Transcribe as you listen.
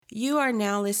You are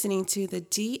now listening to the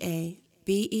DABEESIDE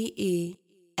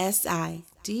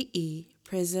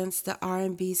presents the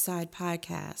R&B Side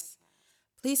podcast.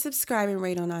 Please subscribe and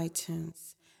rate on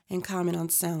iTunes and comment on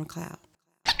SoundCloud.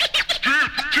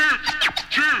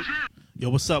 Yo,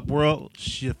 what's up, world?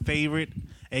 It's your favorite,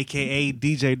 a.k.a.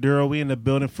 DJ Duro. We in the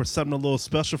building for something a little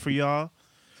special for y'all.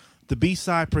 The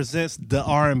B-Side presents the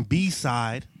R&B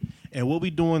Side. And what we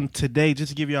doing today,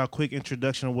 just to give y'all a quick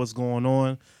introduction of what's going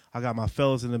on, I got my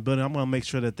fellas in the building. I'm going to make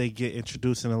sure that they get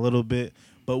introduced in a little bit.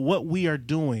 But what we are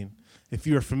doing, if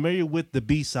you're familiar with the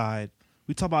B-Side,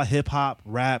 we talk about hip-hop,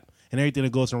 rap, and everything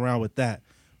that goes around with that.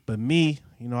 But me,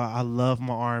 you know, I love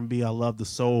my R&B. I love the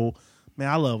soul. Man,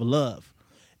 I love love.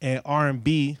 And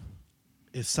R&B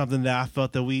is something that I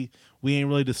felt that we ain't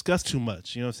really discussed too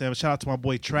much. You know what I'm saying? Shout out to my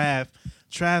boy Trav.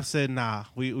 Trav said, nah,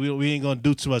 we ain't going to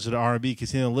do too much of the R&B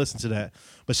because he didn't listen to that.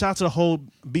 But shout out to the whole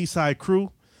B-Side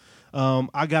crew.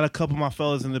 I got a couple of my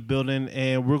fellas in the building,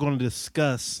 and we're going to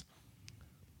discuss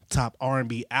top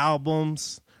R&B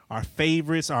albums, our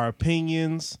favorites, our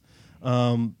opinions,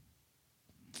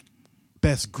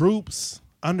 best groups,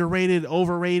 underrated,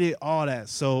 overrated, all that.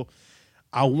 So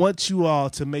I want you all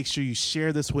to make sure you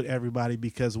share this with everybody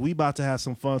because we about to have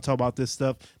some fun, talk about this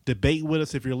stuff. Debate with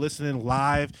us if you're listening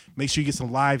live. Make sure you get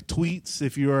some live tweets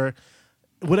if you're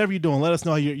whatever you're doing. Let us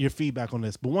know your feedback on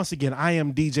this. But once again, I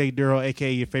am DJ Duro,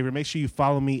 a.k.a. your favorite. Make sure you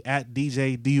follow me at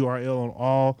DJ DURL on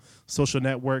all social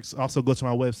networks. Also go to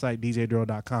my website,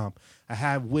 djduro.com. I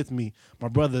have with me my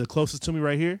brother, the closest to me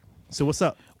right here. So what's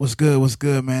up? What's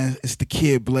good, man? It's the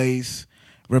Kid Blaze,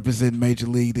 representing Major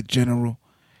League, the General.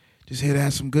 Just here to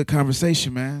have some good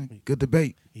conversation, man. Good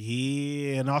debate.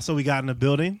 Yeah, and also we got in the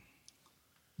building.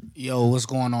 Yo, what's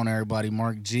going on, everybody?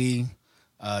 Mark G,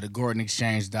 the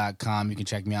GordonExchange.com. You can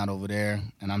check me out over there.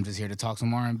 And I'm just here to talk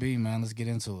some R&B, man. Let's get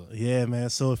into it. Yeah, man.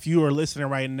 So if you are listening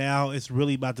right now, it's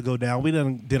really about to go down. We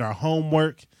did our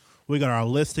homework. We got our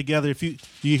list together. If you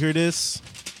hear this,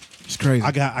 it's crazy.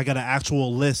 I got an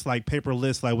actual list, like paper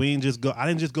list. Like I didn't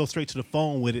just go straight to the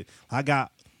phone with it. I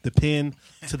got the pen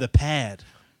to the pad.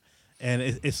 And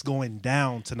it's going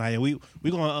down tonight. And we're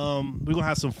gonna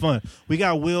have some fun. We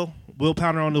got Will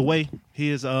Pounder on the way.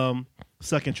 He is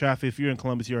stuck in traffic. If you're in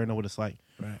Columbus, you already know what it's like.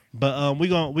 Right. But we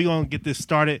gonna get this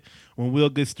started. When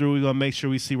Will gets through, we're gonna make sure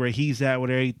we see where he's at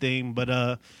with everything. But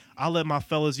I'll let my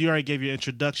fellas. You already gave your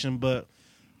introduction, but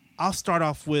I'll start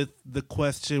off with the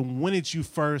question: when did you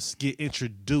first get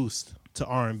introduced to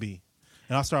R&B?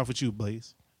 And I'll start off with you,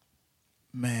 Blaze.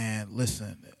 Man,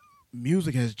 listen.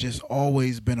 Music has just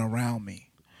always been around me.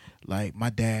 Like my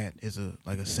dad is a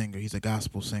singer. He's a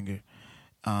gospel singer,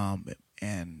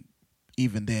 and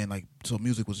even then, so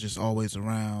music was just always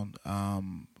around.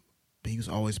 He was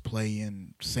always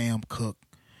playing Sam Cooke,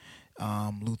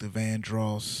 Luther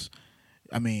Vandross.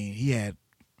 I mean, he had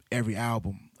every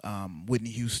album. Whitney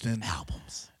Houston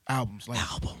albums. Like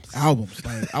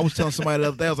I was telling somebody the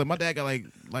other day, I was like, my dad got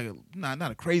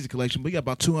not a crazy collection, but he got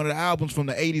about 200 albums from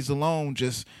the 80s alone.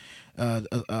 Just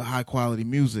high quality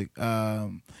music,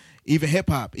 even hip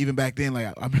hop. Even back then, like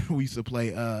I remember we used to play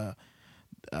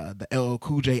the LL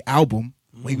Cool J album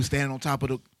when he was standing on top of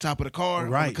the car,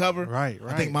 right, on the cover. Right.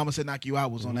 I think Mama Said Knock You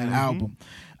Out was on that album.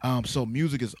 So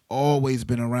music has always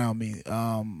been around me.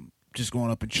 Just growing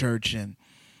up in church and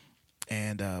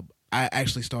I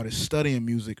actually started studying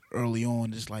music early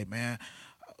on. Just like, man,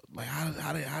 like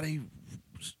how they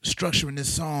structuring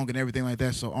this song and everything like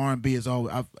that. So R&B is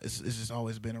always it's just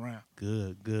always been around.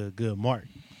 Good. Mark,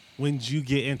 when did you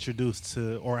get introduced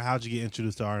to, or how'd you get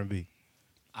introduced to R&B?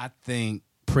 I think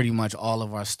pretty much all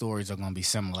of our stories are going to be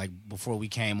similar. Like before we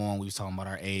came on, we was talking about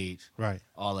our age, right?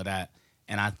 All of that.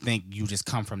 And I think you just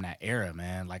come from that era,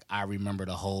 man. Like I remember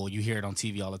you hear it on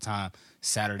TV all the time,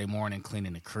 Saturday morning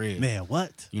cleaning the crib. Man,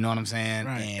 what? You know what I'm saying?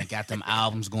 Right. And got them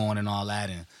albums going and all that.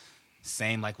 And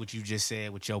same like what you just said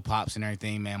with your pops and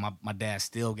everything, man. My dad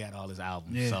still got all his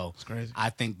albums. Yeah, so it's crazy. I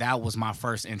think that was my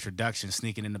first introduction,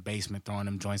 sneaking in the basement, throwing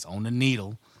them joints on the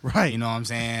needle. Right. You know what I'm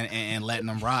saying? And letting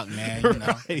them rock, man. You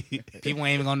know. Right. People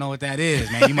ain't even gonna know what that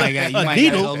is, man. You might gotta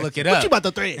go look it up. What you about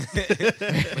to thread?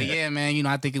 But yeah, man, you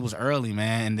know, I think it was early,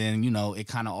 man. And then, you know, it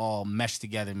kind of all meshed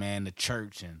together, man, the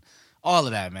church and all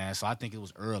of that, man. So I think it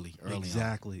was early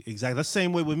Exactly. That's the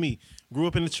same way with me. Grew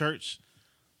up in the church.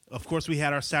 Of course, we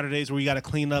had our Saturdays where we got to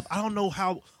clean up. I don't know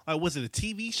how, was it a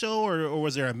TV show or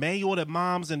was there a manual that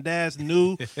moms and dads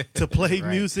knew to play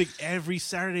Right. music every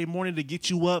Saturday morning to get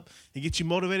you up and get you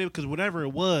motivated? Because whatever it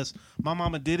was, my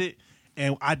mama did it.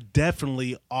 And I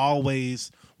definitely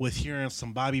always was hearing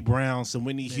some Bobby Brown, some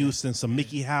Whitney Houston, some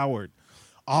Mickey Howard,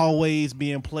 always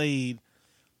being played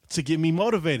to get me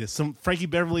motivated. Some Frankie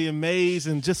Beverly and Maze,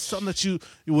 and just something that you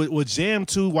would jam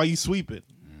to while you sweep it.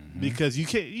 Because you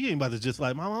ain't about to just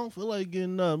like, Mom, I don't feel like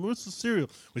getting what's the cereal?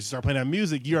 When you start playing that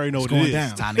music, you already know what it is.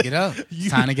 Down. Time to get up.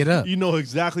 Time to get up. You know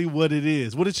exactly what it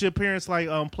is. What did your parents like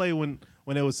play when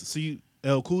it was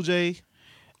LL Cool J?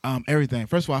 Everything.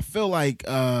 First of all, I feel like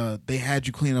they had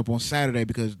you clean up on Saturday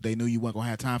because they knew you weren't gonna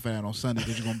have time for that on Sunday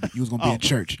because you was gonna be in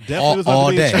church. Definitely was all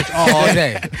about to be in day. church all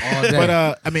day. All day.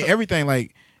 But I mean everything.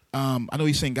 Like I know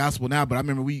he's sing gospel now, but I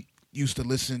remember we used to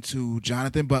listen to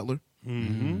Jonathan Butler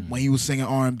when he was singing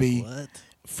R&B. What?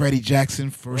 Freddie Jackson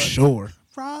for sure.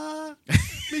 I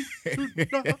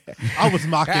was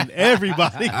mocking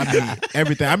everybody. I mean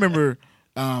everything. I remember.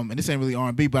 And this ain't really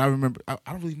R&B, but I remember I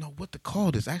don't really know what to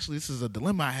call this. Actually, this is a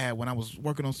dilemma I had when I was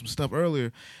working on some stuff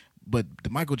earlier. But the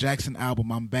Michael Jackson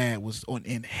album, I'm Bad, was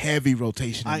in heavy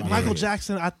rotation. In my Michael head.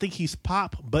 Jackson, I think he's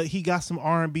pop, but he got some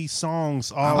R&B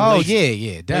songs all Oh laced- yeah,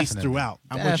 laced definitely. throughout.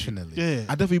 I'm with you. Definitely. Yeah.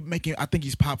 I definitely I think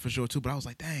he's pop for sure too. But I was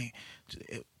like, dang,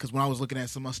 because when I was looking at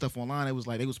some of my stuff online, it was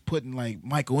like they was putting like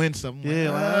Michael in something.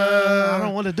 Yeah, Like, I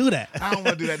don't want to do that. I don't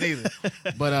want to do that neither.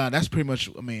 But that's pretty much.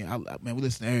 I mean, we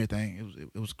listened to everything.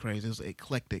 It was crazy. It was an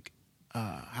eclectic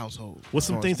household. What's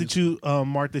some things that you,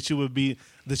 Mark, that you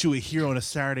would hear on a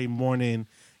Saturday morning,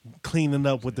 cleaning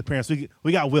up with the parents?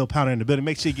 We got Will Pounder in the building.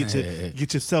 Make sure you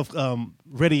get yourself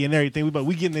ready and everything. But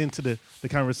we getting into the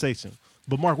conversation.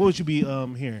 But Mark, what would you be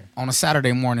hearing On a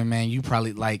Saturday morning, man, you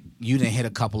probably you didn't hit a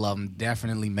couple of them.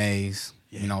 Definitely Maze.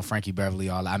 You know, Frankie Beverly.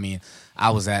 I mean, I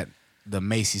was at the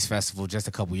Macy's Festival just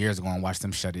a couple years ago and watched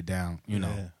them shut it down. You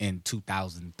know, in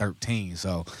 2013.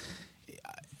 So.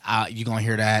 You're going to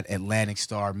hear that, Atlantic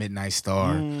Star, Midnight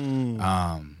Star,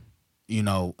 you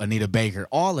know, Anita Baker,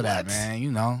 all of that, man,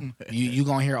 you know. You're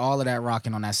going to hear all of that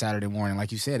rocking on that Saturday morning.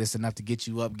 Like you said, it's enough to get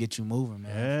you up, get you moving,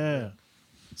 man. Yeah.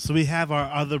 So we have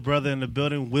our other brother in the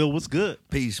building. Will, what's good?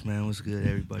 Peace, man. What's good,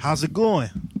 everybody? How's it going?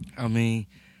 I mean,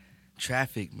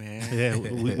 traffic, man. Yeah,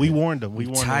 we warned them. We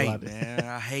warned them Tight, about it. man.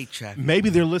 I hate traffic. Maybe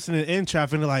they're listening in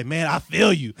traffic and they're like, man, I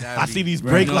feel you. I see these You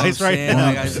brake know what lights I'm right saying? now.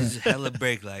 I got these hella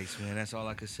brake lights, man. That's all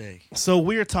I can say. So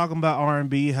we're talking about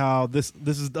R&B, how this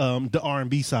is the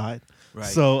R&B side. Right.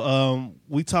 So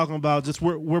we talking about just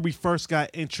where we first got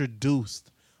introduced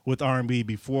with R&B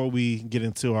before we get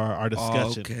into our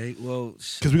discussion. Oh, okay. Well,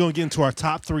 Because we're going to get into our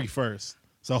top 3 first.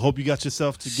 So I hope you got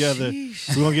yourself together. Sheesh.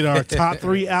 We're going to get our top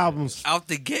 3 albums out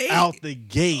the gate. out the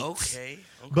gate. Okay.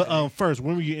 But first,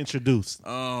 when were you introduced?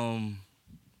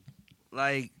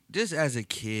 Like just as a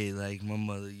kid, like my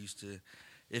mother used to,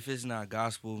 if it's not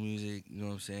gospel music, you know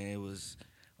what I'm saying, it was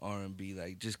R&B,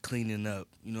 like just cleaning up,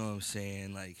 you know what I'm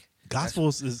saying, like Gospel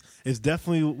is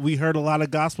definitely, we heard a lot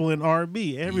of gospel in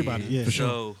R&B. Everybody, yeah. for sure.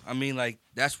 So I mean, like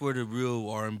that's where the real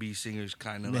R&B singers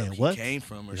kind of Man, like what? came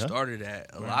from or Yeah. started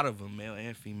at. A lot of them, male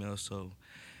and female. So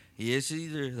yeah, it's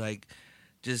either like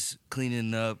just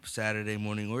cleaning up Saturday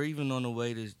morning or even on the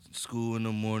way to school in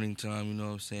the morning time. You know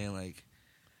what I'm saying? Like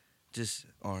just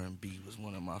R&B was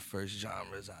one of my first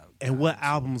genres. And what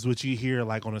albums would you hear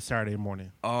like on a Saturday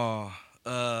morning? Oh,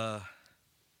 I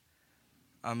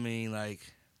mean, like,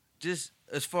 just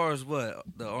as far as what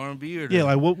the R&B or the, Yeah,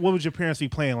 like what would your parents be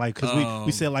playing? Like, because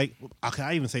we said like,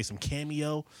 I even say some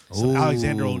Cameo, some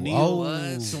Alexander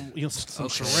O'Neal, some some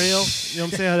Okay. Sherelle. You know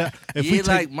what I'm saying? If yeah, we take,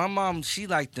 like my mom, she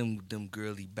liked them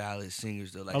girly ballad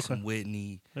singers though, like Okay. some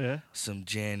Whitney, yeah. some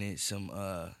Janet, some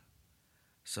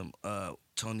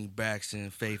Toni Braxton,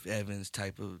 Faith Evans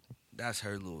type of. That's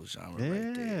her little genre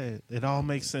right there. Yeah, it all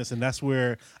makes sense, and that's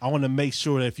where I want to make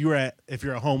sure that if you're at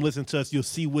home listening to us, you'll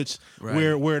see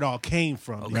Right. where it all came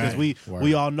from, Okay. because we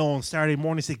Word. all know on Saturday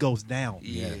mornings it goes down.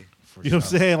 Yeah. You know what I'm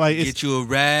saying? Like it's, Get you a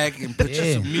rag and put you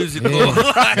Yeah. some music Yeah. on.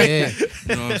 Like, Yeah.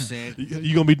 You know what I'm saying?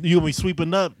 you gonna be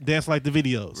sweeping up, dance like the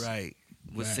videos. Right.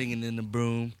 With singing in the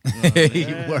broom. You know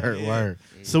what I'm saying? Word.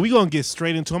 So we gonna get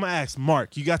straight into. I'm gonna ask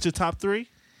Mark. You got your top 3?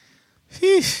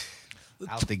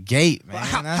 Out the gate,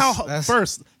 man. That's-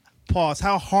 First, pause.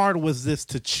 How hard was this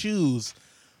to choose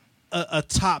a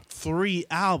top 3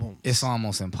 album? It's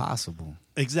almost impossible.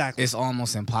 Exactly. It's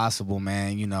almost impossible,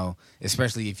 man. You know,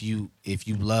 especially if you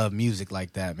love music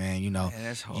like that, man. You know, Man,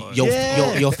 that's hard.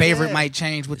 Your favorite Yeah. might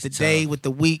change with the It's day, tough. with the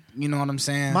week. You know what I'm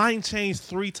saying? Mine changed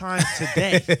 3 times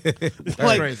today.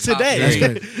 like crazy. today.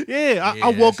 That's yeah, I Yeah,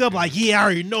 woke that's up like, yeah, I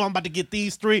already know I'm about to get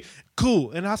these 3.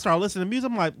 Cool. And I started listening to music.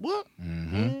 I'm like, what?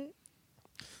 Mm-hmm.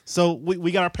 So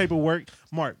we got our paperwork.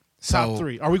 Mark, top So-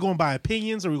 3. Are we going by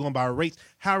opinions? Or are we going by rates?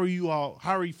 How are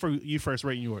you first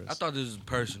rating yours? I thought this was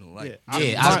personal. Like, Yeah.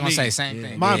 Yeah, I was Mine- gonna say same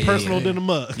thing. Mine Yeah, personal yeah, than the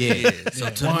mug. Yeah, yeah. So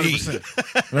to me,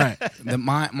 100%.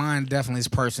 Right. Mine definitely is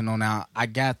personal. Now I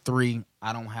got 3.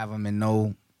 I don't have them in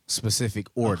no specific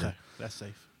order. Okay, that's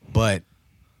safe. But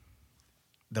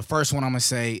the first one I'm gonna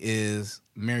say is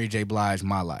Mary J. Blige,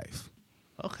 "My Life."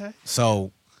 Okay.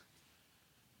 So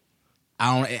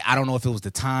I don't know if it was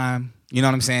the time, you know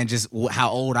what I'm saying, just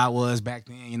how old I was back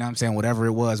then, you know what I'm saying, whatever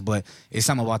it was, but it's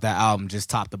something about that album, just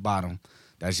top to bottom,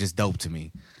 that's just dope to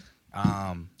me.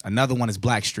 Another one is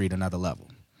Blackstreet, Another Level.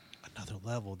 Another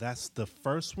Level. That's the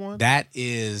first one. That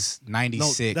is 96.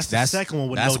 No, that's the second one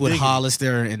with That's No with Diggity.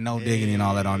 Hollister and No Diggity and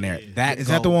all that on there. That Is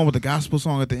that the one with the gospel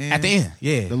song at the end? at the end?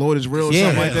 Yeah. The Lord is real or Yeah,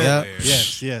 something like that? yeah.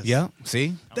 Yes, yes. Yeah.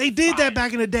 See, They did that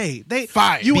back in the day. They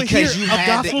Fire. You would hear because you a had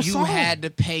gospel to, you song had to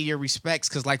pay your respects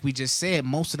because, like we just said,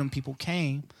 most of them people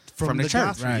came from the church.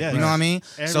 gospel, right, yes. You know what I mean?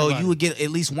 So Everybody. you would get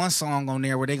at least one song on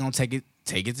there where they gonna take it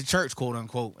to church, quote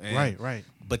unquote. And- Right, right.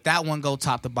 But that one go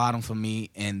top to bottom for me,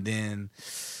 and then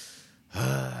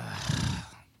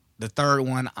the third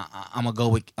one I'm gonna go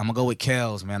with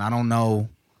Kels, man. I don't know.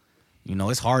 You know,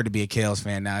 it's hard to be a Kels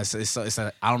fan now. It's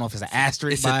a I don't know if it's an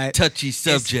asterisk It's by a it. touchy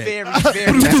subject. It's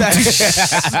very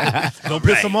Don't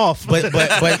piss them off. but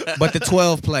the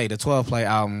 12 play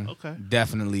album Okay.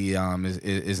 definitely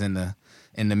is in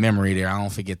the memory there. I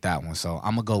don't forget that one. So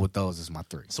I'm gonna go with those as my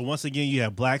three. So once again, you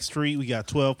have Blackstreet, we got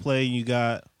 12 Play, and you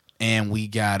got And we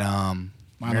got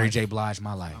Mary Life. J. Blige,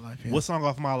 "My Life." My life, yeah. what song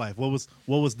off My Life? What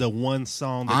was the one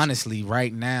song that Honestly,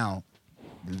 right now,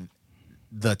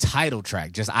 the title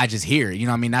track, I just hear it. You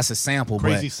know what I mean? That's a sample.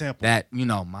 Crazy but sample. That,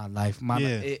 My Life, Yeah.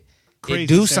 It Crazy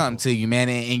do sample. something to you, man.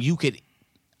 And you could,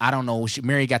 I don't know,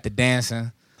 Mary got the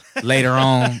dancing later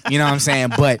on. You know what I'm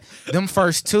saying? But them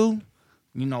first two,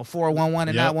 411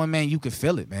 and Yep. that one, man, you could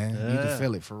feel it, man. You Yeah. could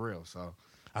feel it for real. So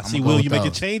I I'ma see go Will, with you making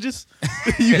those. changes?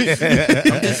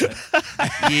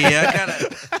 Yeah, I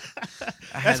gotta.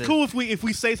 That's cool if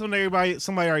we say something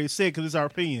somebody already said because it's our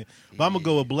opinion. But I'm gonna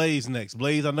go with Blaze next.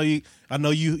 Blaze, I know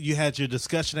you had your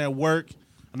discussion at work.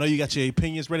 I know you got your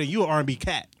opinions ready. You an R&B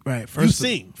cat. Right.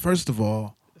 sing. First of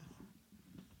all,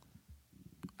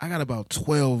 I got about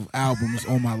 12 albums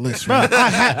on my list, Bro, right?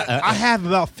 I have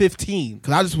about 15.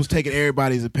 Because I just was taking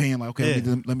everybody's opinion, like, okay,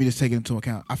 Yeah. let me just take it into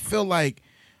account. I feel like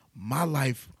My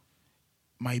Life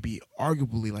might be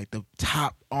arguably like the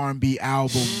top R&B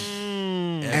album,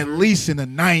 at least in the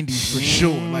 90s for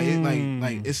sure.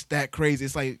 Like it's that crazy.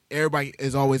 It's like everybody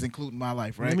is always including My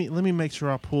Life, right? Let me make sure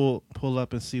I pull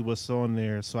up and see what's on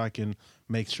there so I can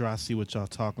make sure I see what y'all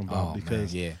talking about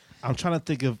because man, yeah. I'm trying to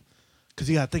think of because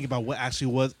you got to think about what actually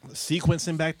was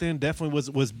sequencing back then. Definitely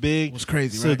was big. Was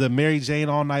crazy, So right? the Mary Jane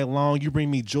All Night Long, You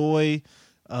Bring Me Joy,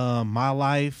 My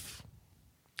Life.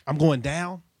 I'm going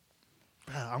down.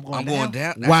 I'm going down.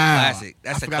 That's Wow. a classic. I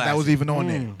That's a forgot classic. that was even on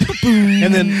there.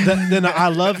 And then I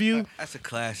Love You. That's a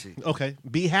classic. Okay,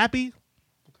 Be Happy.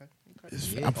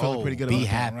 I'm feeling pretty good Be about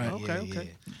happy. that, right? Okay.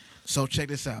 So check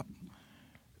this out.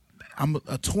 I'm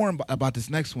torn about this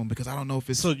next one because I don't know if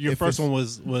it's So your if first it's one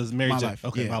was Mary My J. Life.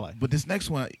 Okay, yeah. My Life. But this next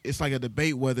one, it's like a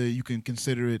debate whether you can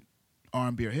consider it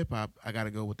R&B or hip hop. I got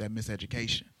to go with that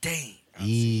Miseducation. Dang.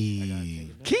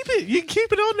 Keep it. You can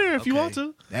keep it on there if you want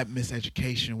to. That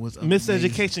Miseducation was amazing.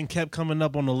 Miseducation kept coming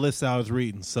up on the list I was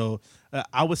reading, so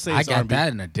I would say I it's got R&B.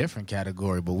 that in a different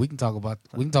category, but we can talk about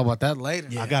that later.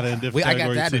 I got it in a different I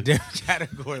got category that in a too. different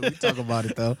category. We talk about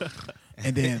it though.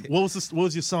 And then What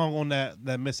was your song on that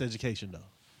Miseducation though?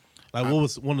 Like what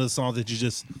was one of the songs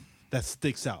that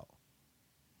sticks out?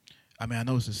 I mean, I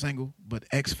know it's a single, but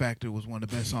X Factor was one of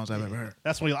the best songs I've ever heard.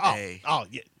 That's when you're like, Hey. oh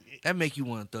yeah. That make you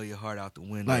want to throw your heart out the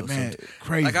window. Like, man, sometimes.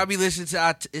 crazy. Like I be listening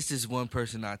to, it's this one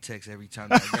person I text every time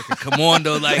that record come on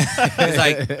though. Like it's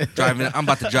like driving. I'm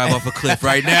about to drive off a cliff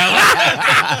right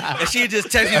now, and she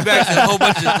just text me back a whole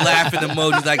bunch of laughing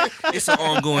emojis. Like it's an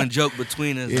ongoing joke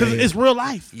between us. Because it's real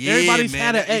life. Yeah, Everybody's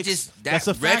man, had an it ex. just, That's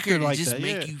that a factor record like just that.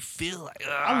 make Yeah. you feel like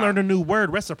I learned a new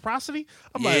word, reciprocity.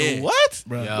 I'm Yeah. like, what?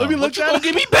 Bro. Yo. Let me look you that gonna up.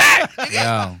 give me back.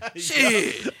 Yeah.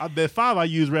 Shit. I bet 5 I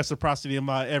use reciprocity in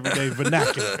my everyday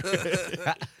vernacular.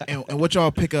 And what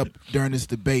y'all pick up during this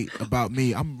debate about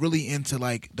me, I'm really into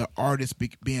like the artist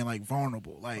being like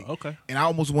vulnerable, like Okay. and I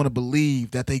almost want to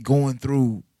believe that they going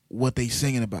through what they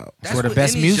singing about. That's where the what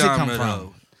best any music genre, come from.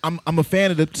 though. I'm a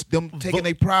fan of them taking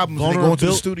their problems and they going to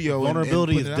the studio.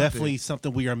 Vulnerability and is putting it out definitely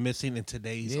something we are missing in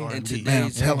today's Yeah. R&B. And Man, I'm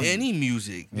today's telling you. any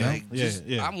music, Yeah. like Yeah, just,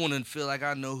 yeah. I want to feel like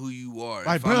I know who you are.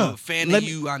 Like, if bro, I'm a fan of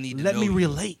you, I need to let know me you.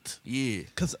 relate. Yeah,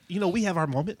 Because, we have our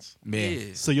moments. yeah.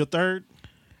 So your third? there.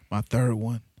 My third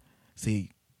one,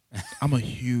 see, I'm a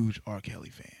huge R. Kelly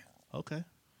fan. Okay.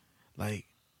 Like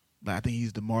I think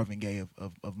he's the Marvin Gaye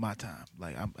of my time.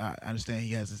 Like I understand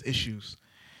he has his issues,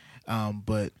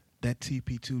 but that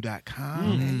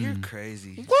TP2.com. Man, you're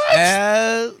crazy.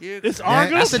 It's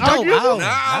Argo. That's a dope Argo? album.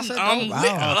 Nah, That's a I'm dope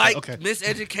lit, album. like Okay.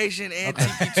 Miseducation and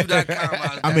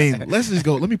TP2.com. I mean, let's just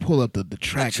go. Let me pull up the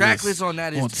track track list on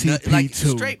that is on TP2. Like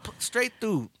TP2. straight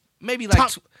through. Maybe like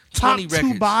Top 20 two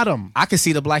records. bottom. I can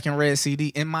see the black and red CD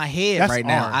in my head That's right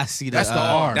now. R. I see That's the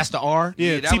R. That's the R.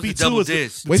 Yeah, that was a double TP2 is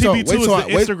disc. Wait till- TP2 wait is till the I-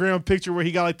 wait- Instagram picture where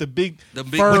he got like the big big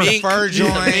fur. mink, Fur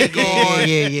joint. the mink on.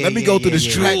 Yeah. Let me go through this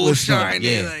track Jewel list. shining.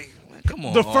 Yeah. Like, come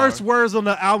on. The R. first words on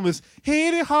the album is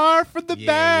 "hit it hard from the Yeah,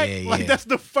 back." yeah, Like yeah. that's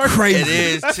the first. Crazy. It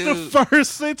is, That's too. the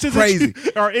first sentence Crazy. that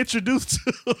you are introduced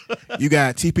to. You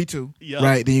got TP2, Yup.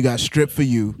 right? Then you got Strip for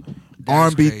You, That's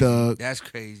R&B crazy. Thug, That's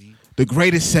crazy. The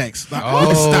Greatest Sex. Like, Oh.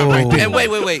 let's stop right there. And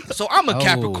wait. So I'm a Oh.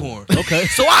 Capricorn. Okay.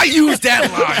 So I use that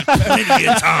line plenty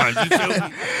of times. You feel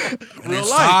me? Real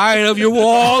Inside of your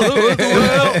wall.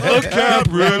 A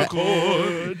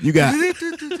Capricorn. You got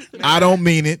I Don't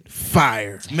Mean It,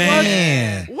 Fire.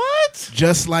 Man. What?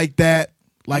 Just Like That,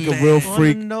 Like a Man. Real Wanna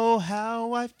Freak. know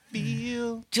how I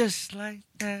feel? Just like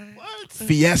that. What?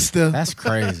 Fiesta. That's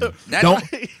crazy. That- Don't.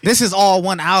 This is all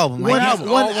one album. One Like, album.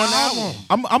 all one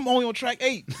album. I'm only on track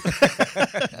 8.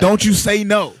 Don't You Say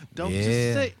No. Don't Yeah. just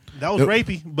say that was Yep.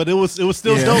 rapey, but it was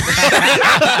still Yeah. dope.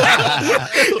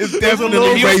 It's definitely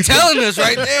little He was rapey. telling us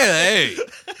right there, hey,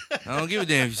 I don't give a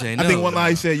damn if you say no. I think one line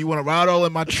he said, "You want to ride all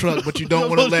in my truck, but you don't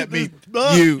want to let me."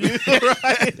 Fuck. You.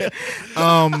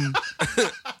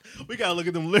 We gotta look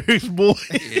at them lyrics, boy.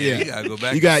 Yeah, you gotta go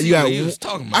back. You got. and You see got. what he was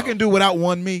talking about. I can do without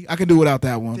One Me. I can do without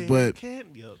that one. But Yeah.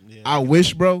 I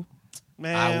wish, bro.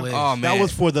 Man, I wish. Oh, that man.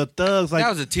 was for the thugs. Like, That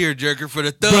was a tearjerker for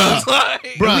the thugs. Like,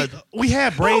 Bruh. we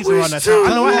had braids around that time. I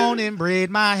know I Come had. on and braid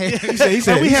my hair. He said. He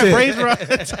said. we he had said- braids around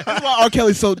that time. That's why R.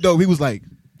 Kelly's so dope. He was like,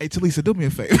 "Hey, Talisa, do me a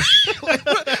favor.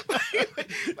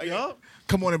 Yup.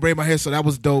 Come on and braid my hair." So that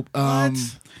was dope.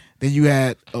 Then you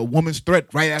had A Woman's Threat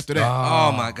right after that.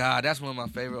 oh my God, that's one of my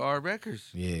favorite R records.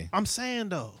 Yeah. I'm saying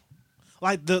though,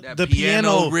 like the That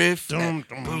piano riff, Dum,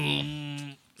 that dum.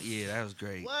 boom. Yeah, that was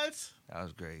great. What? That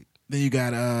was great. Then you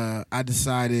got I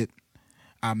Decided,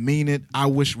 I Mean It, I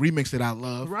Wish remix that I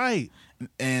love, Right.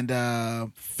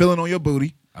 and Feeling on Your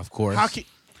Booty. Of course. How can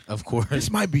Of course.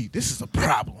 This is a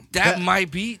problem. That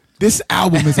might be. This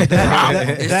album is a problem.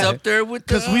 It's That- up there with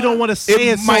the. because we don't want to say It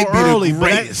it, so might be the early, but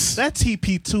greatest. that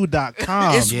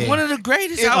TP2.com It's Yeah. one of the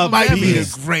greatest It albums might ever. be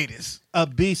beast. the greatest. a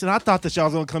beast, and I thought that y'all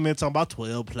was gonna come in talking about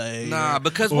 12 play. Nah,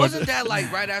 because or- wasn't that like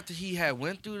right after he had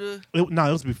went through the? No,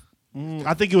 it was.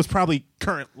 I think it was probably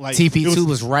current. Like TP2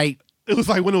 was right. It was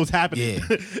like when it was happening.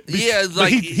 Yeah. Yeah, But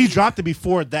like he dropped it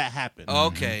before that happened.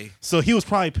 Okay. So he was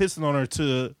probably pissing on her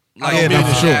to. Like, yeah, no,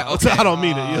 for sure. Okay. I don't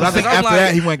mean it. You know But I what I'm think I'm after like-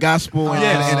 that he went gospel and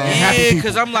happy Yeah, people.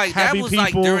 because I'm like that Happy was people.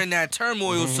 like during that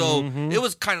turmoil, so it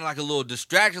was kind of like a little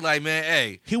distraction. Like, man,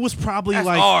 hey, He was probably that's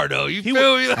like hard though. You he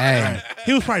feel me? Hey.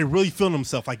 he was probably really feeling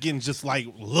himself, like getting just like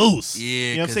loose. Yeah,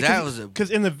 you know what 'cause I'm that saying? was a-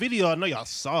 Because in the video, I know y'all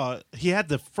saw it. He had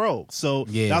the fro, so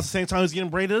Yeah. that was the same time he was getting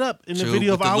braided up in the True,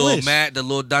 video with of the I little Wish. Mac, the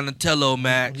little Donatello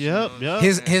Mac. Yep, yep.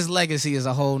 His legacy is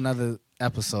a whole nother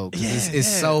episode. 'Cause it's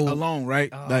Yeah. so alone, right?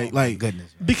 Oh, like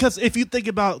goodness. Because if you think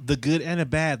about the good and the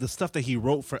bad, the stuff that he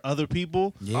wrote for other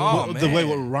people, Yeah. Oh, the way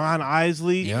with man. Ron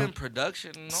Isley, Yeah. Even production,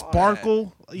 and all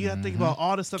Sparkle, you got to think about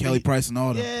all the stuff. Kelly that he- Price and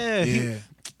all that. Yeah, yeah.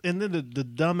 and then the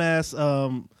dumbass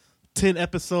 10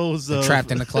 episodes of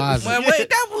Trapped in the that. closet. Wait,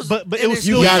 that was. But it in was its-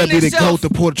 still- You gotta in be the itself- goat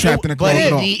to pull the trapped in the But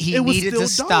closet off. he It was needed to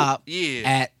still dope. stop Yeah,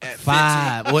 at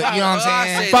 5. $15. What you know what I I'm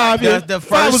say saying? Five, yeah. The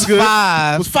Five first was good.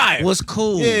 5 Was fire. was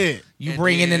cool. Yeah. You And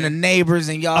bringing in the then neighbors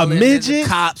and y'all A and the midget?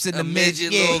 cops and a the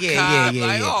midget, Yeah, little yeah, cop, yeah,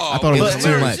 like, yeah. oh, I thought it was man, too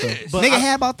where much, is though. this? But Nigga I-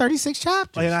 had about 36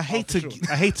 chapters. And I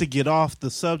hate to get off the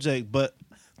subject, but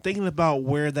thinking about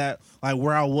where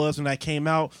I was when that came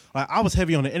out, like I was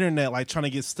heavy on the internet, like trying to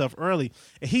get stuff early,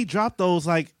 and he dropped those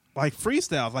like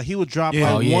freestyles. Like he would drop Yeah.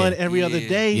 like Oh, yeah. one every other Yeah.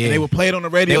 day. Yeah. And they would play it on the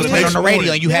radio. They would play it on the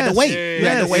radio and you had to Yes. wait. Yeah. You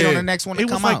had to wait Yeah. on the next one to It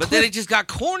was come like out. But then it just got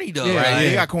corny though. Yeah, right?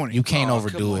 it got corny. You can't Oh,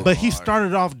 overdo come it. on. But he Hard.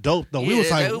 started off dope though. We Yeah,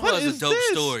 was like, it what was is a dope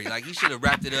this? story. Like he should have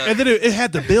wrapped it up. And then it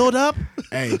had the build up.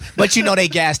 Hey, But you know they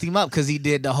gassed him up because he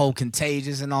did the whole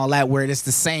Contagious and all that, where it's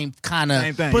the same kind of.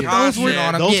 same thing. But yeah. those were You know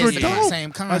what I mean? those Yeah, were it's the dope. same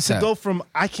Like, to concept. go from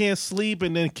I Can't Sleep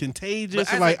and then Contagious,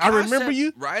 But as like a I remember concept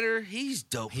you. writer, he's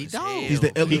dope. He as dope. hell. He's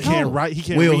the He can't write. He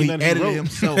can't Will, read he nothing edited wrote.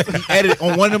 himself. He edited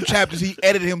on one of them chapters. He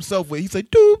edited himself. He said,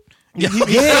 "Dude." He's like,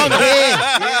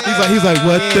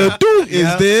 what the dude is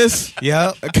Yep. this?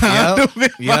 Yep. A condom in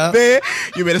my Yep. bed.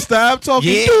 You better stop talking,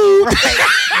 Yeah. dude.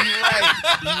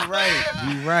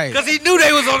 You right. Because he knew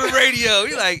they was on the radio.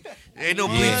 He like, ain't no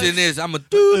bleeps in this. I'm a It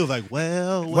dude. was like,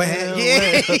 well, Well,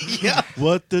 yeah.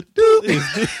 what the do is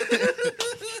this?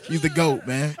 He's the GOAT,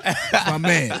 man. That's my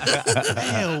man.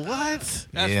 Man, what?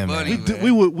 That's Yeah, man. funny,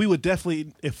 man. We would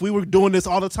definitely, if we were doing this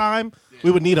all the time,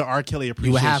 we would need an R. Kelly You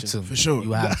appreciation. would have to. For sure.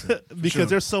 You have to. because sure.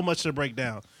 there's so much to break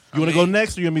down. I You want to go mean-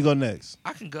 next, or you want me to go next?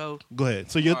 I can go. Go ahead.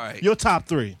 So your All right. your top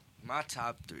three. My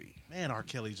top 3. Man, R.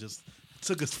 Kelly just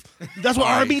took us. That's what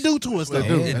All right. R&B do to us, though. What it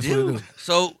do. It That's what it do. do.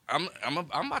 So I'm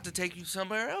about to take you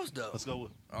somewhere else though. Let's go.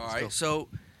 With, All let's right. go. So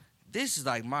this is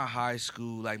like my high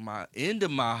school, like my end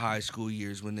of my high school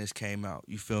years when this came out.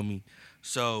 You feel me?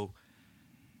 So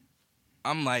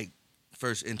I'm like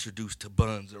first introduced to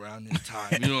buns around this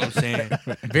time. You know what I'm saying?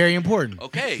 Very important.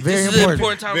 Okay, Very this is an important.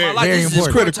 important time Very- in my life. very This is an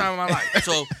important. important time in my life.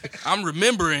 So I'm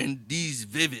remembering these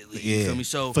vividly. You Yeah. feel me?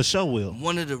 So For sure, Will.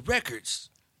 one of the records,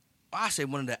 I say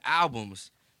one of the albums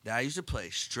that I used to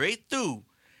play straight through,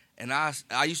 and I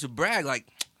used to brag like,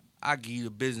 I give you the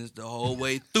business the whole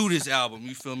way through this album.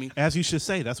 You feel me? As you should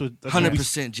say. That's what. That's what we-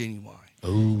 100% genuine.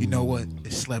 You know what?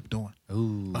 It's slept on.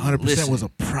 Ooh. 100% Listen. was a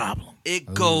problem.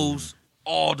 It goes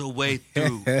all the way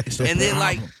through, It's a and then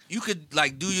like problem. you could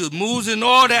like do your moves and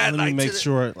all that. Let like me make to the-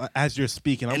 sure, as you're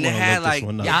speaking, I'm And going it to had, look like, this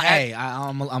one up. Yeah, It had- hey,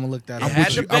 I'm gonna look that It up. had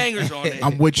with the you. bangers on it.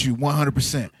 I'm with you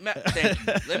 100%. Thank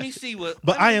you. Let me see what.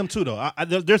 But I am too, though.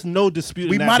 There's no dispute.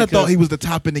 We might have thought he was the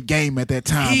top in the game at that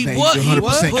time. He that was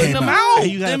 100% putting came them out. out.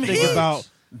 And you got to Them think hits. about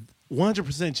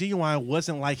 100% Genuine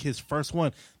wasn't like his first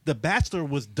one. The Bachelor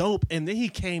was dope, and then he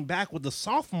came back with the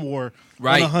sophomore.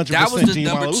 Right. on 100% That was the Genuine.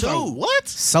 number It was like, two. what?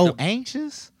 So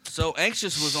anxious? So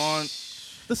Anxious was on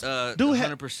This dude had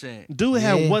 100%. dude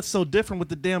had Yeah. what's so different with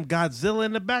the damn Godzilla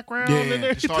in the background. Yeah, and it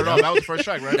everything. Started off. That was the first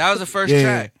track, right? That was the first Yeah.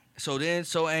 track. So then,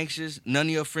 So Anxious, None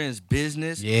of Your Friends'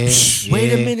 Business. Yeah.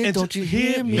 Wait a yeah. minute, And don't to- you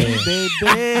hear me, Yeah. baby?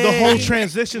 The whole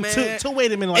transition Man. to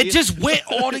wait a minute. Like, It just went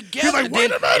all together. like,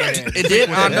 wait a minute. And then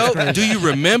I know. Do you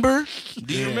remember?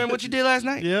 Do you remember what you did last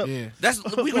night? Yep. Yeah. That's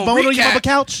we We gonna boned on your mama recap.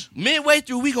 couch Midway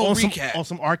through, we gonna on recap.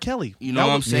 some R. Kelly. You know That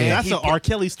what I'm was- saying? That's He- an R.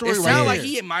 Kelly story It right sounds there. like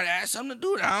he might have had something to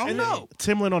do with it. I don't And then know.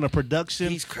 Timbaland on the production.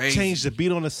 He's crazy. Changed the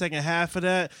beat on the second half of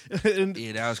that. And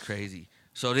Yeah, that was crazy.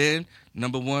 So then,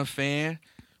 number one fan,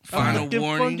 Final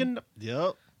Warning,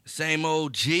 Yep. same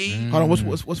old G. Hold on,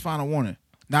 what's final warning?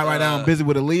 Not right now. I'm busy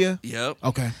with Aaliyah. Yep.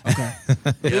 Okay, okay.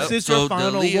 This Yep. is So your the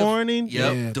final Aaliyah- warning.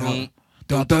 Yep. Yeah, Dun,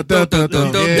 Dun, dun, dun, dun,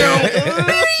 dun. dun, Yeah.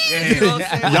 dun. You know what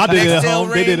I'm saying? Y'all did it at Exhale home.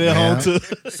 They did it at home Yeah.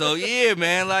 too. So yeah,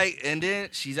 man, like, and then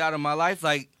she's out of my life.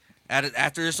 Like,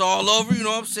 after it's all over, you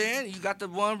know what I'm saying? You got the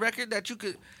one record that you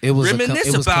could It was reminisce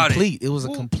it was about complete. It was a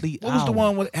complete. What was the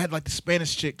album. one that had like the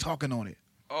Spanish chick talking on it?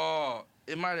 Oh,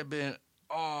 it might have been.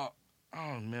 Oh, I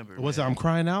don't remember. Was it man. I'm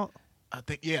crying out? I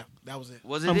think that was it.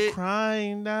 Was it I'm it?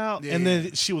 crying out. Yeah. And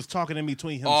then she was talking in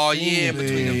between him. Oh singing. yeah,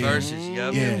 between the Yeah. verses.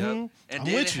 Yep. Yeah. Yep. And I'm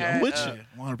then with it you. had, I'm with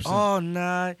you. 100%. all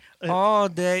night, all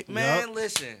day. Man, Yup.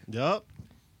 listen. Yup.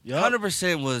 Yup.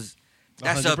 100% was.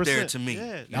 That's up there 100%. to me.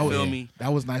 Yeah. You That was, feel me?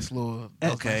 That was nice little.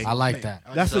 Okay. I like that.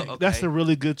 That's So, that's okay. a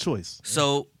really good choice.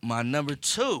 So my number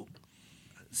 2,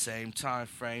 same time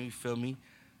frame. You feel me?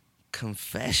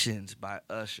 Confessions by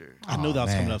Usher. I knew that was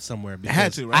man. coming up somewhere. It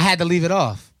had because- to, I right? had to leave it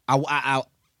off. It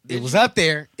Did was you? up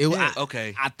there. It was Yeah,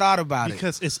 okay. I thought about it.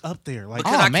 Because it's up there. Like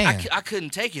Because Oh, I man. couldn't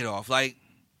take it off. Like,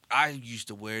 I used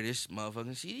to wear this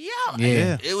motherfucking CD out.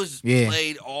 Yeah. It was Yeah.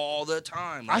 played all the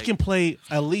time. I Like, can play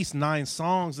at least 9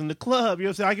 songs in the club. You know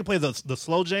what I'm saying? I can play the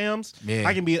slow jams. Yeah.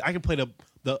 I can play the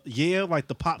like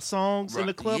the pop songs in the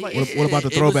Right. club. Like, Yeah. What about the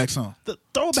It throwback was- song? the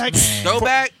throwback.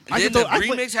 Throwback. I Then can the throw- I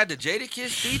play- remix had the Jadakiss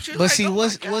feature. But like, see, oh my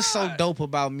what's so God. dope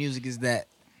about music is that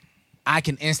I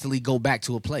can instantly go back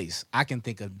to a place. I can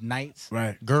think of nights,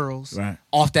 Right. girls, Right.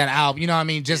 off that album. You know what I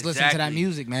mean? Just listen to that Exactly.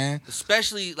 music, man.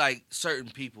 Especially like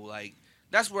certain people. Like,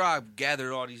 that's where I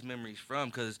gathered all these memories from.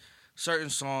 Because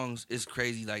certain songs is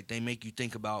crazy. Like, they make you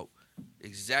think about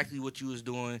exactly what you was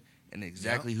doing and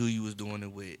exactly who you was doing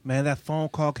it with. Man, that phone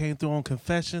call came through on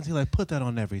Confessions. He like put that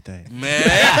on everything. Man.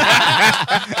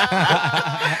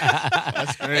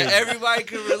 And everybody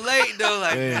can relate though.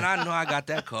 Like, man, I know I got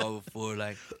that call before.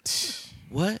 Like,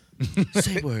 what?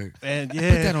 Say word. And Put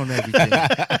that yeah, on everything.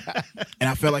 And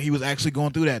I felt like he was actually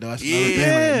going through that, though. That's another Yeah,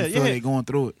 thing. Like, you feel yeah. like going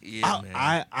through it. Yeah,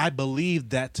 man. I believe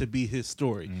that to be his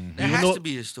story. That Even has though to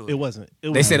be his story. It wasn't.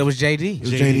 They said it was JD. It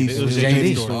was JD's. It was JD's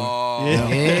JD's story. Oh, Yeah.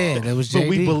 Yeah, that was But JD.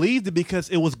 we believed it because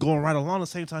it was going right along the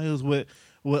same time he was with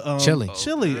Chili.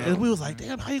 Chili, Oh, and we was like,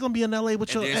 damn, how you gonna be in LA with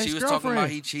and your then ex she was talking about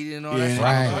girlfriend? he cheated and all Yeah. that stuff.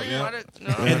 Right. Oh, you Yeah. might have-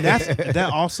 no. And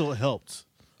that also helped.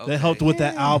 Okay. That helped with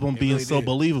that album being really so did.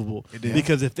 believable. It did.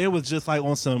 Because if there was just like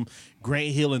on some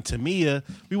Grant Hill and Tamia,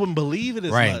 we wouldn't believe it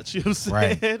as Right. much. You know what I'm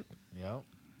Right. saying? Yep.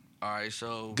 All right,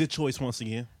 so Good choice once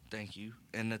again. thank you.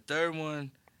 And the third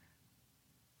one,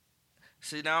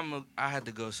 see now I had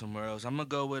to go somewhere else. I'm gonna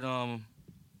go with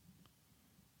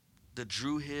the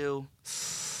Drew Hill.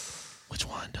 Which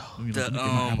one though? Let me The, get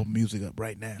my Apple Music up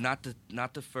right now.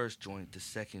 Not the first joint, the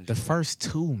second. The joint. first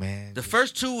two, man. The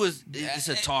first two was it's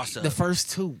a toss up. The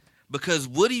first two. Because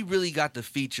Woody really got the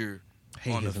feature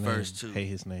Hate on the his name. first two. Hate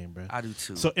his name, bro. I do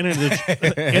too. So Enter the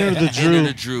Drew. Enter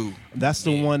the Drew. That's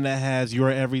the one that has Your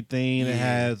Everything. It Yeah.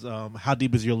 has How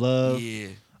Deep Is Your Love. Yeah.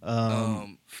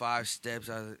 5 Steps.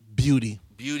 Beauty.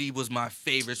 Beauty was my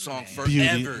favorite song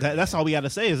Beauty. forever. That's all we got to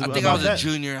say is I think about I was that. a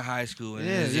junior in high school. And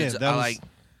Yeah, yeah, that I was- like.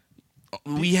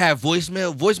 We had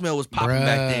voicemail. Voicemail was popping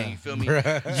back then. You feel me?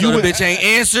 Bruh. You the bitch ain't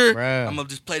answer. Bruh. I'm gonna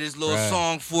just play this little Bruh.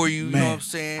 song for you. You Man. know what I'm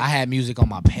saying? I had music on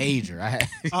my pager. I had,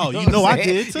 Oh, you what know I'm I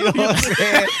saying? did too. You know what I'm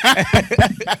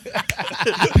saying?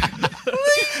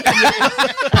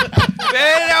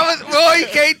 Man, that was boy. You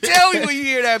can't tell me when you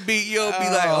hear that beat. You'll be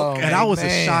like, Oh, okay. And I was a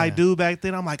man. shy dude back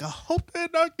then. I'm like, I hope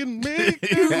that I can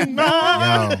make you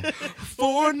mine Yo,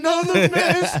 for another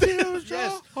man still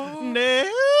just now.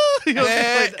 You know,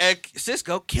 Man, and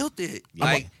Cisco killed it.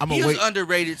 Like I'ma he was wait.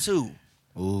 underrated too.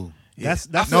 ooh, that's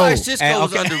I feel No. like Cisco Hey,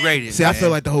 was okay. underrated. See, I man. feel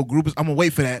like the whole group is. I'm gonna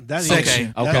wait for that That's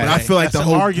section. okay. But I feel like That's the an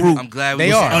whole argument. I'm glad They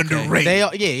we are. said, okay. Underrated. they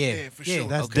are. Yeah, Yeah, for sure.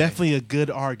 That's Okay. definitely a good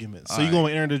argument. So All you right.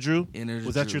 going to Enter the Drew? Enter the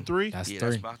Was that Drew. your three? That's Yeah, three.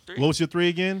 that's my three. What was your three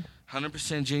again?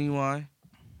 100% Genuine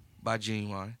by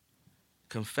Genuine,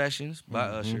 Confessions by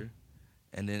Mm-hmm. Usher,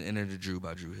 and then Enter the Drew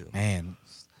by Drew Hill. Man,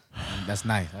 that's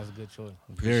nice. That's a good choice.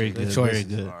 Very Appreciate good. that. Very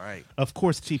choices. good. All right. Of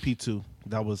course, TP2.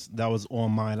 That was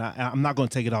on mine. I'm not going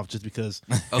to take it off just because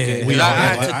Okay. we 'cause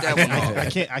I all- took that one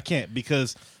off. I can't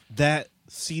because that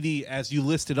CD, as you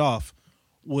listed off,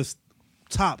 was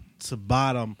top to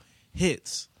bottom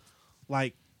hits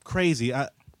like crazy.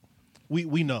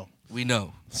 We know. We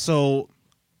know. So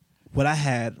what I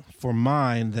had for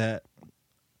mine that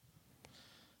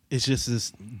it's just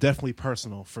is definitely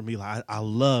personal for me. Like I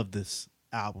love this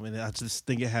album, and I just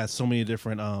think it has so many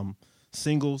different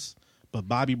singles. But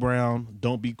Bobby Brown,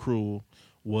 Don't Be Cruel,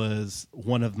 was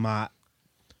one of my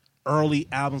early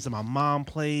albums that my mom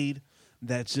played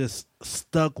that just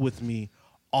stuck with me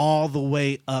all the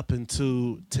way up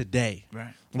into today.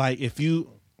 Right. Like if you,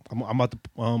 I'm about to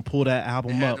pull that It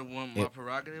album had up. the one My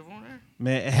Prerogative on there.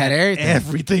 Man, it Had everything.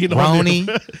 Everything on Roni,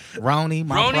 there. Roni,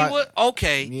 my Roni, pro- what?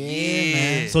 Okay. Yeah,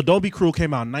 man. So Don't Be Cruel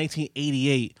came out in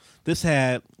 1988. This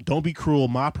had Don't Be Cruel,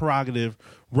 My Prerogative,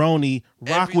 Roni,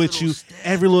 Rock Every With Little You, Step.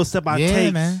 Every Little Step I Yeah,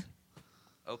 Take. man.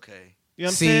 Okay. You know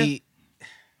what I'm saying? See,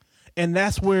 And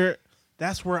that's where,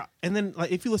 and then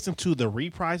like if you listen to the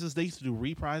reprises, they used to do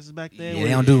reprises back then. Yeah, where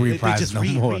they don't do they reprises just no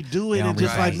more. redo They it don't and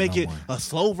just like reprise make no it more. a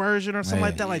slow version or something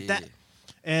Yeah. like that.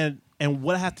 Yeah. And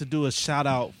what I have to do is shout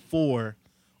out for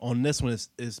on this one is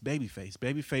Babyface.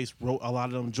 Babyface wrote a lot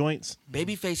of them joints.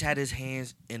 Babyface had his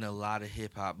hands in a lot of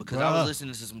hip hop because I Bruh. was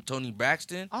listening to some Tony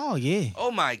Braxton. oh yeah,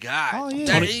 Oh my God! Oh, yeah.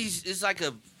 That Tony- is, it's like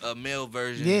a male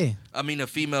version. Yeah. I mean a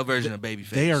female version of Babyface.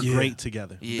 They are Yeah. great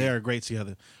together. Yeah. They are great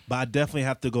together. But I definitely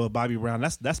have to go with Bobby Brown.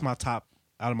 That's my top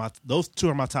out of my those two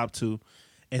are my top two.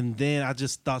 And then I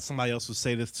just thought somebody else would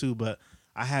say this too, but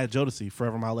I had Jodeci,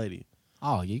 Forever My Lady.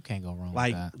 oh yeah. You can't go wrong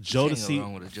Like with that. Can't go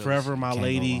wrong with Jodeci, a Jodeci. Forever My Can't go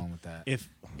Lady. wrong with that. If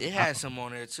It had some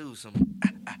on there too. Some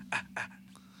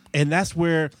and that's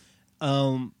where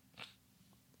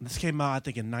this came out I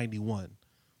think in 91.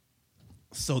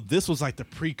 So this was like the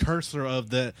precursor of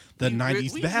the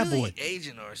 90s we bad really boy.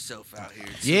 aging ourselves out here.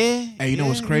 Too. Yeah. Hey, you know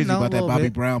what's yeah, crazy know, about a that little Bobby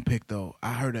bit. Brown pick though?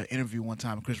 I heard an interview one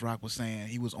time. Chris Rock was saying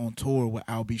he was on tour with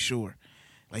I'll Be Sure,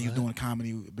 like he was doing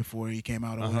comedy before he came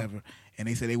out or whatever. And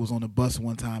they said they was on the bus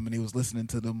one time and they was listening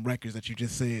to them records that you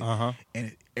just said.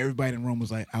 And everybody in the room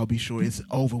was like, "I'll be sure it's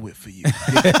over with for you.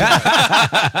 You're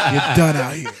done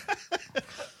out here."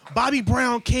 Bobby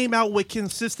Brown came out with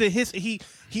consistent hits. He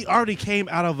already came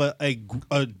out of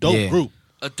a dope Yeah. group.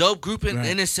 A dope group in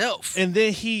Right. itself. And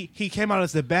then he came out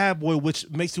as the bad boy, which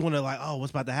makes you want to like, oh,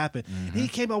 what's about to happen? He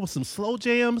came out with some slow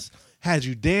jams, had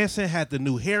you dancing, had the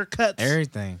new haircuts.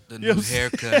 Everything. The You new know what I'm saying?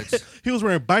 haircuts. He was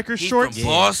wearing biker He shorts. from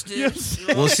Boston. Yes. You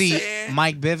know Well, what I'm see, saying?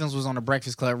 Mike Bivens was on the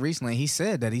Breakfast Club recently. He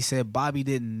said that. He said Bobby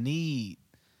didn't need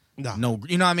no.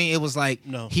 You know what I mean? It was like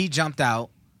No. he jumped out,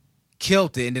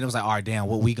 killed it, and then it was like, all right, damn,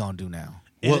 what we gonna do now?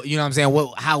 And- Well, you know what I'm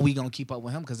saying? How we gonna keep up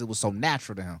with him? Because it was so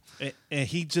natural to him. And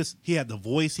he had the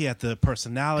voice, he had the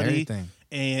personality, Everything.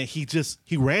 and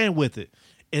he ran with it.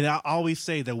 And I always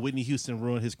say that Whitney Houston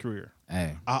ruined his career.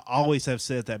 Hey, I always have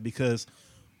said that because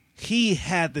he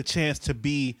had the chance to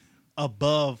be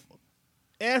above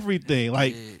everything.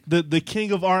 Like the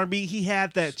king of R&B, he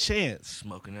had that chance.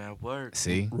 Smoking at work.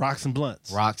 See, Rocks and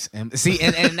blunts. rocks and see,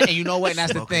 and you know what? And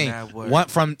that's the Smoking thing. that work.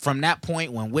 One from that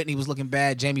point when Whitney was looking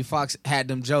bad, Jamie Foxx had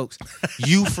them jokes.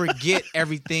 You forget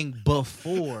everything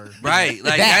before, Right,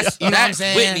 like That- that's you know what I'm that's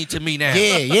saying? Whitney to me now.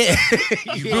 Yeah.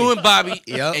 You ruined Bobby,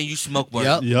 Yup. and you smoke work.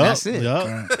 Yup. Yup, That's it.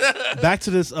 yup. Back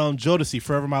to this Jodeci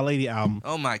Forever My Lady album.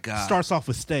 Oh my god, Starts off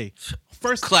with Stay.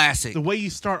 First classic. The way you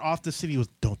start off the city was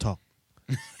don't talk.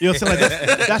 You know what I'm saying?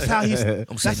 Like that's how he's say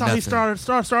that's how he nothing.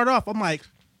 started off. I'm like,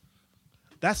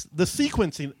 that's the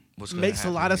sequencing What's gonna makes a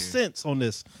lot happen of here? sense on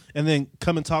this. And then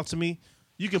Come and Talk to Me.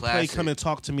 You can play Classic. Come and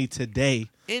Talk to Me today.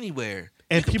 Anywhere,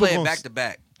 And you can people play it gonna back to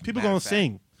back. People Matter gonna of fact.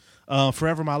 sing.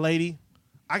 Forever My Lady.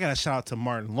 I gotta shout out to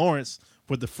Martin Lawrence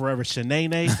with the Forever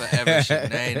Shanae. Forever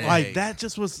Shanae. Like that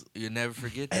just was You'll never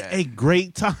forget that. a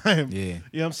great time. Yeah. You know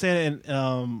what I'm saying?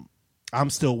 And I'm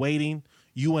Still Waiting.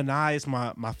 You and I is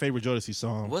my favorite Jodeci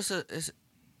song.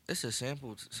 It's a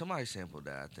sample. Somebody sampled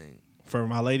that, I think. Forever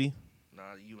My Lady. Nah,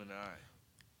 You and I.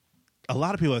 A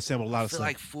lot of people have sampled a lot I of feel stuff.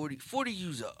 like 40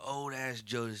 used an old ass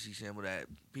Jodeci sample that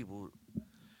people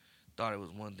thought it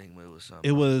was one thing, but it was something.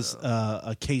 It was else.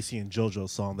 a Casey and JoJo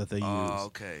song that they used. Oh,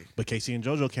 okay. But Casey and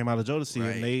JoJo came out of Jodeci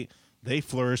and Right. they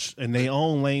flourished in their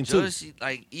own lane too. Jodeci,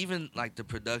 like even like the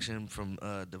production from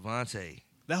Devontae.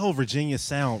 That whole Virginia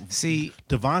sound. See,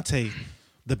 Devontae,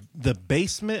 the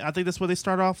Basement, I think that's what they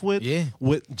start off with. Yeah.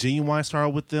 With Genuine started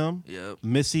with them. Yep.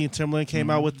 Missy and Timbaland came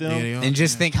out with them. Yeah, they are. and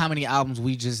just think how many albums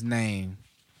we just named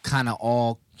kind of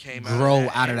all Came out of grow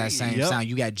that out of that area. same Yep. sound.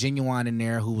 You got Genuine in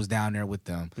there who was down there with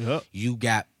them. Yep. You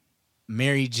got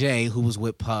Mary J who was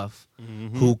with Puff,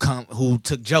 who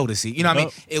took Jodeci. You know what I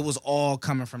mean? Yep. It was all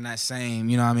coming from that same,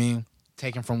 you know what I mean?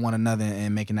 Taking from one another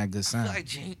and making that good I sound.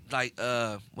 feel like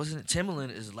wasn't it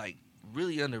Timbaland is like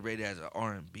really underrated as an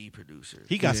R&B producer.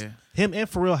 He got Yeah. him and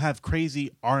Pharrell have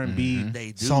crazy R&B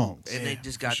They do, songs. and they Yeah,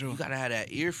 just for got sure. you gotta have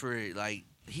that ear for it. Like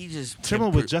he just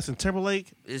Timbaland with Justin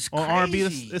Timberlake It's on R&B,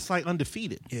 crazy. it's like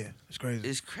undefeated. Yeah, it's crazy.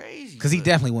 It's crazy Because he but-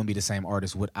 definitely wouldn't be the same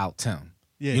artist without Tim.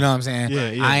 Yeah. You know what I'm saying? Yeah,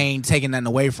 yeah. I ain't taking nothing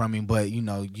away from him, but you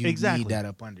know, you Exactly. need that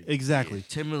up under you. Exactly. Yeah,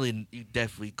 Timberland, you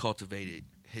definitely cultivated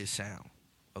his sound.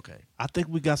 Okay. I think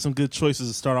we got some good choices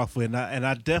to start off with, and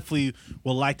I definitely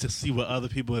would like to see what other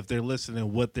people, if they're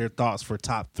listening, what their thoughts for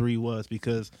top 3 was,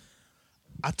 because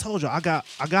I told you I got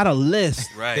a list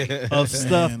Right. of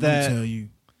stuff Man, let that me tell you,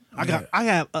 I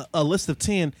have a list of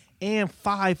 10 and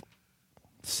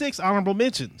 6 honorable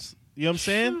mentions. You know what I'm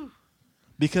saying?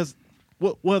 Because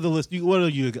what other list? What are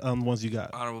you ones you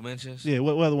got? Honorable mentions. Yeah,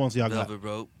 what other ones y'all got? Velvet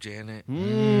Rope, Janet.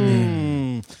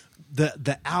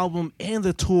 The album and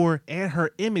the tour and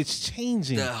her image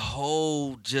changing. The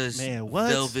whole just Man, what?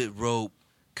 Velvet Rope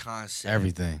concept.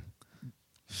 Everything.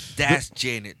 That's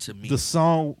Janet to me. The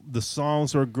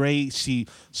songs are great. She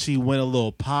went a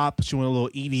little pop. She went a little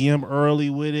EDM early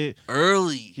with it.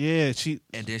 Early. Yeah,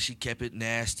 And then she kept it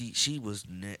nasty. She was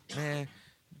man.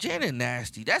 Janet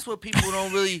nasty. That's what people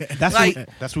don't really that's like.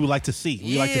 what we like to see.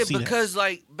 We like to see because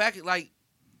like back at like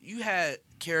you had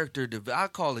character. I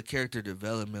call it character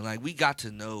development. Like we got to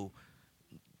know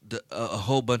a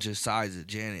whole bunch of sides of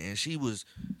Janet, and she was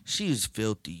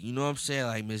filthy. You know what I'm saying?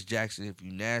 Like Miss Jackson, if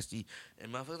you nasty,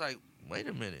 and motherfuckers like, wait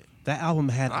a minute, that album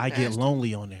had I'm "I Get nasty.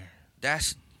 Lonely" on there.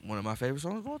 that's one of my favorite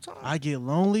songs of all time. "I Get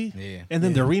Lonely." Yeah. And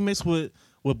then the remix with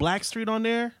Blackstreet on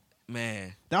there.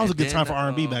 Man, That was a And good then time for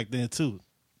R&B the, back then too.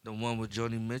 The one with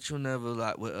Joni Mitchell, never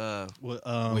like with With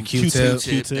Q-Tip.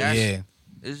 Q-Tip. That's- Yeah.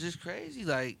 It's just crazy.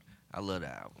 Like I love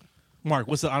that album. Mark,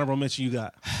 what's the honorable mention you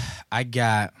got? I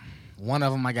got one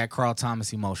of them. I got Carl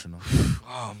Thomas Emotional.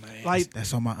 Oh man, Like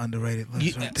that's on my underrated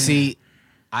list. right there. See,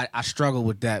 I struggle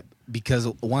with that because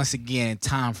once again,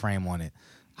 time frame on it.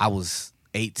 I was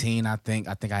 18, I think.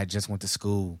 I think I just went to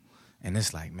school, and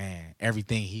it's like, man,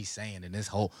 everything he's saying in this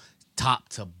whole top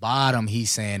to bottom, he's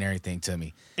saying everything to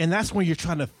me. and that's when you're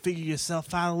trying to figure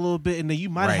yourself out a little bit, and then you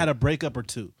might have Right. had a breakup or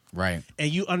two, Right. and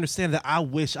you understand that I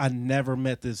wish I never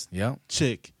met this Yep.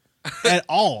 chick at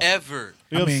all. ever.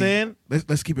 You know what I'm saying?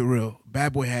 Let's keep it real.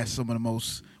 Bad Boy has some of the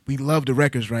most. We love the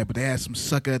records, right? But they had some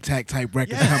sucker attack type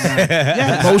records Yes. coming out.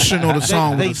 Yes. Emotional, the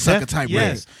song was a sucker type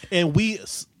yes.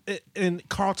 record. And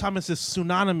Carl Thomas is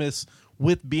synonymous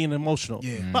with being emotional.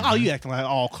 Yeah. But you acting like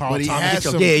Carl But he Thomas. has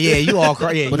some- Yeah, you all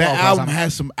cry. Yeah, But you that all cry album something.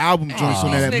 has some album joints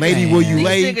on there. That These Lady niggas- Will You These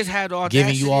Lay, niggas had all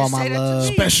Giving You All My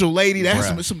Love. Special Lady. That has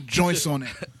Bruh. some joints on it.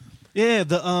 Yeah,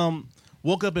 the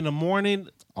Woke Up in the Morning.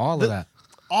 All of that.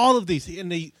 All of these.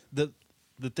 And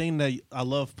the thing that I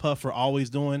love Puff for always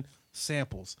doing,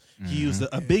 samples. He used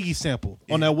a Biggie sample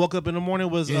on that Woke Up in the Morning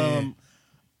was Yeah.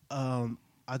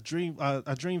 I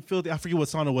Dream Filthy. I forget what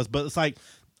song it was, but it's like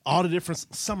all the different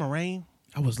Summer Rain.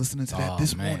 I was listening to that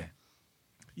this morning.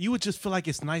 You would just feel like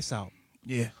it's nice out.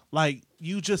 Yeah. Like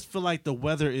you just feel like the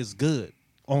weather is good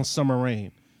on Summer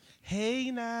Rain.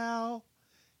 Hey now.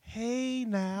 Yeah.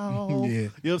 Yeah. You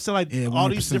know what I'm saying? Like Yeah, all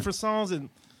these 100%. different songs and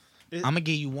I'm gonna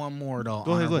give you one more though.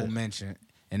 Go ahead, Honorable mention,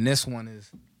 and this one is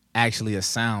actually a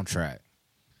soundtrack.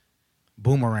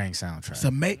 Boomerang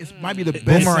soundtrack. It might be the best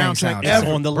Boomerang soundtrack soundtrack. it's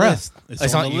ever. on the Bruh. list.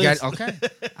 It's on the you list. Guys, okay.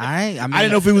 All right. I mean, I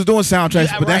didn't know if he was doing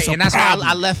soundtracks, but that's right, a and that's problem.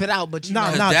 why I left it out. But you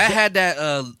Nah, know, nah. That had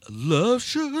that love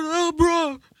should have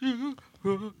brought you.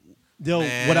 Yo,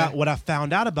 Man. what I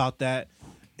found out about that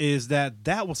is that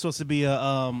was supposed to be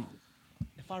a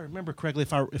if I remember correctly,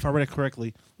 if I read it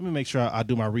correctly, let me make sure I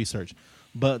do my research.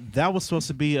 But that was supposed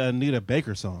to be a Anita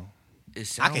Baker song, It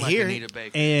sounds can like hear Anita it.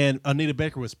 Baker. and Anita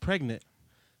Baker was pregnant,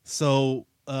 so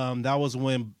that was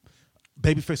when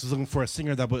Babyface was looking for a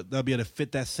singer that'd be able to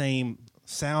fit that same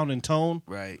sound and tone.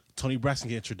 Right. Tony Braxton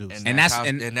get introduced. And that's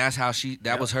how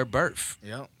that was her birth.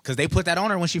 yeah, because they put that on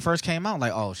her when she first came out.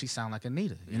 Like, oh, she sound like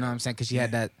Anita. You know what I'm saying? Because she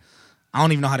had that. I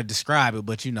don't even know how to describe it,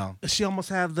 but you know, She almost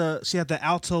had the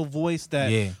alto voice that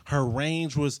Yeah. her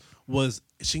range was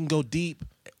she can go deep.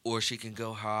 Or she can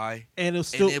go high. And it was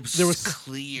still And it was there was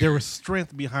clear. there was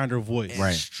strength behind her voice. And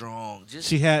Right. strong. Just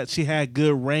She had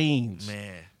good range.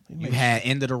 man. you had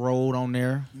End of the Road on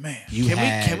there. Man. You Can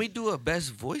had, we do a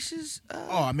best voices?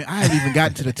 Oh, I mean, I haven't even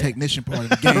gotten to the technician part of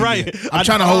the game. Right. Yet. I'm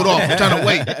trying to hold off. I'm trying to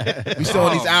wait. We still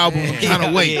on these albums. I'm trying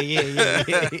to wait.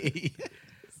 Yeah.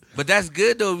 But that's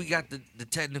good though. We got the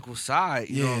technical side.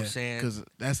 You know what I'm saying? Because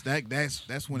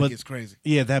that's when But- it gets crazy.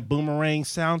 Yeah, that Boomerang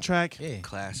soundtrack. Yeah.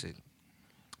 Classic.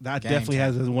 That Game definitely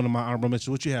time. has as one of my honorable mentions.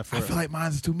 What you have for I it? feel like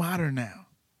mine's too modern now.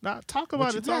 Nah, talk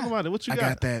about you it. Talk got? about it. What you I got?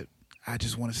 got that. I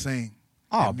just want to sing.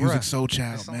 Oh, That Music bruh. Soul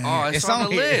Child, man. Oh, it's on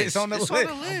the here. list. It's on the It's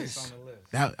list. on the list.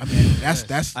 That, I mean,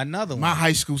 that's Another my one.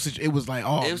 high school situation. It was like,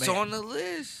 oh, It was man. on the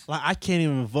list. Like I can't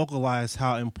even vocalize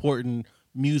how important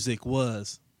music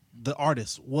was. The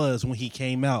artist was when he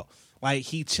came out. Like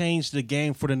he changed the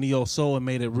game for the neo soul and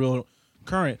made it real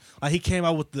current. Like he came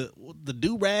out with the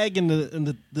do rag and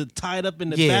the tied up in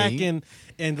the Yeah, back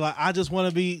and like I just want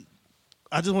to be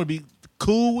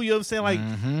cool. You know what I'm saying? Like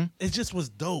it just was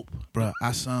dope. Bruh,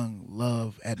 I sung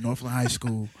Love at Northland High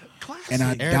School. Classic.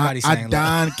 And Everybody I sang Love.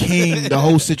 Don King the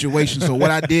whole situation. So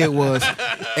what I did was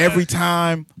every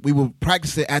time we would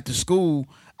practice it at the school,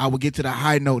 I would get to the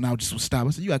high note and I would just stop. I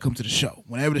said, you gotta come to the show.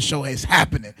 Whenever the show is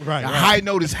happening. Right, the right. high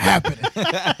note is happening.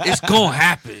 It's gonna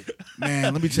happen.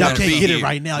 Man, let me Y'all tell can't you. get it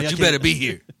right now. But Y'all you can't- better be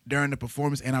here. During the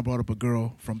performance, and I brought up a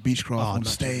girl from Beechcroft on no,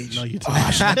 stage. no, you Oh,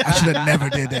 I should have never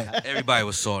did that. Everybody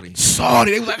was salty.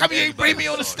 Salty. They was like, I mean, you ain't Everybody bring me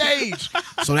on the was salty. stage.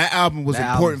 So that album was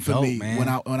That important album's for me dope,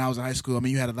 man. when I was in high school. I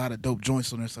mean, you had a lot of dope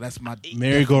joints on there, so that's my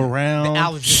Merry-go-round. I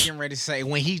was just getting ready to say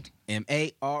when he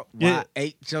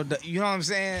MARYH. You know what I'm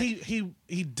saying?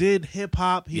 He did hip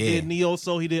hop, he Yeah. did neo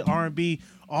soul, he did R&B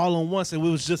all on once, and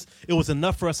it was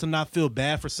enough for us to not feel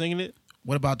bad for singing it.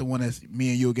 What about the one that's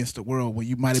Me and You Against the World, when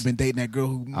you might have been dating that girl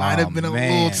who might have been a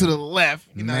man. little to the left,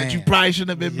 you know, that you Man. probably shouldn't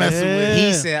have been messing Yeah. with.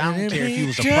 He said, I don't care if he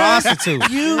was a prostitute.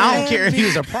 I don't care if he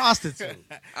was a prostitute.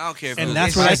 I don't care if And it was that's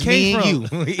It's where that just came me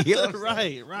from. and you. You know what I'm saying?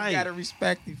 Right, You right. gotta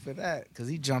respect him for that because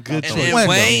he jumped Good out And the then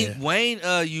window.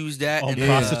 Wayne used that. Oh, in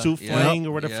prostitute flang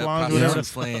or whatever, flange or whatever.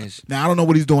 prostitute flange. Now, I don't know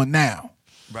what he's doing now.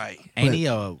 Right. Ain't he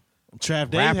a Trav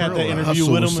Dave Rapper had or that a interview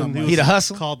hustle with or him, and something? He the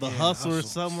hustle? called the hustle or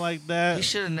something like that. He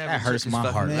should have never That took hurts his my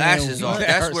fucking heart. lashes Man, off. that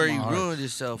That's hurts where my he heart. ruined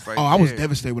himself right Oh, I was there.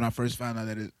 devastated when I first found out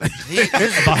that it.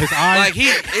 About his eyes.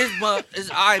 Like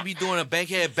his eye be doing a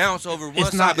bankhead bounce over one It's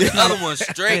side, not- but it's the not- other one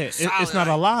straight. it's not solid.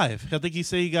 alive. I think he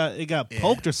said it got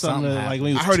poked or something. something Like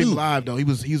when he was I heard him two. live though. He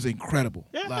was incredible.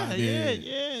 Yeah, live.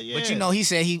 yeah. But you know, he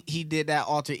said he did that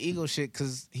alter ego shit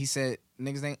because he said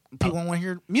niggas ain't people don't want to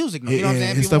hear music. No. You know what I'm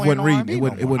saying? his People stuff wasn't wanna reading. hear It R&B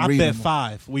wouldn't. It wouldn't I read. bet no more.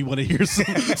 5 we want to hear some.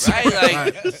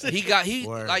 Right, like he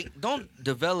Word. like don't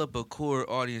develop a core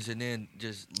audience and then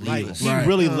just leave Like us. he Right.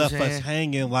 really You know what left I'm us saying?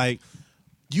 hanging. Like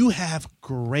you have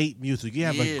great music. You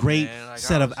have a Yeah, great man. Like,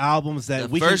 set I of was- albums that The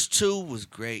we first two was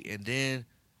great, and then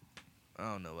I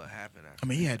don't know what happened after. I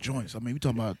mean, he had joints. I mean, we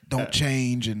talking about "Don't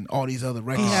Change" and all these other He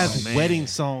records. has man. wedding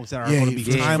songs that are Yeah, going to be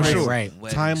for sure. timeless, Right.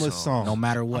 Wedding timeless songs. songs. No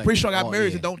matter what. I'm pretty sure I got Oh,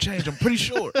 married yeah. to "Don't Change." I'm pretty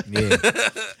sure. Yeah.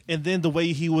 And then the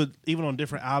way he would, even on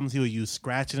different albums, he would use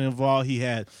scratching involved. He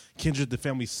had Kendrick the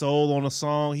Family Soul on a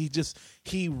song.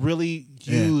 He really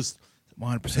Yeah. used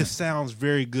 100%. his sounds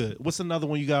very good. What's another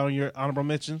one you got on your honorable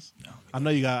mentions? I know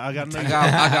you got. I got. I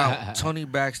got Tony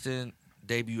Braxton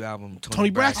debut album. Tony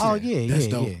Braxton. Oh yeah, That's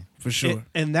yeah, dope yeah. for sure.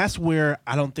 And that's where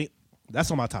I don't think that's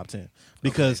on my top 10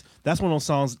 because that's one of those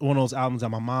songs, one of those albums that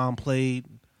my mom played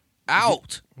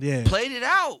out. Yeah. Played it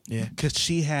out. Yeah. Because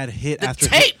she had hit The after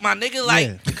tape, my nigga, like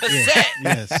Yeah. cassette.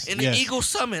 Yes. In the yes. Eagle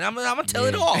Summit. I'm gonna tell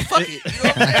it all. Fuck it. You know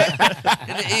what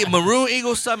I'm saying? In the Maroon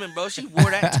Eagle Summit, bro. She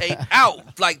wore that tape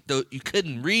out. Like you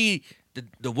couldn't read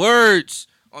the words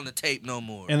on the tape no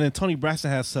more. And then Toni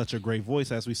Braxton has such a great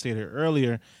voice, as we stated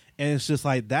earlier. And it's just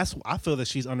like, I feel that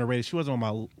she's underrated. She wasn't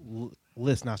on my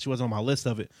list. Now, she wasn't on my list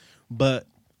of it. But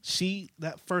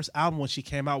that first album, when she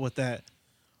came out with that,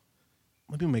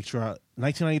 let me make sure,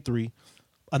 1993,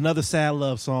 Another Sad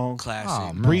Love Song,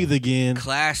 Classic. Breathe Again,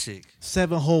 Classic.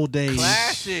 7 Whole Days,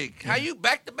 Classic. How you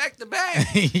back to back to back?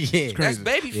 Yeah. That's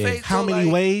Babyface. How Many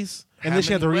Ways? And How then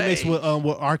she had the Many remix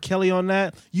with R. Kelly on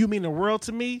that. You Mean the World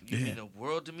to Me? You mean the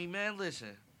world to me, man? Listen.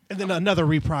 And then another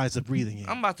reprise of Breathe Again.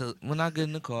 I'm about to, when I get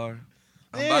in the car,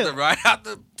 I'm Yeah. about to ride out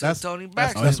to That's- Tony that's-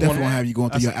 Braxton. Oh, that's one- definitely gonna have you going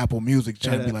through your Apple Music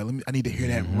trying to Yeah. be like, I need to hear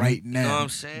that right You know what now. I'm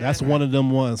saying? That's one of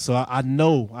them ones. So I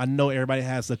know everybody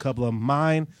has a couple of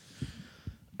mine.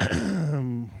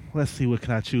 Let's see, what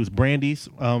can I choose? Brandy's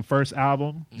first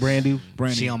album, Brandy.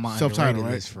 Brandy, She on my self-titled, underrated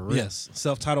right? list for real. Yes,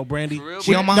 self-titled Brandy. For real,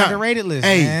 She on my Nah, underrated list,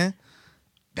 hey, man.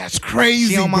 That's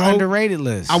crazy, She on my bro. underrated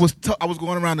list. I was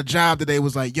going around the job today.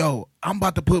 Was like, yo, I'm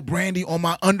about to put Brandy on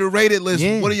my underrated list.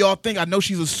 Yeah. What do y'all think? I know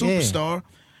she's a superstar,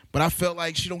 but I felt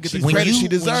like she don't get the when credit you, she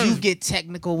deserves. When you get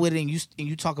technical with it and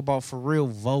you talk about for real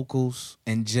vocals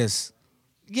and just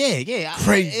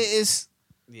Crazy. It's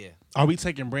Are we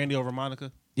taking Brandy over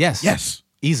Monica? Yes.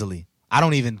 easily. I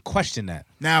don't even question that.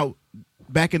 Now,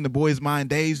 back in the Boys Mind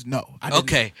days, no. I didn't.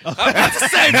 Okay. I'm about to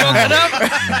say, bro,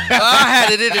 I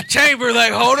had it in the chamber,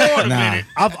 like, hold on a minute.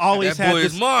 I've always That had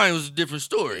boy's this. mind was a different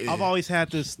story. I've always had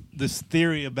this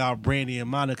theory about Brandy and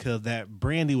Monica, that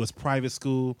Brandy was private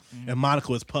school and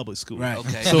Monica was public school. Right.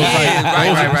 Okay. So it's like,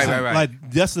 Yeah, right.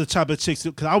 Like that's the type of chicks,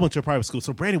 because I went to a private school,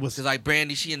 so Brandy was. Cause like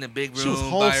Brandy, she in the big She was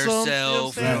room by wholesome,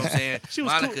 herself. You know what I'm saying? She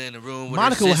was Monica cool. in the room with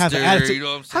Monica her would have sister. an attitude. You know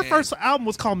what I'm Her saying? first album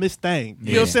was called Miss Thang. You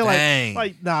know Yeah. what I'm saying? Thang.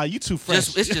 Like, nah, you too fresh.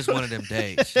 It's just one of them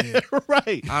days.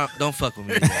 right. Don't fuck with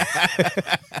me. Bro.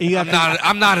 You gotta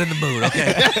I'm not in the mood.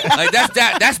 Okay, like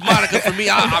that's Monica for me.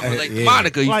 I relate to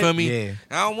Monica. You Like, feel me? yeah.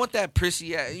 I don't want that prissy.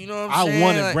 You know what I'm I saying?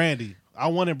 wanted Like, Brandy. I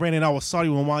wanted Brandy, and I was sorry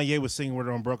when Wanye was singing with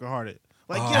her on Broken Hearted.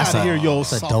 Like, get that's out of here, yo.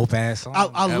 That's a song. dope ass song.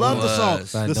 I That love the was. song.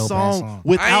 That's a The dope-ass song song. I ain't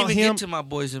without even him, get to my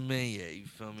Boys and Men yet. You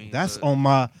feel me? that's But- on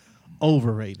my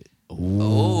overrated.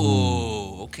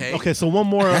 Oh, okay. Okay, so one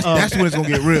more. That's when it's gonna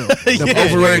get real. The Yeah.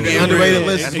 overrated, Yeah, the underrated yeah,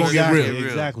 list yeah. is gonna get real.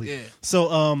 Exactly. Yeah.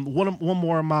 So one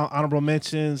more of my honorable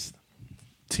mentions,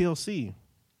 TLC,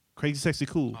 Crazy Sexy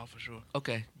Cool. Oh, for sure.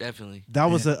 Okay, definitely. That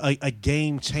was a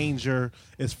game changer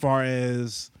as far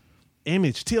as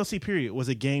image. TLC period was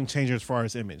a game changer as far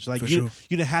as image. Like For you sure.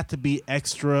 didn't have to be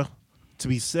extra to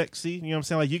be sexy. You know what I'm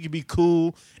saying? Like you could be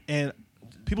cool and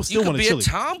people You still could wanted be chili. a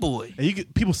tomboy.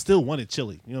 And people still wanted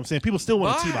chili. You know what I'm saying? People still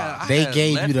wanted Why? T-Bob. I They had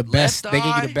gave you the best. Left They gave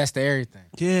you Eye. the best of everything.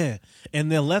 Yeah.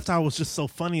 And then Left Eye was just so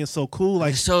funny and so cool.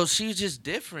 Like So she's just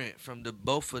different from the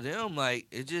both of them. Like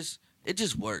it just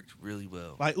worked really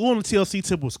well. Ooh on the TLC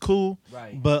tip was cool.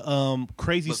 Right. But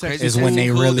Crazy But Sexy Crazy is Cool, when they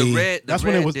Cool, really- the red that's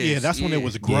when it was disc, that's when it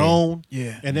was yeah. grown.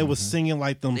 Yeah. And they was singing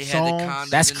like them They had the songs. condoms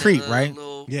That's in the Creep, right?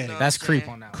 little- Yeah. you know That's what I'm creep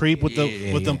saying? on that. Creep with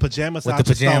Yeah, them pajamas. With I the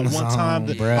just thought pajamas one time on,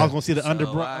 that bruh. I was gonna see the So under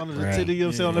I the Right. titty. You know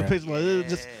what I'm saying on the Yeah. picture. Like, it was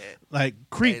just Yeah. like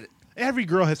Creep. Hey, Every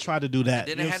girl has tried to do that.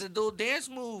 Then You they know, had the little dance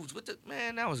moves with the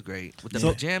man. That was great with the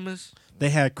So- pajamas. they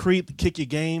had Creep, Kick Your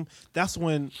Game. That's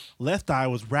when Left Eye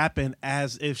was rapping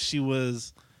as if she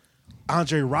was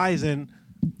Andre Rison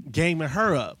gaming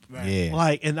her up. Yeah.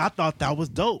 Like, and I thought that was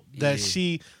dope that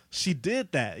Yeah. she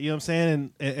did that. You know what I'm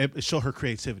saying? And it showed her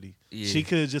creativity. Yeah. She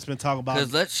could have just been talking about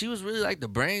Because she was really like the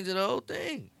brains of the whole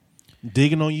thing.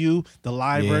 Digging on You. The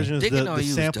live Yeah. version is Digging the on You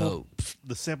was sample. dope.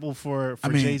 The sample for I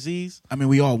mean, Jay-Z's. I mean,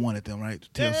 we all wanted them, right?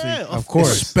 TLC. Yeah, Of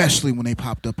course. Especially when they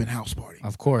popped up in House Party.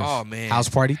 Of course. Oh, man. House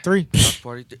Party 3. House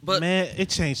Party. But Man, it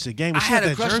changed the game. I When she had a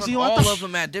that crush jersey on on. all of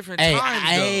them at different Hey, times.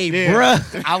 hey, Yeah.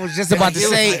 bruh. I was just about to It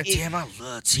was say like, damn, I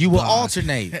love T-Boz. you will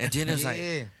alternate. And then it's Yeah.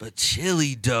 like, but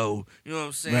chili dough. You know what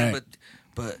I'm saying? Right.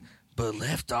 But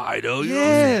Left Eye though. You know what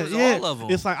I'm saying? It was all of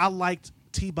them. It's like I liked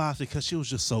T-Boz because she was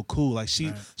just so cool. Like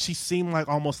she seemed like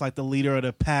almost like the leader of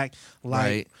the pack. Like,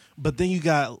 Right. but then you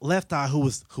got Left Eye who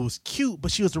was cute,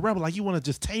 but she was the rebel. Like you want to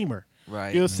just tame her. Right.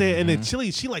 You know what I'm saying? And then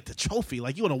Chili, she like the trophy.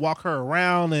 Like you want to walk her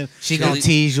around and She Chili- gonna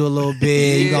tease you a little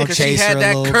bit. You gonna 'cause chase she had her a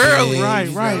that little curly. bit. Right,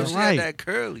 You know, right, she right. had that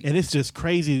curly. and it's just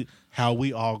crazy how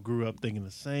we all grew up thinking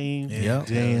the same. Yeah.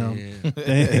 Damn.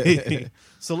 Yeah.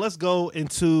 So let's go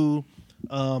into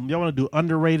y'all want to do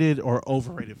underrated or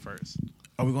overrated first?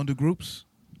 Are we gonna do groups?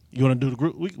 You want to do the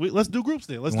group? Let's do groups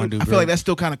then. Let's You wanna do. do I feel like that's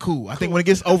still kind of cool. I think when it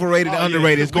gets overrated and Oh, yeah.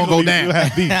 underrated, it's gonna go down. You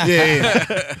have beef.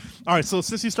 yeah. All right, so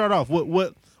since you start off,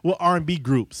 what R&B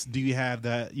groups do you have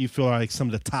that you feel like some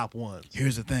of the top ones?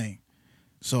 Here's the thing.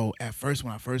 So at first,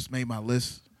 when I first made my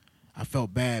list, I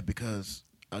felt bad because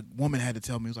a woman had to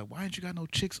tell me, it was like, why ain't you got no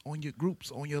chicks on your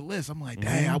groups, on your list? I'm like,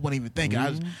 dang, I wasn't even thinking.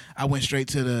 I went straight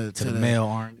to the male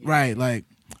R&B. Right, like,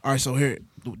 all right, so here,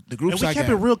 the groups And we I kept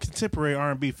got. it real contemporary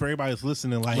R&B for everybody that's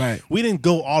listening. Like, Right. we didn't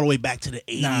go all the way back to the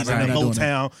 80s Nah, and we're the not doing that.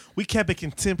 Motown. We kept it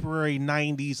contemporary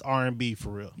 90s R&B for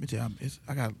real. Let me tell you,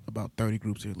 I got about 30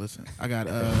 groups here. Listen, I got,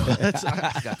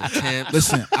 Got the Temps.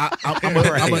 listen, I'm a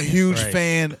Right, huge right.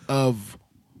 fan of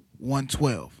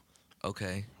 112.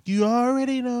 Okay. You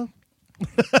already know.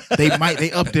 They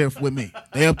up there with me.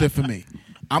 They up there for me.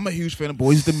 I'm a huge fan of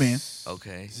Boys to Men.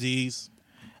 Okay. Z's.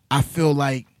 I feel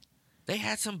like, They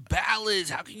had some ballads.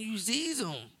 How can you seize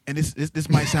them? and this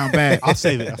might sound bad, I'll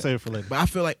save it for later. but I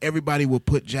feel like everybody will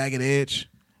put Jagged Edge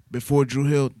before Drew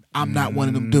Hill. I'm not one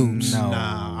of them dudes. No.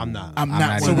 Nah, I'm not. I'm I'm not not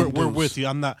one So of we're, them we're dudes. with you.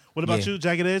 I'm not. What about Yeah. you,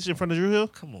 Jagged Edge in front of Drew Hill?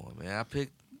 Come on, man. I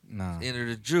picked No. Enter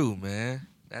the Drew, man.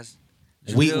 That's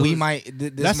Drew We Hill is- might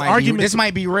That's this might argument- be, this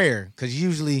might be rare because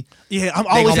usually Yeah, I'm They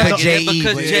always gonna at pick the, J.E.,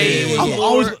 because but- J.E. was yeah. I'm Lord,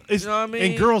 always, you know what I mean?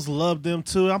 and girls love them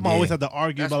too. I'm always Yeah. have to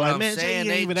argue That's about what like, I'm man, Jay saying. ain't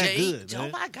They even that Jay- good. Oh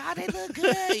Man. my God, they look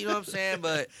good. You know what I'm saying?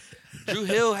 But Drew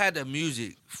Hill had the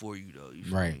music for you though. You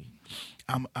feel Right. me?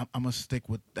 I'm gonna stick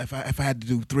with if I had to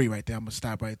do 3 right there. I'm gonna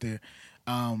stop right there.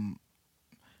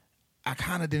 I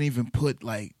kind of didn't even put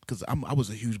like because I was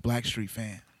a huge Blackstreet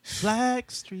fan.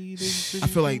 Black Street is I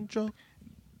feel like- intro.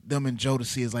 Them and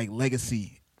Jodeci is like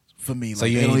legacy for me. so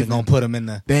like, you they ain't don't even gonna put them in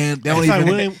the They don't It's like even.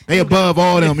 William- They above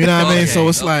all them. You know what I mean? Okay, So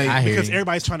it's okay. like I hear Because you.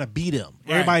 everybody's trying to beat them.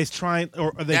 Right. Everybody's trying,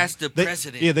 or they, That's the they-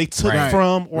 precedent. Yeah, they took Right.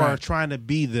 from or are Right. trying to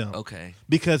be them. Okay.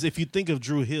 Because if you think of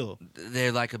Drew Hill,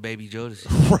 They're like a baby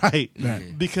Jodeci. right?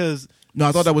 Right. Because no,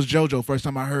 I thought that was JoJo. First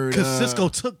time I heard. Cisco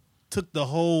took the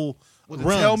whole Was it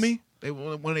runs. Tell Me?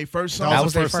 When they first saw. That it,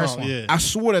 was their first one. Yeah. I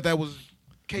swore that was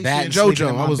Casey that and sleeping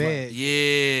in JoJo. my I was bed. like,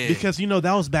 Yeah. Because you know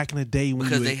that was back in the day when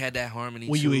because you they would, had that harmony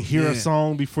when too. you would hear a Yeah.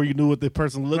 song before you knew what the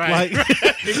person looked Right.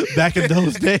 like. Back in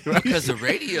those days, Because the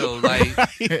radio, like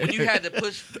when you had to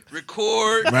push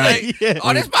record, Right. like, Yeah.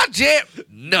 oh, that's my jam,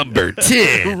 number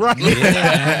 10. right?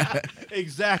 Yeah.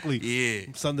 Exactly. Yeah.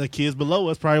 Some of the kids below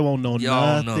us probably won't know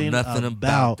Y'all know nothing, nothing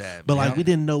about that, But man. like we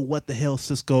didn't know what the hell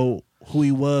Cisco, who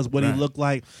he was, what he Right. looked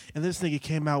like, and this nigga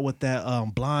came out with that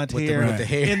blonde With the- hair, with the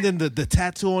hair. and then the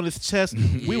tattoo on his chest.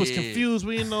 We was Yeah. confused.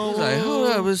 We didn't know. I was like,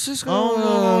 hold up, is this I don't know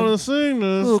how going to sing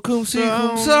this. Oh, cum si, I cum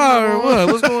don't sa, or know. what?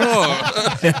 What's going on?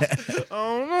 I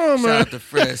don't know, Shout man. out to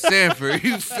Fred Sanford.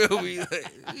 You feel me? Like,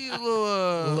 you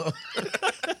little,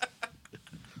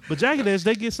 But Jagged Edge,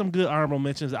 they get some good honorable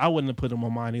mentions. I wouldn't have put them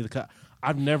on mine either. 'Cause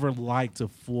I've never liked a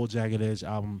full Jagged Edge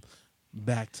album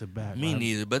back to back. me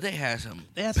neither, but they had some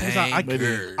They had some- I-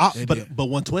 bangers. They but did.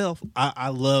 112, I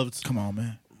loved come on,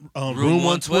 man. Room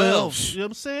 112. 112. You know what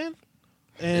I'm saying?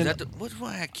 Is And that the, which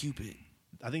one had Cupid?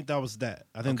 I think that was that.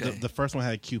 I think Okay. the first one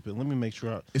had Cupid. Let me make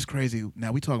sure. It's crazy.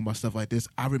 Now we talking about stuff like this.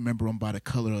 I remember them by the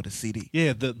color of the CD.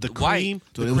 Yeah, the white. cream,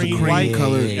 So the it was a cream cream white,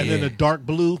 color. and then Yeah. the dark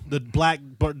blue, the black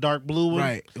but dark blue one.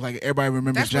 Right, like everybody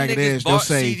remembers That's when Jagged niggas Edge. They'll bought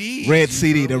say CDs, red you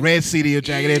CD. feel The me? red CD of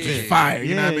Jagged Edge Yeah. is fire. You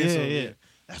Yeah, know what I mean? yeah, So, yeah.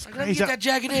 That's Like, let me crazy. get that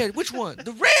jagged edge. Which one?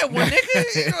 The red one,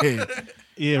 nigga.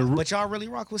 Yeah, But y'all really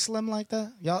rock with Slim like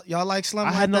that? Y'all like Slim I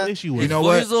like had no that? issue with You it. know Well,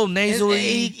 what? He's a little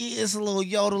nasally. It's a little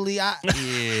yodely. Yeah.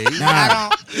 I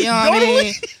don't, you know what I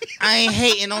mean? I ain't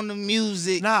hating on the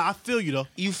music. Nah, I feel you though.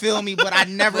 You feel me? But I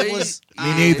never was.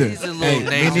 Me neither. He's a little Hey, me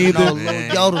nasally, neither. No, man.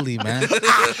 little yodely, man.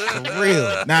 For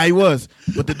real. Nah, he was.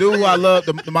 But the dude who I love,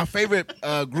 my favorite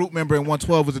group member in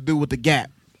 112 was the dude with the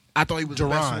gap. I thought he was the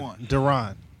best one.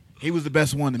 Duran. He was the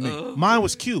best one to me. Mine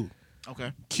was Q.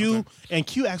 Okay. Q Okay. and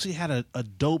Q actually had a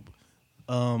dope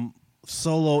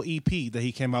solo EP that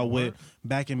he came out with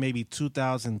back in maybe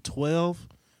 2012,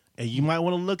 and you might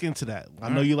want to look into that. I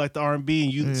know you like the R&B,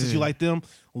 and you since you like them,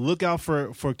 look out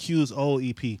for Q's old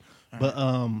EP. But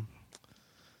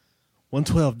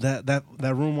 112, that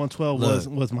Room 112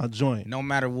 was my joint. No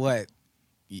matter what,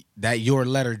 that Your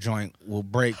Letter joint will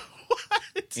break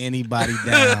anybody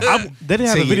down. They didn't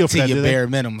have a video for to that, your did they? bare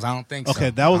minimums. I don't think so. Okay,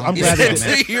 that was- I don't I'm think glad so, they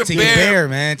man. did. To your To your bare- bare,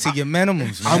 man. To your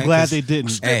minimums, man. I'm glad 'cause- they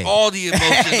didn't. Hey. All the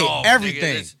emotion Hey, off.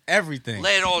 everything, Nigga. Just everything,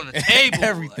 lay it on the table.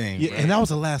 everything. Yeah, bro. and that was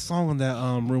the last song on that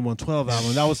Room 112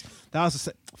 album. That was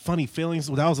Funny Feelings.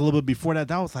 That was a little bit before that.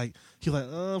 That was like he was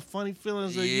like, Funny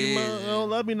Feelings. Like, you Yeah. don't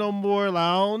love me no more. Like,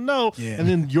 I don't know. Yeah. And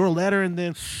then Your Letter, and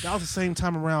then that was the same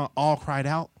time around All Cried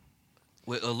Out.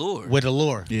 With Allure. With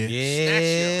Allure. Yeah.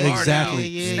 Snatch your heart Exactly. out.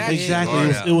 Yeah, Snatch your Exactly. heart It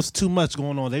was, out. it was too much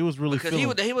going on. They was really Because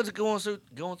feeling he was going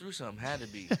through something. Had to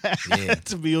be. Yeah.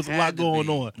 to be. It was a lot Had to going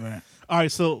be. on. Right. All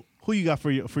right. So who you got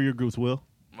for your groups, Will?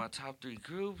 my top 3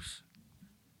 groups.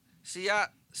 See now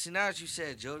that you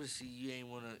said Jodeci, you ain't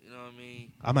wanna, you know what I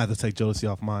mean? I'm gonna have to take Jodeci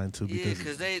off mine too Yeah,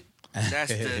 because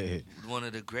that's one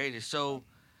of the greatest. So,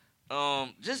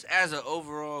 just as an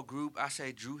overall group, I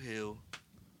say Drew Hill.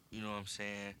 You know what I'm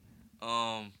saying?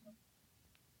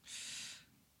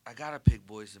 I gotta pick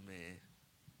Boyz II Men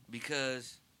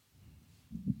because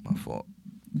my fault.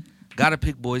 Gotta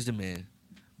pick Boyz II Men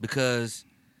because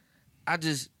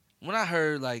when I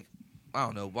heard like, I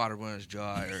don't know, Water Runs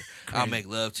Dry or I'll Make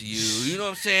Love to You, you know what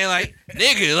I'm saying? Like,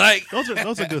 nigga, like those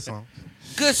are good songs.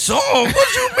 good song.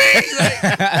 What you mean?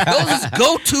 Like, those is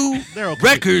go-to They're okay.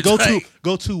 records.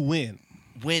 Go to win.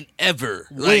 Whenever.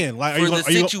 Win. Like, for the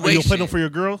situation. are you gonna play them for your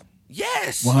girl?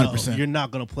 Yes. 100%. You're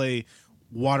not gonna play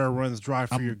Water Runs Dry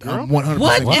for your girl. I'm 100%.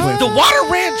 What? If the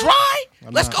water ran dry?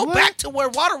 I'm Let's not. go back to where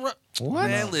water run. What?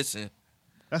 Man, listen.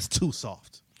 That's too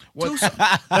soft. Too-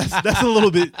 That's a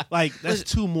little bit like that's Listen,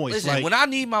 too moist. Listen, Like when I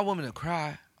need my woman to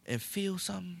cry and feel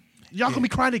something, y'all gonna be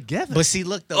crying together. But see,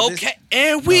 look though. okay,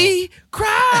 and we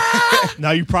cry.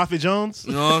 Now you Prophet Jones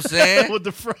You know what I'm saying? with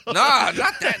the fro. Nah, not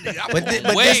that nigga. I'm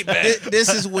But way back. this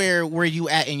is where you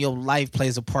at in your life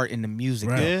plays a part in the music.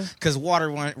 Right. Yeah. Because Water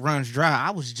Runs Dry,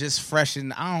 I was just fresh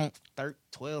in,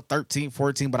 12, 13,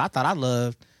 14, but I thought I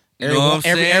loved You know what I'm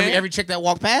saying? every chick that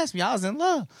walked past me. I was in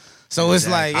love. So it's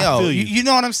like, I yo, feel you. you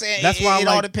know what I'm saying? That's why I it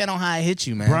all like depends on how it hits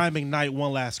you, man. Brian McKnight,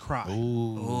 One Last Cry.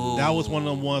 Ooh. That was one of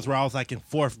them ones where I was like in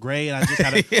 4th grade. And I just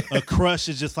had a crush.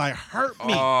 It just like hurt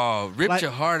me. Oh, ripped Like,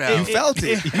 your heart out. You felt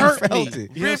it. It hurt You me. felt it. You know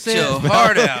what I'm Ripped saying? your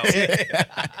heart out.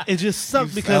 It just sucked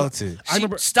You because felt it. I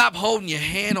remember Stop holding your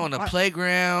hand on the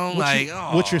playground.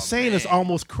 what you're saying is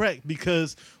almost correct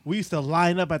because we used to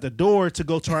line up at the door to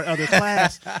go to our other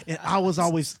class, and I was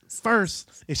always first,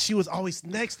 and she was always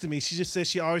next to me. She just said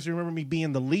she always remembered me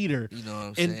being the leader. You know what I'm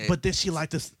and saying? but then she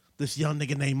liked this young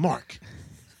nigga named Mark.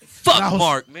 Fuck And I was-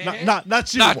 Mark, man. Not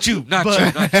you. Not you. Not but,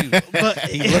 you. Not you. But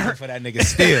He it looking hurt. for that nigga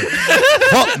still.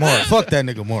 Fuck Mark. Fuck that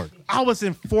nigga Mark. I was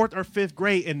in 4th or 5th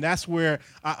grade, and that's where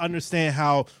I understand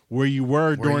how where you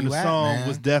were during you the at, song man?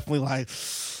 was definitely like,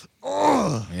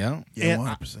 ugh. Yeah. Yeah, And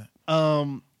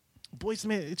 100%. Boys,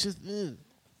 man, it's just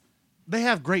they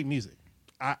have great music.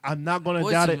 I'm not gonna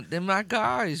doubt it. They're my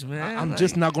guys, man. I'm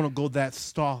just not gonna go that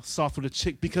soft with a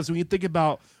chick because when you think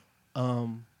about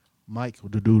Mike,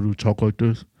 the dude who talk like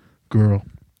this, girl,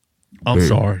 I'm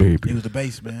sorry. He was the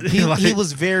bass, man. He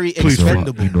was very Please,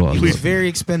 expendable. you know I He was love very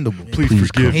expendable. Please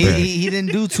forgive me. He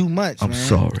didn't do too much, I'm man.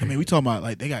 sorry. I mean, we talking about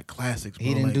like they got classics. Bro.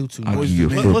 He didn't like, do too I'll much. give you a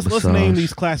Boyz II foot Men. Let's name massage.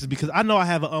 these classes because I know I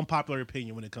have an unpopular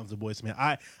opinion when it comes to Boys Man.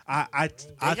 I They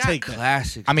got take that.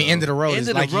 classics. I mean, bro. End of the Road End is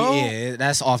of the like, road? yeah,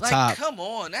 that's off Like, top. come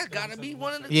on, that gotta be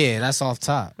one of the. Yeah, that's off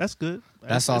top. That's good.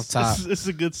 That's off top. It's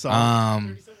a good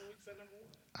song.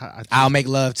 I'll Make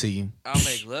Love to You. I'll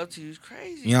Make Love to You is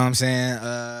crazy. You know what I'm saying?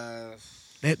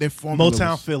 Their formula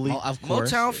Motown was- Philly. Of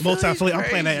course. Motown Philly. I'm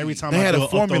playing that every time. They I had do a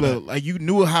formula, throwback. like you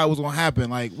knew how it was gonna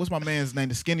happen. Like, what's my man's name?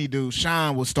 The skinny dude,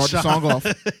 Sean, would start the song off.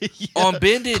 On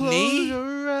Bended Close Knee.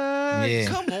 your eyes. Yeah.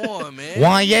 Come on, man.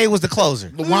 Wanye was the closer.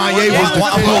 Wanye Wanye was the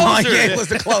was the closer. Wanye was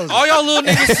the closer. All y'all little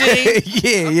niggas sing.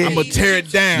 yeah. I'm gonna tear it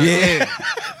down. Yeah.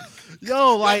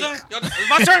 Yo, like It's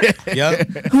my turn. Yep.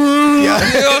 You know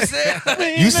what I'm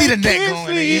saying? You see the neck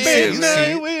going in.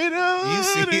 Yeah, You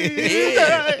see it.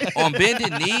 Yeah. On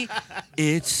Bended Knee.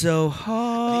 It's so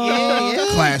hard. Yeah.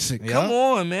 Classic. Yeah. Come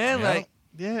on, man. Yeah. Like,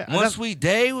 Yeah, One Sweet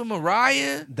Day with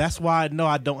Mariah. that's why I know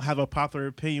I don't have a popular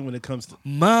opinion when it comes to.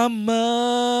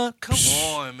 Mama. Come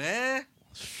on, man.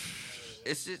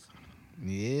 It's just,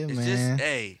 Yeah, it's man. just,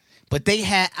 hey. But they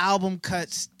had album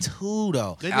cuts too,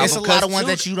 though. They There's did. a Album lot of cuts ones too.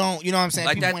 that you don't, you know what I'm saying?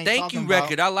 Like People that ain't Thank talking You about.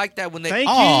 record. I like that when they. Thank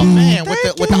Oh, you. man, with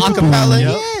the acapella,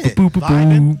 Yep. yeah.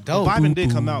 Vibin', Dope. Vibin'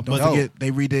 did come out, Don't but forget they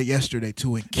redid yesterday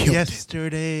too and killed it.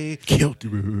 yesterday. Killed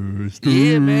it.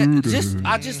 Yeah, man.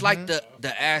 I just like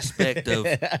the aspect of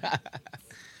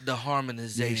the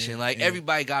harmonization. Like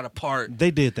everybody got a part,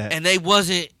 They did that. and they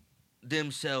wasn't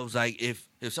themselves. Like if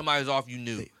somebody was off, you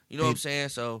knew. You know what I'm saying?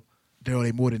 So Daryl,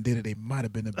 they more than did it. They might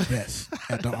have been the best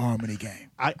at the harmony game.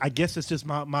 I guess it's just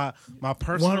my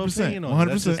personal 100%, opinion on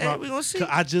it. That's just 100%. my- Hey, we gonna see. 'cause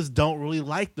I just don't really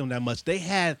like them that much. They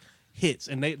had hits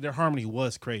and their harmony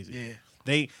was crazy.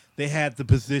 Yeah. They had the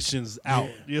positions out.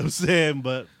 You know what I'm saying?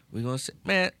 But we gonna say,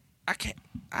 man,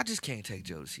 I just can't take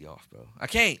Jodeci off, bro. I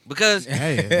can't because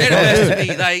Hey, they're the best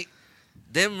to me. Like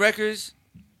them records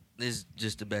is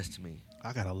just the best to me.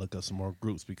 I gotta look up some more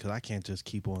groups because I can't just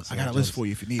keep on I saying. got a list for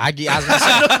you if you need it. I was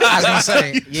gonna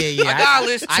say, yeah. I got a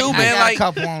list too, man. got Like a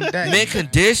couple on deck. mint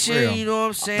condition, Real. you know what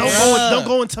I'm saying? Don't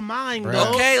go into mine, Bruh.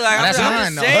 bro. Okay, like That's I'm mine,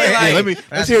 just though. saying, Hey, like Let's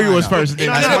That's hear yours mine, first. though. Then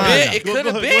It that's could've mine. been- it Go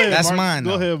could've ahead, been. That's Mark. mine, Go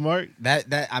though. ahead, Mark.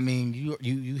 That I mean,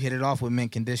 you hit it off with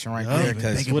mint condition right Yeah, there man.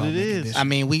 because Think what about it mint is. condition. I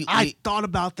mean we I thought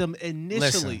about them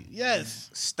initially. Listen. Yes.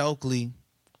 Stokely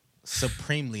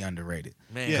supremely underrated.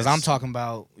 Man. Because Yes. I'm talking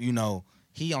about,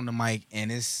 he on the mic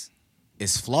and it's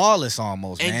flawless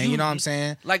almost, And man. You know what I'm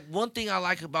saying? Like one thing I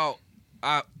like about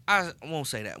I won't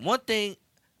say that. One thing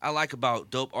I like about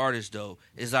dope artists though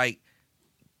is like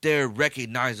they're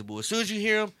recognizable. As soon as you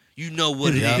hear them, you know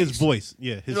what it is. His voice.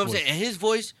 Yeah, his You know what I'm voice. saying? And his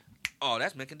voice, oh,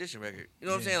 that's mint condition record. You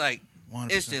know what I'm saying? Like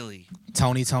 100%. instantly,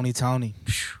 Tony.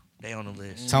 phew, they on the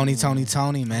list. Tony,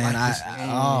 man. like this.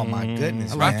 Oh my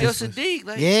goodness, man. Rafael Sadiq,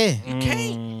 like Yeah. you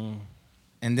can't.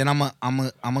 And then I'm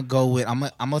go with I'm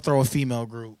gonna throw a female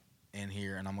group in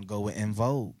here and I'm gonna go with En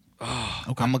Vogue. Oh,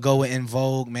 Okay. I'm gonna go with En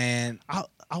Vogue, man.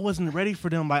 I wasn't ready for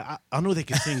them. Like I knew they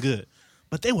could sing good,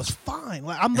 but they was fine.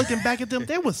 Like I'm looking back at them,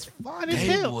 they was fine as They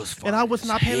hell, was fine and I was as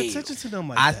not paying hell. attention to them.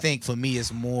 Like I that. think for me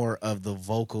it's more of the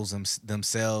vocals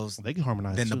themselves they can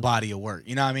harmonize than the too. body of work.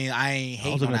 You know what I mean? I ain't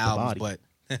hating on looking the at the albums, body. but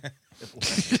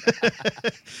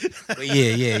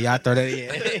yeah, I thought that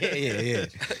yeah.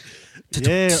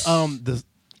 Yeah,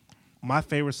 my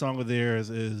favorite song of theirs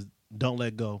is "Don't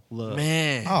Let Go." Love.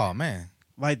 man. Oh man.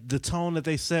 Like the tone that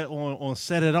they set on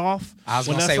 "Set It Off." I was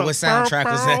when gonna that say, song- what soundtrack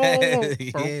was that?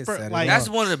 Yeah, Set It like, That's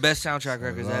one of the best soundtrack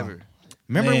records Wow. ever.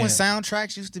 Remember when Man.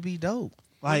 soundtracks used to be dope?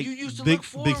 like you used to Big look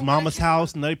for Big when Mama's it came out.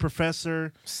 House, Nutty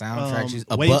Professor, Soundtracks used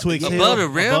Waiting to Exhale, Above the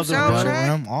Rim Above the Rim. Above the soundtrack?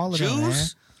 Rim, all of them, man.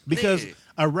 Juice? because Nigga.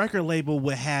 a record label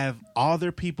would have all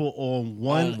their people on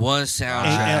one. On one And, soundtrack.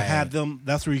 and have them.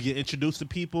 That's where you get introduced to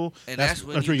people. And that's that's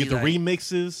when where you you get the be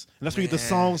remixes. And that's where you get the Man.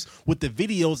 songs with the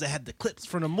videos that had the clips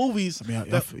from the movies. I mean,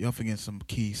 y'all forgetting some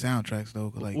key soundtracks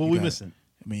though. Like What you we got- missing?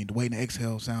 I mean, the Waiting to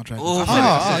Exhale soundtrack. Oh, was-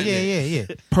 Oh, yeah.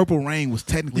 Purple Rain was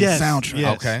technically Yes, a soundtrack.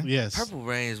 yes, Okay. Yes. Purple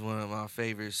Rain is one of my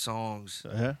favorite songs.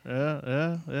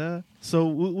 Yeah. So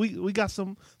we got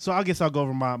some. So I guess I'll go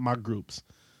over my groups.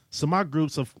 So my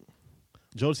groups of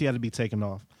Jodeci had to be taken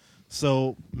off.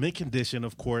 So Mint Condition,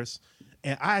 of course,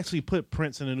 and I actually put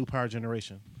Prince in the New Power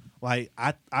Generation. Like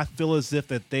I feel as if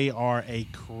that they are a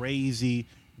crazy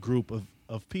group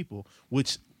of people,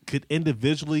 which could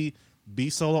individually be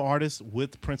solo artists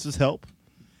with Prince's help,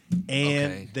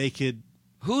 and Okay. they could.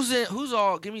 Who's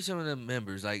all? Give me some of the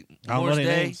members. Like I don't know Morris their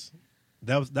Day. names.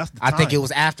 That's the I think time. it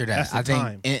was after that. That's the I think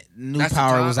time. New That's the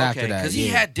Power time? was after Okay, that. because he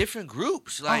had different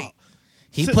groups. Like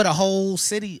he put a whole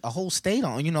city, a whole state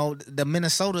on. The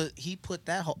Minnesota. He put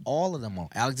all of them on.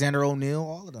 Alexander O'Neal,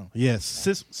 all of them. Yes,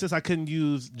 since I couldn't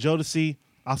use Jodeci,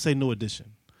 I'll say New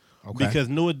Edition. Okay. Because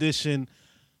New Edition,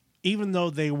 even though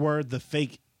they were the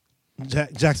fake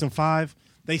Jackson 5,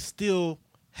 they still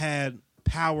had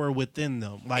power within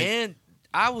them. Like and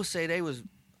I would say they was.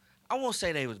 I won't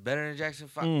say they was better than Jackson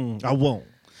 5, I won't.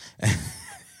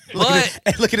 but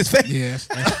Look at his face. Yes.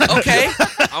 okay,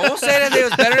 I won't say that they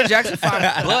was better than Jackson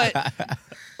 5, but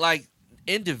like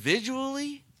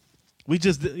individually, We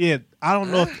just I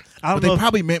don't know. I But don't they know.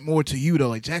 probably meant more to you though.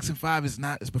 Like Jackson 5 is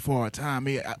not. It's before our time. I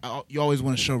mean, you always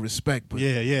want to show respect, but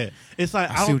Yeah. It's like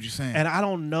I I see don't- what you're saying. and I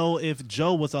don't know if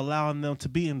Joe was allowing them to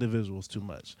be individuals too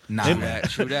much. Nah, They- man.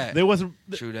 true that. There wasn't.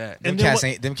 True that. And Them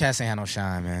then cats ain't had no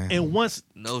shine, man. and once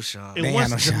No Sean. and They once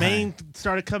had no shine. Jermaine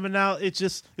started coming out, it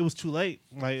was too late.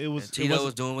 Like it was. And it Tito wasn't-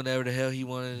 was doing whatever the hell he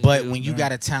wanted. To But do. when you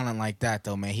got a talent like that,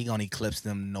 though, man, he gonna eclipse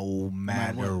them no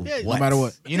matter what. Yeah, what. no matter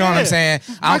what. You know what I'm saying?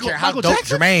 I don't care how Michael dope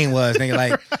Jackson? Jermaine was, nigga.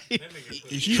 Like,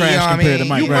 He's you trash know what I compared to mean?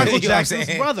 Mike You Brown. Michael You know what I'm Jackson's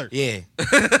saying? brother. Yeah.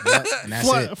 Yep, and that's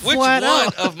it. which Flat one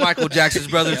out. of Michael Jackson's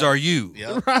brothers are you?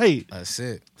 Yep. Right. That's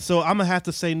it. So I'm gonna have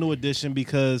to say New Edition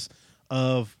because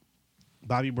of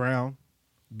Bobby Brown,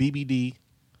 BBD,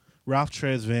 Ralph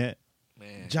Tresvant,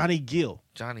 Man, Johnny Gill.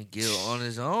 Johnny Gill on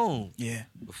his own Yeah.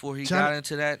 before he Johnny- got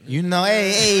into that. You know,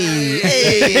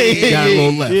 hey. Got a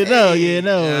little left. You know. You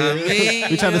know what I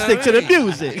mean? We trying to You stick to the know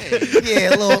what I mean? music. Yeah,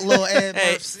 little Ed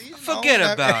Hey, Murphy, you know,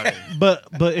 forget about it. But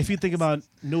if you think about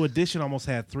New Edition, almost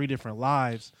had 3 different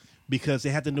lives because they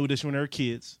had the New Edition when they were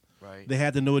kids. Right. They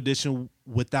had the New Edition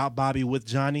without Bobby with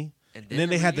Johnny. And then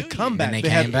they had the reunion. comeback. Then they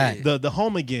had came back. the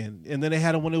home again, and then they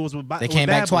had it when it was with. They with came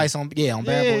Bad back Boy. twice on Bad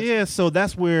Boys. Yeah. So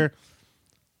that's where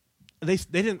they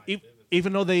didn't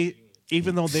even though they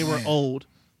were old,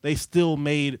 they still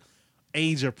made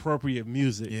age appropriate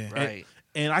music. Yeah. Right.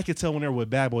 And I could tell when they were with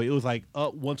Bad Boy, it was like,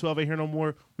 112 ain't here no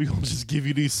more. We gonna just give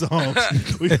you these songs.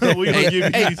 we gonna give you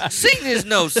Hey, these. sing this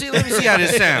note. See, let me see how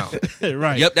this sounds.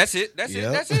 Right. Yep, that's it. That's Yep.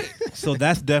 it. That's it. So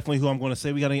that's definitely who I'm going to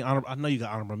say. We got any honorable? I know you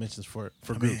got honorable mentions for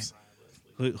groups.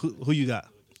 Who you got?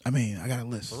 I mean, I got a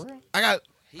list. I got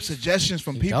suggestions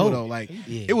from people dope. though. Like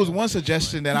Yeah. it was one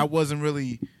suggestion that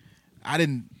I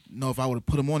didn't know if I would have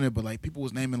put him on there, but like people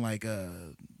was naming like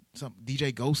some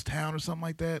DJ Ghost Town or something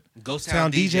like that. Ghost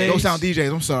Town Town DJs. DJs. Ghost Town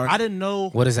DJs. I'm sorry. I didn't know.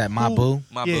 What is that, My who- Boo?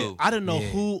 My yeah, boo. I didn't know Yeah.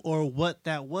 who or what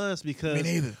that was because Me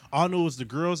neither. all I knew was the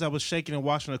girls that was shaking and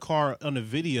washing the car on the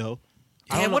video.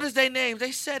 I don't Damn, know- what is their name?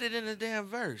 They said it in the damn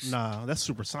verse. Nah, that's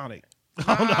Supersonic.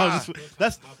 I don't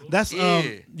know. That's Yeah.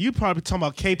 you probably talking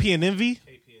about KP and Envy.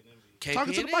 KP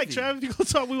Talking to the and mic, Envy. Trav. You gonna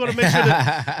talk? We want to make sure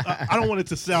that I don't want it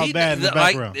to sound He- bad in the like,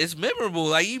 background. it's memorable.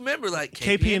 Like you remember, like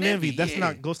KP and Envy. That's yeah.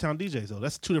 not Ghost Town DJs though.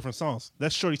 That's two different songs.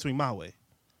 That's Shorty Swing My Way.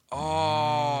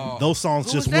 Oh, Those songs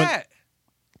who just was went. that?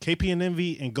 KP and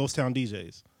Envy and Ghost Town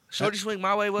DJs. Shorty Swing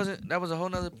My Way wasn't. That was a whole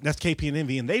nother. That's KP and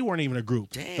Envy, and they weren't even a group.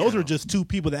 Damn. Those were just two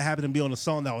people that happened to be on a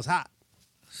song that was hot.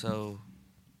 So,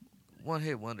 one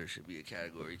hit wonder should be a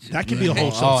category too. That could be a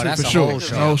whole show. Oh, too, that's for a sure. whole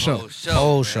show. Whole show.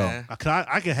 Whole show. man.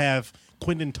 I could have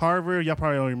Quentin Tarver. Y'all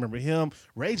probably don't remember him.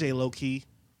 Ray J low key,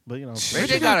 but you know. Ray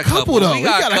J got a couple though. We He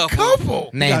got a couple.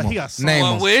 Name he them. got songs. Name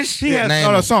One them. wish. He has Name No,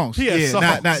 them. no songs. He has yeah, songs.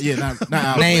 not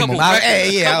albums. Name Couple them. records.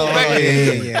 Hey, yeah, Couple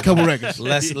records. yeah. Couple records.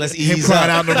 Let's Him ease crying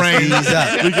up. out in the rain. Ease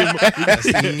up. Let's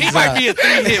He ease might up. be a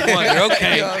 3-hit wonder.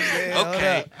 Okay. hold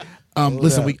Okay.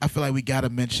 Listen, up. I feel like we gotta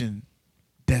mention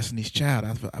Destiny's Child.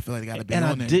 I feel like they gotta be And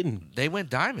I on there. didn't. They went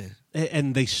diamond.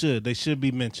 And they should. They should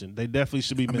be mentioned. They definitely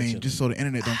should be I mentioned. mean, just so the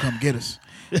internet don't come get us.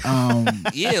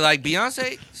 Yeah, like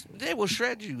Beyonce, they will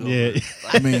shred you. yeah.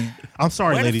 I mean, I'm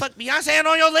sorry, Where the ladies. fuck Beyonce ain't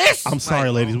on your list? I'm sorry,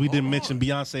 Like, ladies. We oh, didn't oh, mention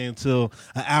Beyonce until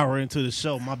an hour into the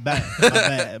show. My bad. My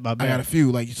bad. My I got a bad.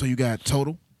 few. Like, so you got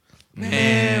Total.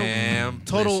 Man,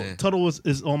 listen. Total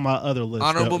is on my other list.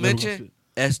 Honorable That- that- mention.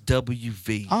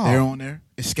 SWV. Oh. They're on there.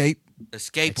 Escape.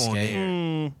 Escape on Escape. there.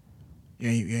 Mm,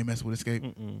 You ain't messing with Escape.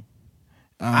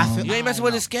 I feel- You ain't messing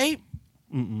with Escape?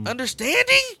 mm-mm.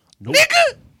 Understanding? Nope.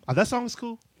 Nigga? That song is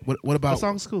cool. What That about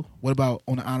song is cool. what about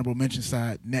on the honorable mention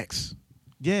side? Next.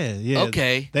 Yeah, yeah.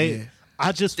 Okay. They. Yeah.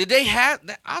 I just. Did they have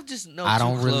I just know I Too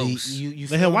don't really. Close. You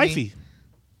They had feel me? wifey.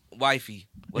 Wifey.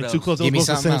 What And else? Too close. Give me Those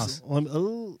both the something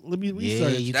same- Let me Yeah,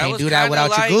 research. you That can't was do that kinda without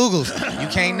like- your Googles. You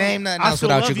can't name nothing I else still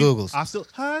without love your you. Googles.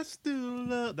 I still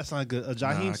love. That's not a good a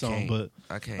Jaheim I song, can't. but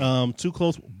I can't. Too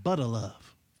close. But a love.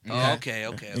 Oh, okay.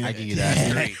 I give you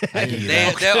that. Three. I give you They,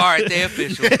 that. they're all right. They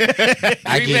official.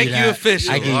 I give Remake you that.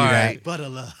 official. I give you all that. right. But a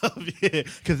love. Yeah,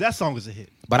 because that song is a hit.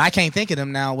 But I can't think of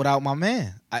them now without my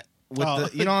man. With Oh,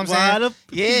 the, you know what I'm why saying?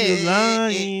 the you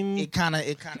lying? It kind of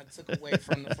took away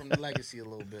from the legacy a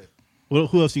little bit.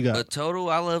 Who else you got? But Total,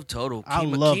 I love Total. I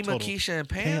Kima, love Kima, Total. Keisha, and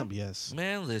Pam. Pam, yes.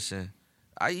 Man, listen.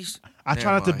 I I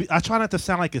try not to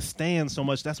sound like a stan so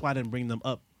much. That's why I didn't bring them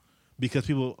up, because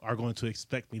people are going to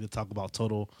expect me to talk about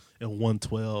Total and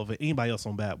 112 and anybody else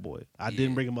on Bad Boy. I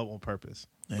didn't bring them up on purpose.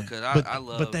 because I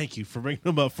love. But thank you for bringing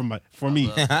them up for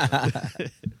me.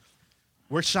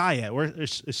 Where's Shy at? Where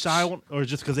is Shy on, or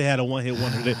just because they had a one hit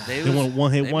wonder? They was- want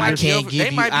one hit they wonder. I might be can't over- give they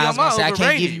you. might be I on was gonna my say I can't give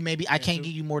overrated. you maybe. I can't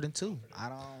give you more than two. I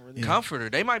don't really. Comforter.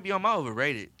 They might be on my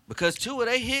overrated because two of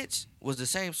their hits was the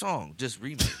same song, just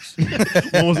remix.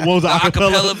 What was the The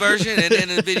acapella acapella version and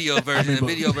then the video version. but The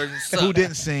video version sucked. Who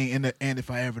didn't sing in the And If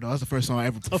I Ever though? That's the first song I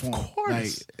ever performed. course. Like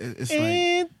it's like,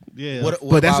 And yeah, What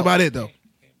but that's about it though.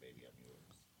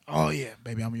 Oh yeah,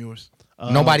 baby, I'm yours.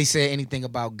 Nobody said anything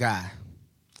about Guy.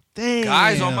 damn.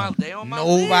 Guys on my, they on my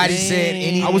Nobody list. said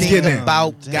anything I was getting there.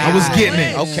 about Damn. Guy. I was getting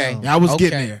there. Okay. Yeah, I was Okay.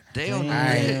 getting there. They on the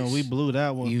Damn, list. we blew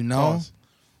that one. You know? Pause.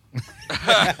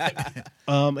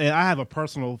 And I have a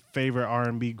personal favorite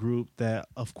R&B group that,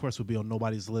 of course, would be on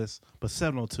nobody's list, but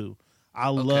 702. I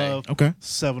love Okay.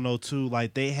 702.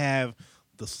 Like, they have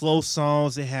the slow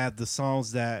songs. They have the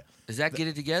songs that Is that Get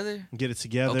It Together? get it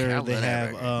together. Okay, I love they that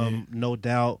have record. No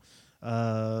Doubt.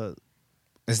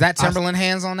 Is that Timberland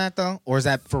hands on that though, or is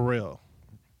that Pharrell.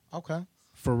 Pharrell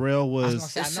Pharrell I was was. gonna It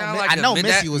say, sound I like know a,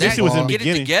 Missy was Missy was in the involved. Get It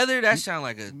beginning. Together? That sound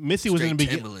like a Missy was in the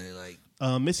straight begin- Timberland,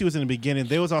 like Missy was in the beginning.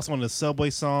 They was also on the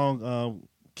Subway song,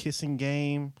 Kissing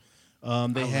Game. They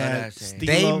love had that thing.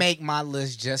 They Stilo. make my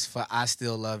list just for I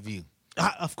Still Love You.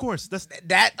 Of course, that's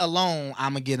That alone,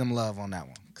 I'm gonna give them love on that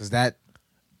one because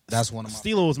that's one of my.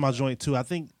 Stilo was my joint too. I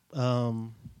think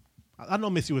I know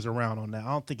Missy was around on that.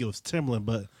 I don't think it was Timbaland,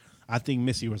 but I think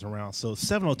Missy was around. So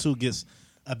 702 gets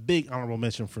a big honorable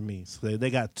mention for me. So they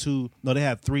got they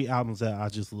had 3 albums that I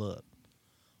just love.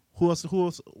 Who else?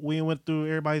 We went through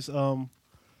everybody's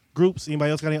groups.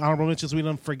 Anybody else got any honorable mentions we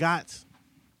done forgot?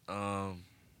 I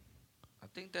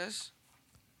think that's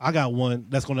I got one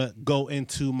that's gonna go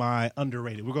into my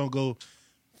underrated. We're gonna go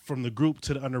from the group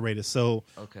to the underrated. So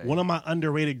Okay. one of my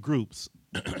underrated groups,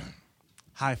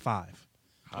 High Five.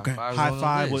 Okay. Five's High on the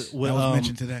Five list. with That was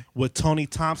mentioned today. with Tony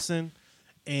Thompson,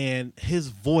 and his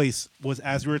voice was,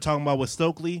 as we were talking about with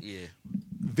Stokely, Yeah.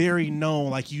 very known.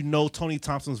 Like, Tony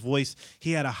Thompson's voice.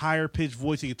 He had a higher pitched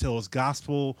voice. You could tell it was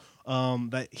gospel.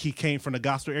 That he came from the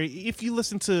gospel area. If you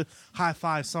listen to High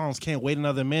Five songs, Can't Wait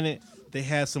Another Minute, they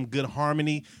had some good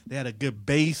harmony. They had a good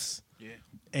bass. Yeah.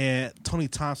 And Tony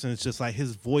Thompson is just like,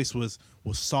 his voice was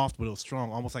soft but it was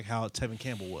strong, almost like how Tevin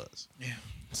Campbell was. Yeah.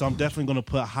 So I'm definitely gonna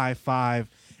put High Five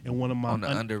in one of my On the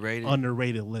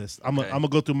underrated lists. I'm Okay. gonna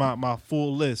go through my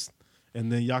full list, and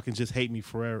then y'all can just hate me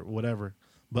forever, whatever.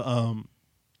 But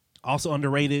also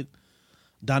underrated,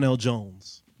 Donnell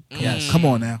Jones. Yes. Come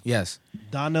on now. Yes.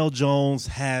 Donnell Jones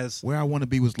has Where I Want to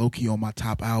Be was low key on my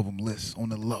top album list on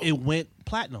the low. it went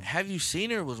platinum, Have You Seen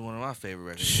Her was one of my favorite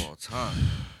records of all time.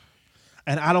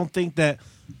 and I don't think that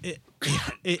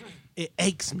it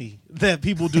aches me that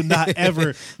people do not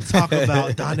ever talk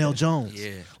about Donnell Jones.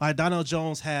 Yeah. Like, Donnell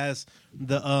Jones has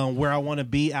the Where I Want to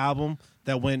Be album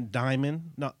that went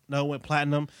diamond. No, it went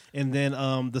platinum. And then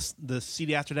the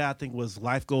CD after that, I think, was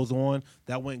Life Goes On.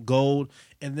 That went gold.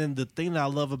 And then the thing that I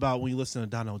love about when you listen to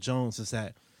Donnell Jones is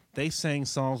that they sang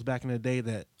songs back in the day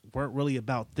that weren't really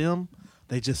about them.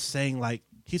 They just sang, like,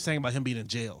 he sang about him being in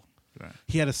jail. Right.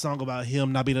 He had a song about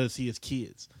him not being able to see his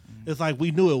kids. It's like,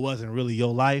 we knew it wasn't really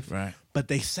your life, Right. but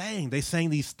they sang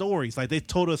these stories. Like, they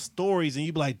told us stories, and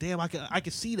you'd be like, damn, I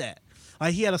could see that.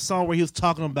 Like, he had a song where he was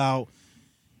talking about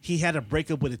he had to break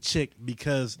up with a chick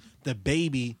because her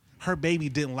baby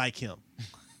didn't like him.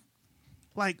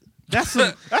 Like, that's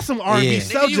some R&B Yeah. Nigga,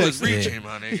 subjects. you was reaching,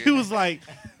 my nigga. He was like,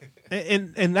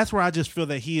 and that's where I just feel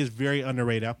that he is very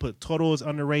underrated. I put Total as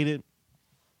underrated.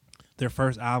 Their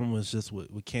first album was just with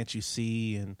Can't You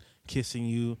See and Kissing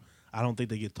You. I don't think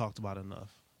they get talked about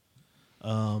enough.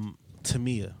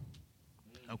 Tamia.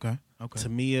 Okay.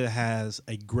 Tamia has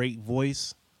a great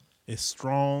voice. Is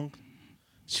strong.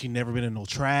 She never been in no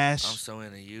trash. I'm so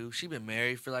into you. She been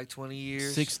married for like 20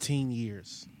 years. 16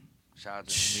 years. Shout out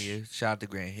to Tamia. Shout out to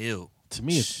Grant Hill.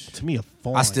 Tamia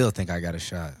fine. I still think I got a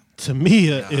shot.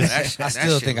 Tamia Nah, is that I shit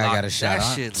still think I got a locked- shot.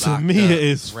 That shit locked Tamia up.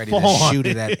 is Ready fine. to shoot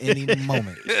it at any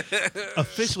moment.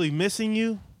 Officially Missing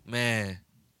You, Man,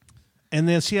 and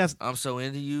then she has, I'm so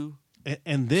into you.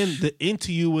 and then the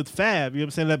Into You with Fab. You know what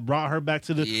I'm saying? That brought her back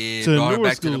to the Yeah, to the brought her newer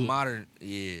back school. to the modern.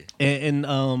 Yeah.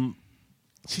 and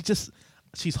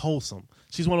she's wholesome.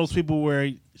 She's one of those people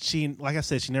where she, like I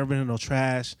said, she never been in no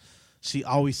trash. She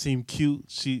always seemed cute.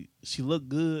 She looked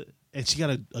good, and she got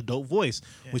a dope voice.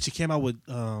 Yeah. When she came out with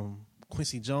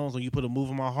Quincy Jones, when You Put a Move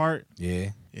in My Heart, Yeah.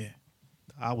 Yeah.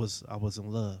 I was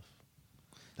in love.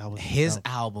 His that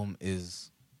album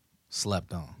is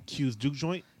slept on. Q's Juke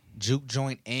Joint Juke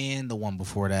Joint and the one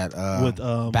before that with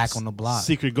Back on the Block.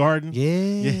 Secret Garden.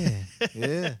 Yeah.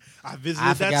 Yeah. I visited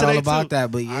I that forgot today all about too.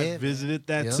 that, but I yeah. visited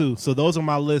that Yep. too. So those are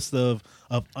my list of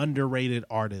underrated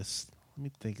artists. Let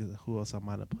me think of who else I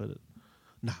might have put it.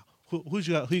 Nah, who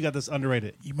you got that's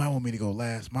underrated? You might want me to go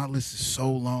last. My list is so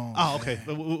long. Oh, okay.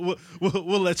 man.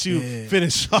 We'll let you Yeah.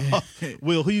 finish off.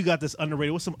 Will, who you got that's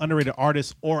underrated? What's some underrated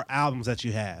artists or albums that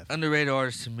you have? Underrated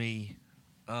artist to me,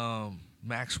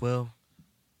 Maxwell.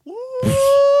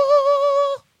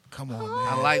 Come on,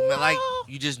 I man. like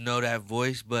you just know that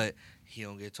voice, but he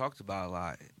don't get talked about a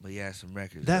lot. But he has some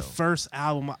records. That though. first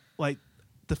album, like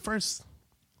the first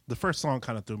song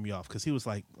kind of threw me off because he was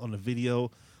like on the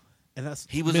video, and that's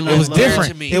He was a Midnight little It was Love. weird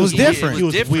different. to me. It was Yeah, different. He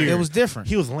was different. weird. It was different.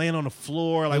 He was laying on the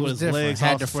floor like It with was his different. legs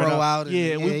Had all to spread throw out. Yeah,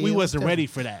 Yeah, we it was wasn't different. ready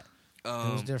for that. It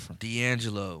was different.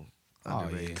 D'Angelo. Oh,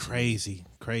 Underrated. yeah. Crazy.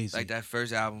 Like that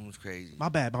first album was crazy. My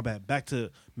bad. Back to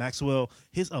Maxwell.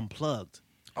 His Unplugged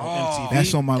on Oh, MTV.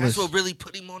 That's on my That's list. what really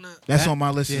put him on the. That's that- on my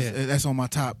list. yeah. That's on my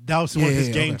top. That was one of his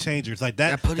Yeah, game okay. changers. Like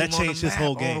that put him on changed the his map whole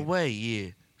all game. the way.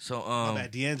 Yeah. So My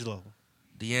bad, D'Angelo.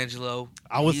 D'Angelo.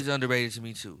 I was- He's underrated to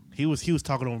me too. He was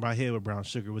talking over my head with Brown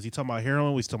Sugar. Was he talking about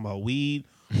heroin? Was he talking about weed?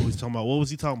 What was he talking about? What was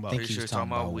he talking about? I think Pretty he was sure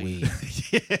talking about weed.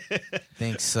 weed.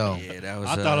 Think so. Yeah, that was.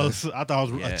 I thought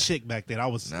it was yeah. a chick back then. I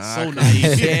was Nah, so 'cause naive.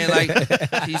 he's saying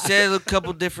like he said a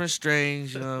couple different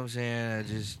strains. You know what I'm saying?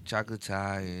 Just chocolate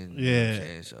tie and you know what I'm Yeah.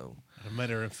 saying? So I met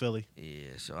her in Philly.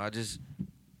 yeah. So I just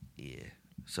yeah.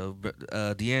 So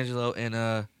D'Angelo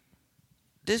and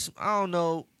this I don't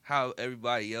know how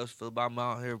everybody else feel about him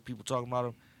out here. People talking about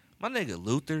him. My nigga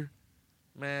Luther,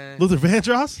 man. Luther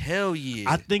Vandross? Hell yeah.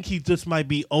 I think he just might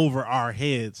be over our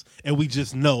heads, and we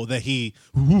just know that he.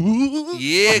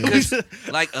 Yeah, because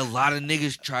like a lot of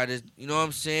niggas try to, you know what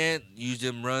I'm saying, use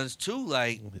them runs too.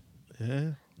 Like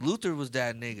yeah. Luther was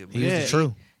that nigga. Man. He was Yeah. the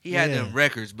true. He had Yeah. them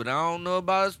records, but I don't know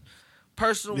about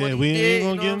personal Yeah, what we he ain't did, you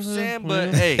gonna know what I'm get saying? into-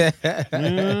 But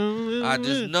hey, I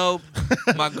just know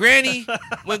my granny.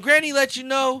 When granny let you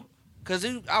know, cause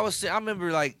I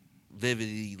remember like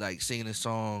vividly like singing a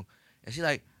song, and she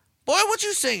like, "Boy, what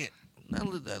you singing?"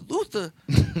 Luther,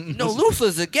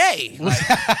 Luther's a gay. Like,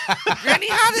 Granny,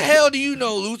 how the hell do you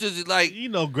know Luther's like? You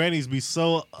know, grannies be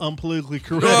so unpolitically You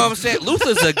correct. know what I'm saying?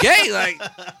 Luther's a gay. Like,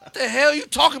 what the hell you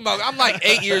talking about? I'm like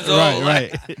 8 years old. Right,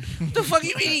 Like, right. what the fuck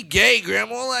you mean he gay,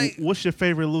 Grandma? Like, What's your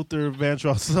favorite Luther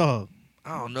Vandross song?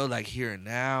 I don't know. Like Here and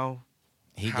Now.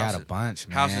 He House got a bunch,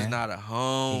 man. House is not a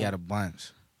home. He got a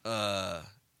bunch.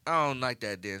 I don't like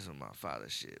that dance with my father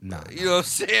shit. Nah, You know what I'm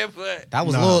saying? But That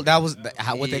was Nah. Lil. That was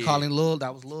what they Yeah. call him, Lil.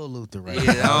 That was Lil Luther, right?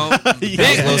 yeah, Yeah. big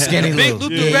Little skinny big Lil.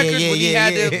 Luther Yeah, records yeah, when he yeah,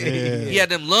 had yeah. them. He had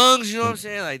them lungs. You know what I'm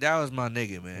saying? Like that was my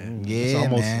nigga, man. Yeah, It's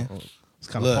almost, man. It's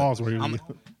kind of Look, pause where you.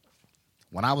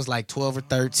 When I was like 12 or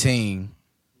 13,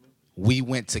 we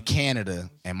went to Canada,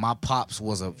 and my pops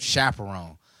was a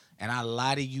chaperone. And I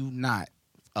lie to you not,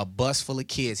 a bus full of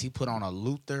kids. He put on a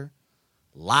Luther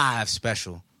live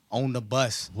special on the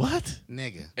bus, What?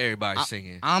 nigga. Everybody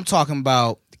singing. I'm talking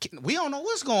about. We don't know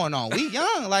what's going on. We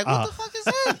young. Like, what the fuck is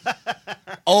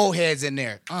that? Old heads in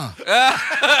there.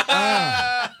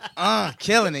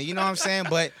 Killing it. You know what I'm saying?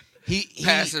 But he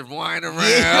Passive wine around.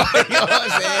 Yeah, you know what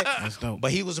I'm saying? That's dope.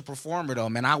 But he was a performer though,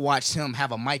 man. I watched him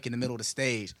have a mic in the middle of the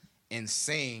stage and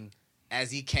sing as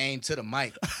he came to the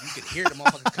mic. You could hear the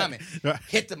motherfucker coming.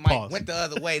 Hit the mic, Pause. went the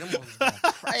other way. Them motherfuckers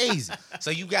going crazy. So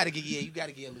you gotta get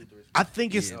Luther. I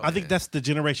think it's. Yeah, I think man. that's the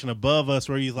generation above us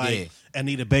where you like Yeah.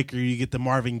 Anita Baker, you get the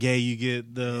Marvin Gaye, you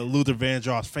get the Luther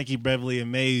Vandross, Frankie Beverly,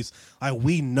 and Mays. Like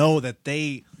we know that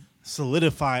they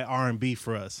solidify R&B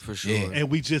for us, For sure. Yeah. and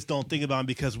we just don't think about them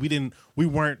because we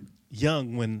weren't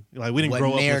young when we didn't Wasn't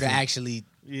grow up. there to listening. actually.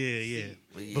 Yeah.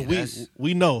 But yeah, But that's-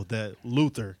 we know that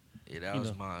Luther. Yeah, that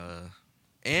was my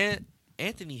and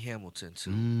Anthony Hamilton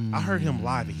too. I heard him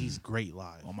live, and he's great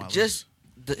live. On my Just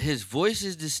his voice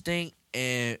is distinct,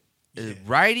 and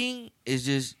writing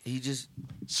is he just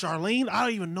Charlene, I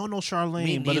don't even know no Charlene.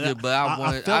 me neither. But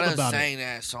I felt done about sang it.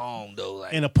 that song though.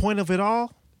 Like, And the point of it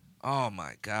all, oh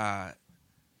my god,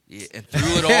 yeah. And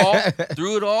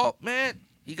through it all, man,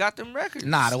 he got them records.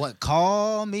 Nah, the one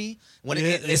call me when Yeah.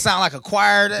 it sound like a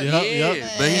choir. That, Yeah. yeah, Yep.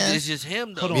 but Man. it's just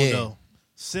him though. hold on Yeah. though.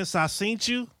 Since I Seen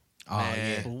You, Oh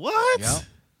Man. what? yeah.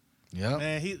 Yep.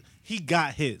 Man, he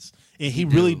got hits, and he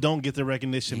really do. don't get the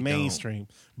recognition He mainstream.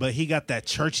 But he got that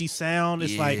churchy sound.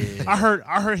 It's like Yeah.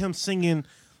 I heard him singing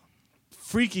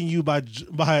 "Freaking You" by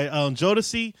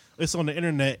Jodeci. It's on the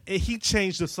internet. He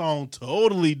changed the song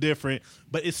totally different,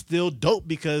 but it's still dope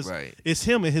because Right. it's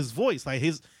him and his voice. Like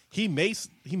he makes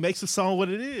the song what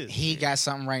it is. He got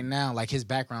something right now, like his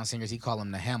background singers, he call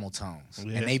them the Hamiltons.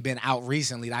 Yeah. And they've been out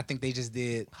recently. I think they just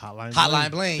did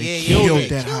Hotline Bling. They Yeah, killed yeah.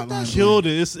 that Hotline Killed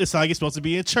it. It's like it's supposed to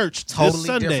be in church. this Totally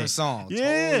Sunday. different song. Yeah.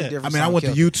 Totally different I mean, I song. went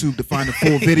to Killed YouTube to find the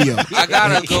full video. I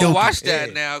gotta go Killed watch it.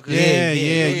 that now. 'Cause Yeah,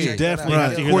 yeah, you yeah. definitely Right.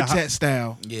 have to hear the Quartet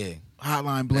style. it. Yeah.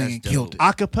 Hotline Bling That's killed it.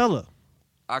 dope. acapella,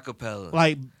 acapella.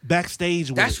 like backstage.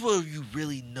 With That's it. where you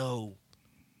really know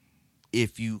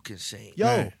if you can sing. Yo,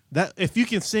 Right. that if you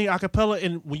can sing acapella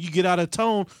and when you get out of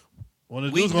tone, one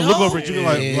of the We dudes gonna look know. over at you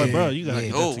like, Yeah. bro, you gotta Yeah.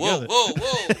 get Oh, that whoa, together. whoa,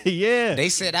 whoa. Yeah, They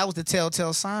said that was the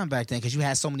telltale sign back then because you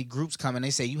had so many groups coming. They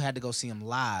said you had to go see them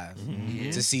live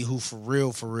to see who for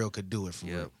real could do it for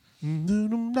Yep.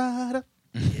 real.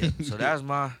 Yeah. So that was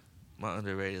my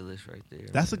underrated list right there.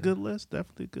 That's a good list.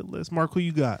 Definitely a good list. Mark, who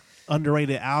you got?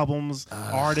 Underrated albums,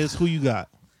 artists. Who you got?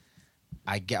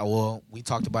 We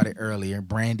talked about it earlier.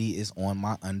 Brandy is on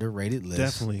my underrated list.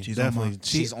 Definitely, She's on definitely.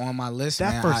 She's on my list.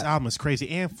 that man. first album is crazy,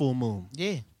 and Full Moon.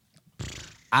 Yeah.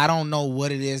 I don't know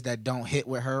what it is that don't hit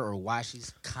with her or why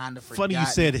she's kind of Funny you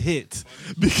forgotten. said hit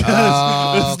because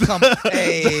Oh, the, come on.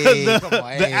 Hey, the, come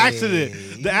on. the Hey, accident,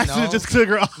 you the accident know, just took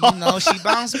her off. You know, she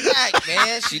bounced back,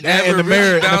 man. She She And never the really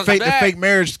marriage, the bounced fake, the back. fake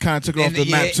marriage kind of took her off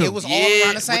the map too. It was all Yeah,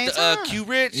 around the same with the, time. Q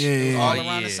Rich. Yeah, It was yeah, all Oh,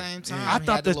 around yeah. the same time. I I thought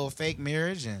thought the that- little fake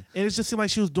marriage and And it just seemed like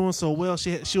she was doing so well.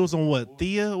 She was on what?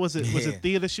 Thea? Was it Yeah.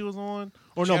 Thea that she was on?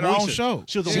 Or She no, had her own Moesha. show.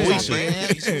 She was on she was on Moesha.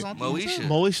 Brand. She was on Moesha.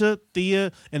 Moesha,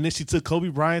 Thea, and then she took Kobe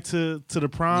Bryant to the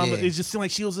prom. Yeah. It just seemed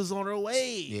like she was just on her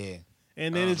way. Yeah.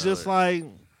 And I then don't it's know just it. like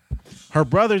her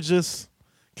brother just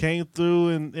came through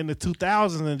in the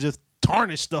 2000s and just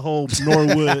tarnished the whole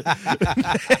Norwood.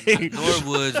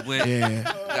 Norwoods went Yeah.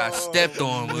 got stepped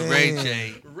on with Ray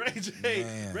J. Ray J,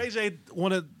 Man. Ray J,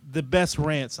 one of the best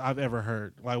rants I've ever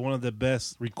heard. Like one of the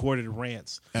best recorded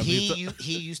rants. He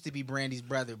used to be Brandy's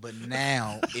brother, but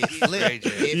now it flipped. Ray J.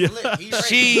 It flipped. He's Ray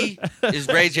She is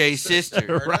Ray J's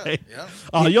sister. Right. Yep.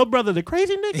 Oh, your brother, the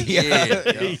crazy nigga?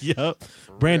 Yeah. Yep.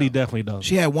 Brandy definitely does.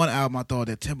 She had one album I thought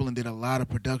that Timbaland did a lot of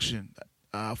production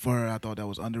for her. I thought that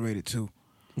was underrated too.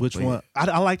 Which Wait. one?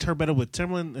 I liked her better with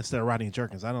Timbaland instead of Rodney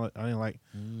Jerkins. I didn't like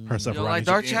her stuff. You with don't Rodney like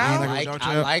Dark Jerkins. Child? Like Dark I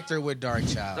Child? liked her with Dark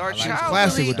Child. Dark I liked Child? her.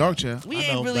 Classic really- with Dark Child. We I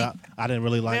ain't know, really. but I didn't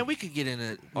really like. Man, we could get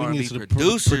into we R&B need to the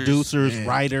producers. Yeah.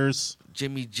 writers.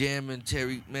 Jimmy Jam and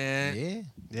Terry, man. Yeah.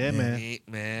 Yeah, man. Hey,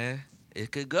 man.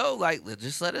 It could go like,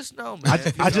 just let us know, man.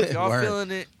 I If just- y'all Word.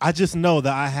 feeling it. I just know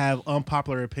that I have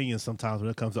unpopular opinions sometimes when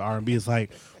it comes to R&B. It's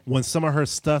like when some of her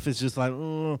stuff is just like,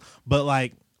 but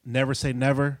like Never Say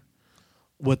Never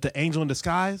with the Angel in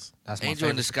Disguise. That's my Angel favorite.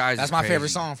 in Disguise. That's is my crazy. favorite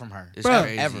song from her. It's Bruh,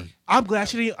 crazy. ever. I'm glad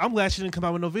she didn't come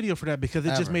out with no video for that because it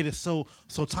just Ever. made it so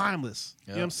timeless.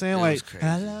 You know what I'm saying? It Like was crazy.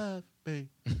 I love me.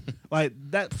 Like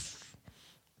that.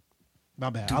 My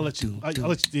bad. I'll let you. I'll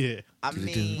let you. Yeah. I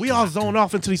mean, We all zone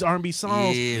off into these R&B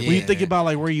songs Yeah, when you man. think about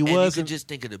like where you And was. you And could just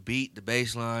think of the beat, the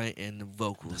bass line, and the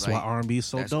vocals. that's like, why R&B is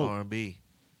so that's dope. R&B.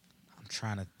 I'm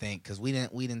trying to think because we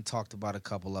didn't talked about a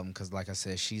couple of them because like I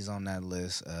said, she's on that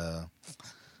list.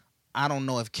 I don't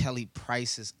know if Kelly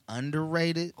Price is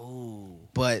underrated, Ooh.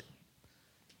 but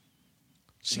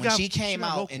when she she came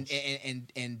got out vocals.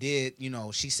 and did, you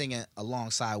know, she singing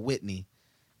alongside Whitney,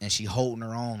 and she holding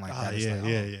her own like that. It's yeah, like,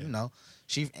 yeah, oh, yeah. You know,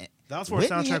 she. That was for a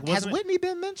Whitney, soundtrack, has wasn't it? Whitney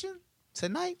been mentioned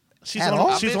tonight? She's At on.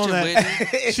 all? She's I on that. mentioned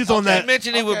Whitney. She's on I that.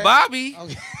 mentioned it with Okay. Bobby.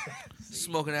 Okay.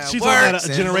 Smoking out She's work. on that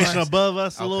Send generation blunts. above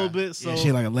us a Okay. little bit. So Yeah,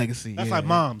 she like a legacy. that's yeah. like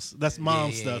mom's. That's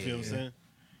mom's yeah, stuff. You know what yeah. I'm saying?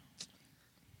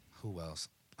 Who else?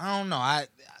 I don't know. I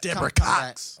Deborah come back-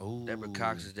 Cox. Ooh. Deborah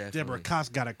Cox is definitely. Deborah Cox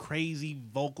got a crazy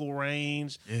vocal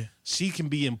range. Yeah. She can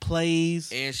be in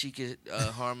plays. And she could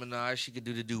harmonize. She could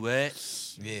do the duet.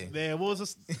 Yeah. Man, what was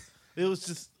this? It was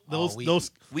just Oh, those we-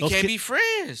 those. We those can't ki- be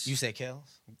friends. You said Kels?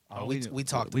 Oh, Oh, we we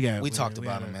talked. we got- We we- talked we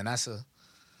about had him, man.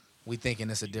 We thinking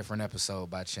it's a different episode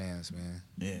by chance, man.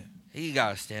 Yeah. He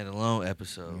got a standalone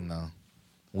episode. You know,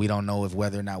 we don't know if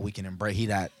whether or not we can embrace. He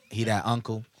that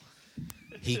uncle.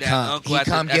 He That come. uncle He at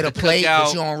the- come at get the a plate, cookout.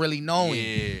 but you don't really know him. Yeah.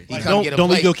 He Like, come get a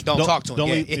plate. Don't talk to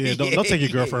him. Don't take your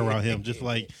girlfriend around him. Just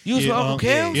like You was with Uncle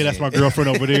Kel? Yeah, that's my girlfriend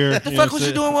over there. What the fuck was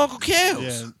you doing with Uncle Kels?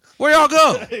 Yeah. Where y'all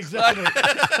go? Exactly.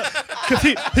 Because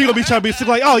he gonna be trying to be sick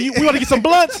like, oh, we want to get some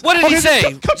blunts. What did he say?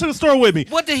 Come to the store with me.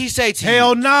 What did he say to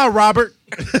Hell nah, Robert.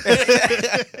 you?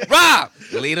 Rob,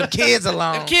 Leave them kids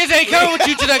alone. them kids ain't coming with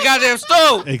you to that goddamn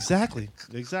stove. Exactly.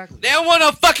 They don't want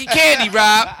no fucking candy,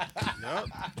 Rob.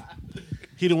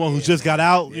 He the one who just got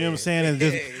out. You know what I'm saying? And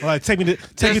just like take me to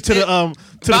the About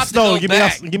to store.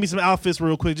 go Give me some outfits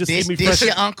real quick. Just This give me fresh.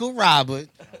 your Uncle Robert.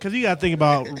 Because you got to think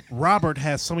about Robert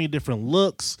has so many different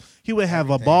looks. He would have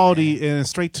a baldy and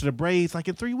straight to the braids like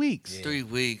in 3 weeks. 3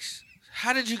 weeks.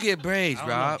 How did you get braids,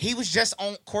 Rob? He was just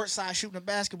on courtside shooting a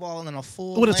basketball in a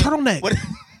full With a length- turtleneck. With-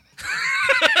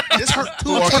 Just her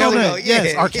two R. days Kelly. ago.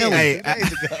 Yes, R. Kelly. Hey,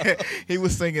 Two days ago. he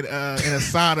was singing in a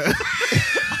sauna.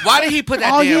 Why did he put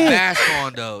that Oh, damn yeah. mask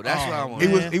on though? That's what I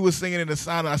want. He was singing in a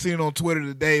sauna. I seen it on Twitter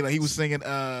today. Like he was singing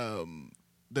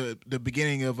the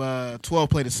beginning of 12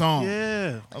 Play the Song.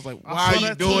 Yeah. I was like, I why saw are you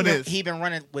that doing he this? He been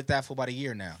running with that for about a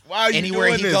year now. Why are you Anywhere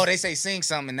doing he this? go, they say sing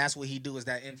something, and that's what he do is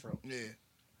that intro. Yeah.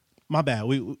 My bad.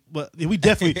 We could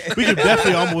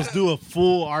definitely almost do a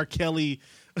full R. Kelly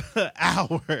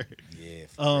hour.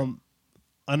 Yeah.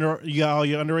 You got all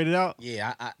your underrated out?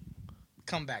 Yeah. I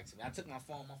come back to me. I took my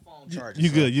phone charger. You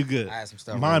so good? You good? I had some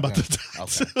stuff. Mine real about quick. to die.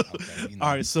 Okay. You know.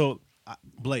 All right. So,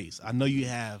 Blaze, I know you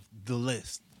have the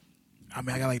list. I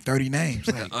mean, I got like 30 names.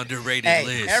 Like, Underrated Hey,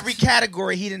 list. every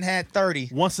category he didn't had 30.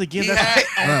 Once again, He that's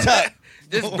had- Right.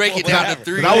 Just break it down to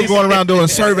 3. but I was going around doing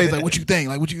surveys like, what you think?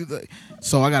 Like, what you think?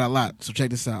 So I got a lot. So check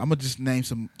this out. I'm gonna just name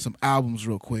some albums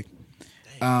real quick.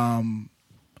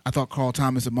 I thought Carl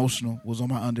Thomas "Emotional" was on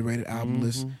my underrated album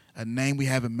list. A name we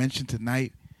haven't mentioned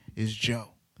tonight is Joe.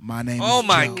 My name Oh is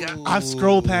my Joe. God. I've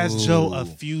scrolled past Joe a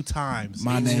few times.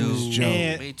 My name is Joe.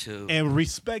 And, Me too. And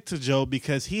respect to Joe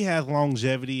because he has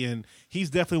longevity and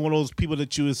he's definitely one of those people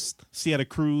that you would see at a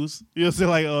cruise. You know what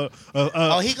I'm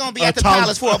saying? Like He gonna be at the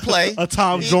Palace for a play. A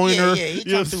Tom He- Joyner. Yeah, he you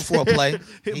know come what through I'm for a play. saying?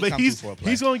 He But come he's through for a play.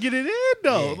 he's gonna get it in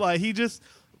though. Yeah. Like he just,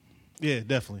 yeah,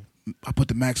 definitely. I put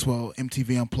the Maxwell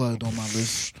MTV Unplugged on my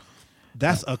list.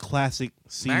 That's a classic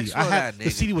CD. Maxwell I had that the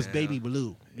nigga, CD was man. Baby Blue. You know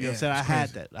what I'm Yeah, saying? I it's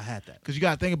had crazy. that. I had that. Because you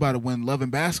got to think about it. When Love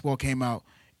and Basketball came out,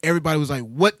 everybody was like,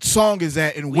 what song is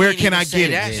that and We where didn't can even I say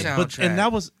get that it? sound- But Soundtrack.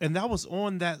 and that was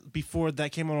on that before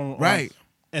that came on Right.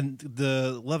 and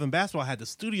the Love and Basketball had the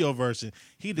studio version.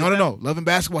 He did No. Love and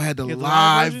Basketball had the He had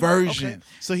live version. Okay.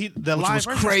 So the which live was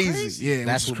version crazy. Yeah,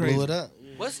 That's it was what crazy. blew it up.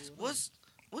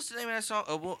 What's the name of that song?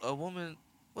 A woman.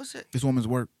 What's it? This woman's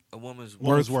work. A woman's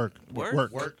Work.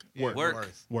 Work?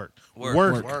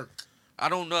 Work. I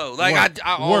don't know. Like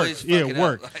I always fuck it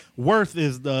work. up. Like, Worth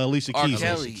is the Alicia R. Keys.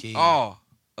 Kelly. Keys. Oh,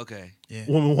 okay. Yeah.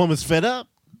 Woman's fed up.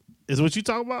 Is what you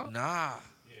talking about? Nah.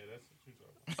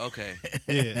 Okay.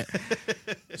 Yeah.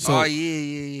 So, Oh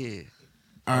yeah.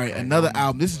 all right, another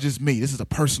album. This is just me. This is a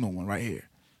personal one right here.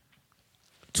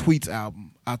 Tweet's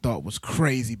album I thought was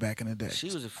crazy back in the day. She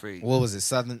was a freak. What was it?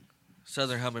 Southern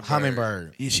Hummingbird.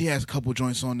 Hummingbird. Yeah, she has a couple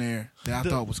joints on there that I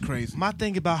thought was crazy. My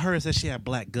thing about her is that she had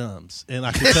black gums, and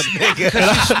I could tell,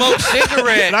 She smoked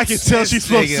cigarettes. and I could tell she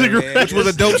smoked cigarettes. Which was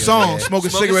a dope song, Smoking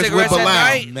Cigarettes with at Bilal.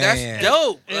 night. Man. That's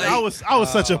dope. And Like, I was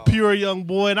such a pure young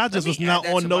boy, and I just me was not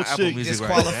add that on to no my Apple shit Music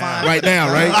disqualifying. Right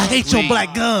now, right? I hate your Sweet.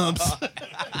 black gums.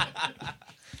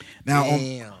 Now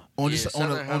Damn. on Yeah, just on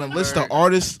Southern a list of Hummingbird.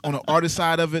 artists, on the artist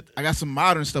side of it, I got some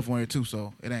modern stuff on here too.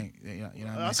 So it ain't, you know what I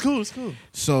mean? That's cool. It's cool.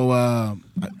 So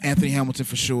Anthony Hamilton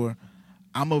for sure.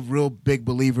 I'm a real big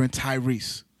believer in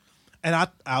Tyrese. And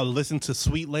I listened to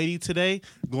Sweet Lady today,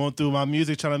 going through my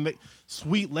music, trying to make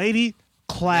Sweet Lady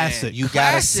classic. You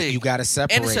Classic. gotta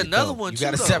separate. And it's it, another though. one, You too,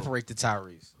 gotta though. separate the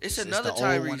Tyrese. it's the another old one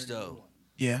Tyrese and the new though. one.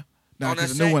 Yeah. Nah, On that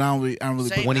because the new same- one I don't really.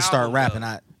 same When he started album, rapping,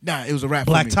 though. Nah, it was a rap.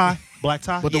 Black for me. tie. Black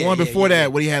tie. But the Yeah, one yeah, before yeah,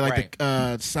 that, where he had like right.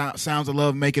 the Sounds of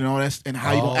Love Making and all that, and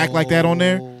how you gonna act like that on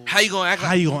there? How you gonna act How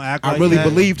like you gonna act I like really that?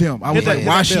 believed him. I was like,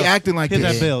 why is she acting like Hit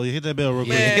this? that bell. Hit that bell real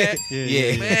quick. Man.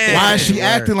 Yeah. Man. Why is she Word.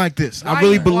 acting like this? I Why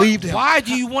really you believed want- him. Why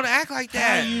do you want to act like How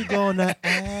that? you gonna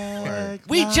act?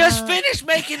 We like just finished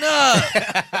making up.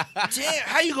 Damn,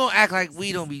 how you gonna act like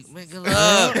we don't be making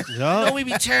love? Yup. Don't we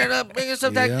be tearing up, making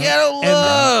stuff that Yeah. ghetto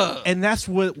love? And that's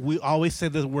what we always say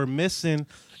that we're missing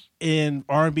in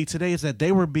R&B today is that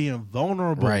they were being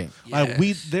vulnerable. Right. Like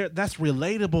Yes. that's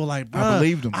relatable. Like, I bruh,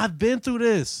 believed him. I've been through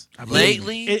this.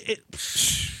 Lately,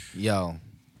 Yo. You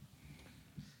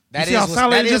That see is how what's,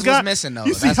 silent that it is just what's got? missing though.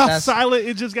 You see how that's, silent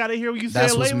it just got to hear when you say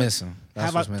that's it what's lately? missing. That's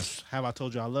Have what's I, missing. have I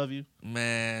told you I love you?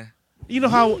 man, You know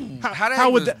how that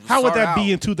would even how would start that be out?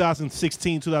 in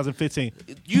 2016, 2015?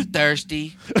 you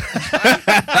thirsty?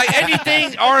 Like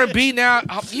anything R&B now,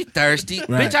 you thirsty,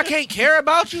 Right. bitch? I can't care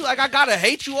about you. Like I gotta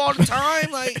hate you all the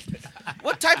time. Like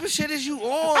what type of shit is you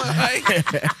on?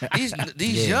 Like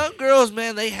these Yeah. young girls,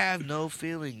 man, they have no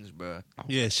feelings, bro.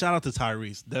 Yeah, shout out to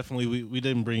Tyrese. Definitely, we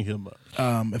didn't bring him up.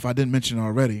 If I didn't mention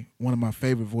already, one of my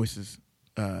favorite voices,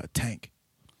 Tank.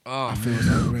 Oh, I feel it's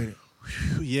underrated.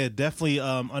 Yeah, definitely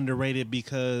underrated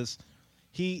because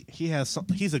he has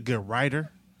he's a good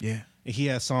writer. Yeah. And he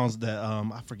has songs that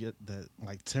I forget that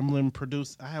like Timbaland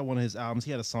produced. I had one of his albums.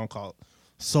 He had a song called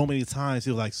 "So Many Times."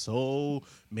 He was like, "So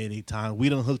many times we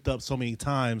done hooked up so many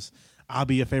times. I'll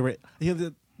be your favorite."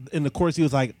 In the chorus, he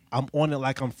was like, "I'm on it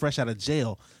like I'm fresh out of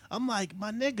jail." I'm like,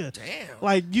 my nigga, damn.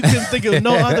 like you can think of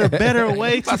no other better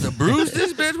way About to. to bruise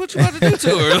this bitch? What you about to do to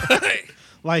her? Like,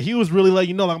 Like he was really like,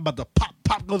 you know, like I'm about to pop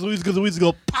because we used to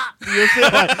go pop. You know what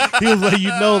I'm saying? Like he was like, you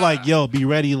know, like yo, be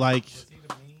ready. Like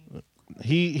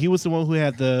he was the one who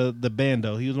had the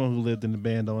bando. He was the one who lived in the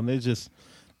bando, and they just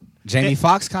Jamie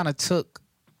Foxx kind of took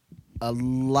a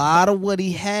lot of what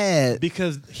he had.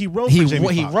 because he wrote. He for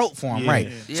Jamie he Foxx. wrote for him, Yeah.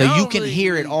 right? Yeah, So I you don't can really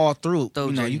hear it all through. throw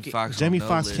You know, Jamie you can. Foxx. Jamie on no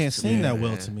Foxx list can't to sing me, that man.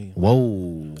 well to me.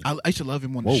 Whoa. I used to love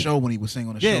him on the Whoa. show when he was singing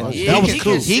on the Yeah, show. Yeah, that was he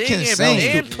cool. Can He sing can and- sing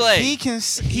and play. He can.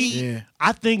 He. Yeah.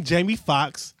 I think Jamie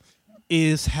Foxx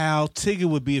is how Tigger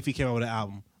would be if he came out with an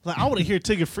album. Like I want to hear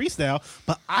Tigger freestyle,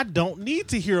 but I don't need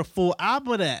to hear a full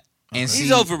album of that. And He's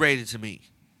see, overrated to me.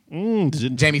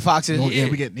 Jamie Foxx is. Oh, yeah,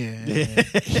 we get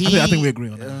I think we agree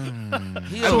on that.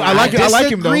 He's I like it. I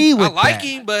like him though. disagree I with like that.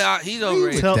 him, but he's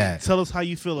overrated. Tell, that. tell us how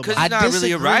you feel Because about he's it. not really a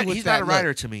disagree writer. with He's that. not a Look,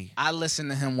 writer to me. I listened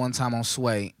to him one time on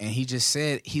Sway, and he just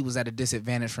said he was at a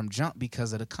disadvantage from jump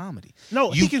because of the comedy.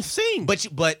 No, You- he can sing.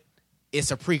 But it's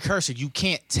a precursor. You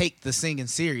can't take the singing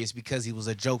serious because he was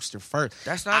a jokester first.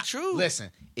 That's not true. Listen,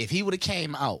 if he would have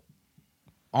came out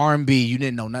R&B, you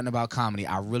didn't know nothing about comedy.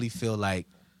 I really feel like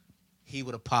he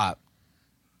would have popped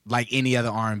like any other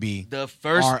R&B. The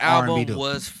first R&B album do.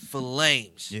 was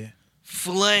Flames. Yeah.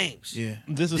 Flames. Yeah.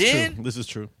 This is Then- true. This is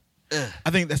true. I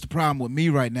think that's the problem with me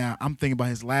right now. I'm thinking about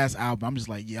his last album. I'm just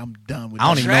like, yeah, I'm done with I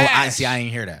don't this. even know. Trash. I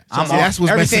ain't hear that. See, that's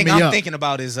what's everything messing me I'm up. thinking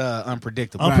about is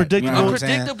unpredictable. Unpredictable. Right.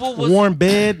 Unpredictable was Warm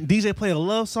bed. DJ play a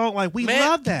love song. Like we Man,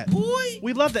 love that. boy.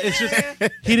 We love that. It's just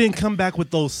he didn't come back with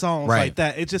those songs Right. like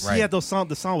that. It just Right. he had the song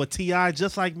with T.I.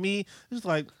 Just Like Me. It's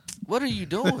like What are you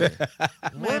doing?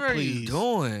 What are you please.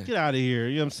 doing? Get out of here.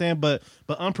 You know what I'm saying? But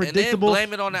And then unpredictable.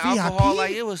 blame it on the VIP? alcohol.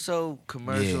 Like it was so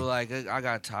commercial. Yeah. Like I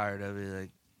got tired of it. Like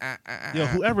Yo,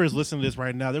 whoever is listening to this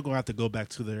right now, they're gonna have to go back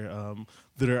to their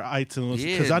iTunes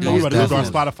Yeah, because I know dude, we're gonna go to our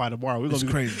definitely. Spotify tomorrow. We're It's gonna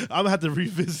be crazy. I'm gonna have to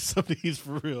revisit some of these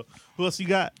for real. Who else you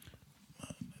got?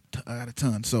 I got a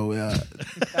ton. So,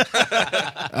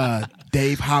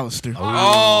 Dave Hollister.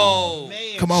 Oh,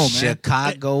 Come on, man.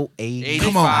 Chicago 80. 85,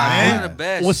 Come on, man. one of the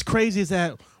best. What's crazy is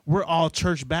that we're all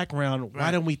church background.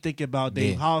 Why didn't we think about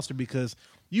Dave Yeah. Hollister? Because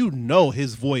you know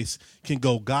his voice can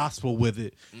go gospel with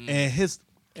it, and his.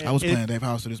 I was if- playing Dave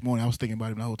Hollister this morning. I was thinking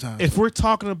about him the whole time. If we're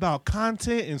talking about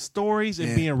content and stories and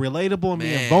Yeah. being relatable and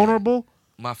being Man. vulnerable,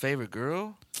 My favorite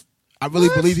girl. I really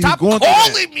believe he was Stop going through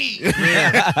that. calling me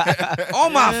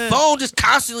on my phone, just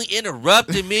constantly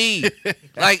interrupting me.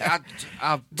 Like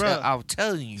I'm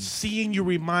telling you, seeing you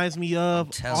reminds me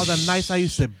of telling all the you. nights I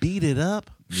used to beat it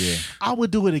up. Yeah. I would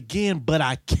do it again, but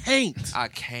I can't. I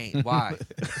can't. Why?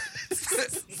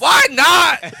 Why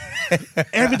not?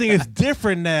 Everything is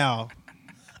different now.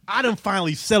 I done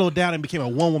finally settled down and became a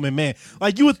one-woman man.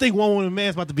 Like, you would think one-woman man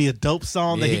is about to be a dope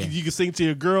song that Yeah. you can sing to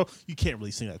your girl. You can't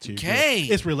really sing that to your girl. Can't.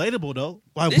 It's relatable, though.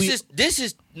 Like, This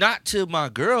is not to my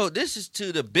girl. This is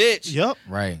to the bitch Yep.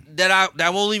 Right.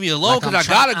 that won't leave me alone because Like,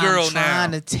 I got a I'm girl now.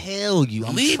 trying to tell you.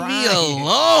 I'm Leave trying. me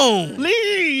alone.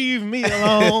 Leave me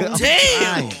alone.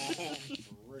 Damn. Trying.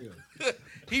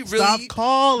 He Stop really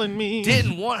calling me.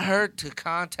 didn't want her to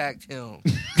contact him.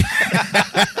 You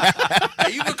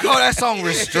could call that song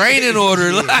restraining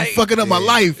order. Like, Fucking up my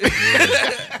life.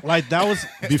 Like, that was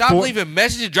stop before. leaving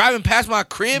messages driving past my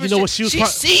crib. You And know shit. what she was She pro-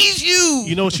 sees you.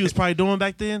 You know what she was probably doing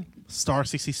back then? Star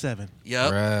 67.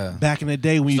 Yep. Bruh. Back in the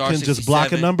day when you Star couldn't just block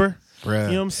a 67. number. Bruh.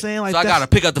 You know what I'm saying? Like, So I gotta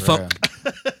pick up the phone.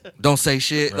 Bruh. Don't say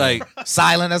shit. Like,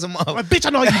 Silent as a mother. Like, bitch, I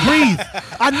know how you breathe.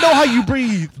 I know how you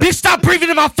breathe. bitch, stop breathing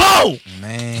in my phone.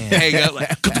 Man. Hang up. Like,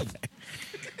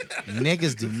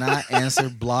 Niggas do not answer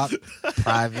block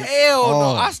private. hell no.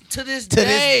 calls. To this To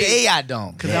day. this day, I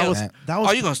don't. Cause Yeah, that was man. that was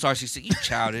Oh, you gonna start 16? You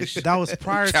childish. that was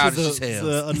prior to Childish as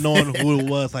hell. the knowing who it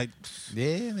was. Like,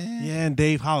 Yeah, man. yeah, and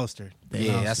Dave Hollister.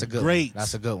 Yeah, that's a good Great. one.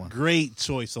 That's a good one. Great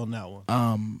choice on that one.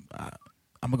 I'm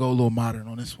gonna go a little modern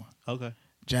on this one. Okay.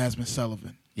 Jasmine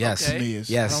Sullivan. Yes. Okay. To me is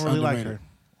I Yes. don't really like underrated. her.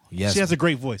 Yes. She has a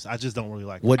great voice. I just don't really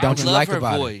like her. What don't I you love like her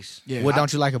about voice. Yeah, it? What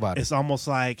don't you like about it? It's almost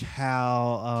like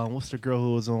how what's the girl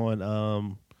who was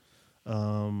on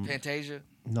Fantasia.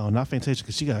 no, not Fantasia,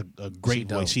 because she got a great She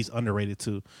dope. voice. She's underrated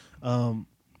too.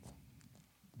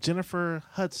 Jennifer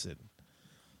Hudson.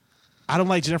 I don't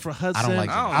like Jennifer Hudson. like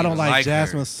Jennifer I don't Hudson. like like her.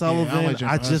 Jasmine Sullivan. Yeah, I don't like I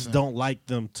Jennifer just Hudson. don't like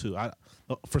them two.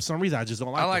 For some reason, I just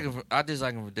don't like I like them. him. I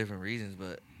dislike him for different reasons,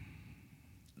 but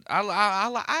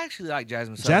I actually like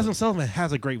Jasmine Sullivan. Jasmine Sullivan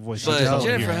has a great voice. But I just don't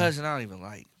Jennifer hear her. Hudson, I don't even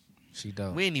like. She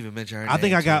dope. We didn't even mention her. I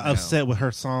think name I got till now. upset with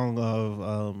her song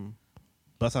of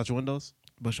 "Bust Out Your Windows."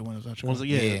 Bush of Windows out your Was car. it?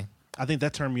 Yeah. Yeah. I think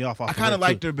that turned me off. I kind of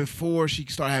liked her before she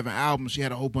started having albums. She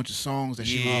had a whole bunch of songs that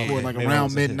she Yeah. recorded like Maybe that around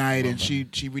was a hit. midnight, and she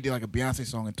redid like a Beyonce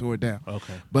song and tore it down.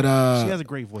 Okay. But She has a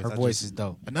great voice. Her I voice just- is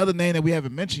dope. another name that we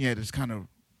haven't mentioned yet is kind of,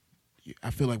 I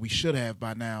feel like we should have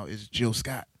by now, is Jill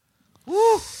Scott.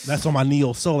 That's on my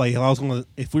neo soul. Like,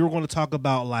 if we were going to talk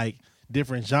about like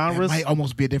different It genres, might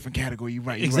almost be a different category. You're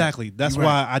right. You're exactly. Right. That's You're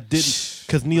why right. I didn't,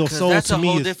 because neo 'Cause soul that's to a me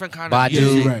whole is different kind Badu. of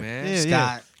music, Right. man. Yeah,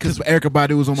 Scott. Because Erica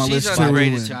Badu was on my She's list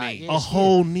underrated too. to and me. a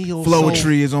whole neo soul.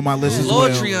 Flowetry is on my list as well.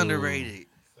 Flowetry underrated.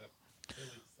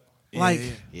 Like,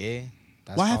 Yeah.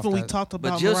 That's why off haven't we that- talked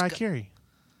about Jill Mariah Scott- Carey?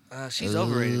 She's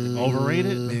overrated. to me.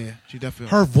 Overrated? Yeah, she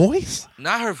definitely. Her voice?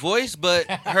 Not her voice, but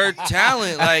her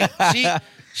talent. Like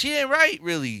she didn't write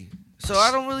really, so I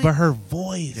don't really. But her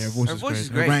voice. Yeah, her voice, Her is, voice great. is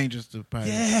great. Her range is the probably.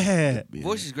 Yeah.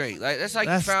 Voice is great. Like that's like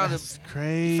That's you found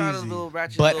crazy. a little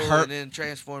ratchet But little her- and then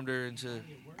transformed her into.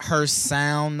 Her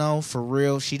sound, though, for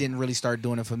real, she didn't really start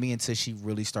doing it for me until she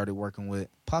really started working with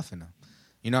Puffin them.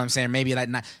 You know what I'm saying? Maybe like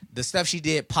not, the stuff she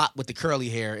did pop with the curly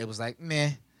hair, it was like meh.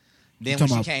 Then when talking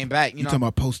she about- came back, you You know, talking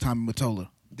about post Tommy Mottola?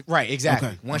 right? Exactly.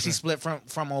 Okay, Once she okay. split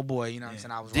from old boy, you know what I'm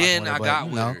saying? I was Then rocking I with got her,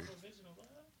 with but, you know, her.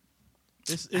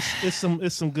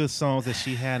 It's some good songs that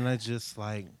she had, and I just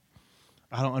like,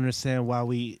 I don't understand why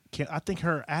we can't. I think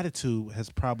her attitude has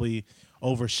probably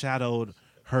overshadowed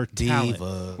her talent.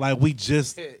 Diva. Like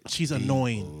she's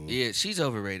annoying Yeah, she's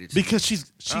overrated. because she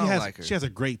I don't has like her. she has a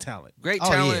great talent. Great Oh,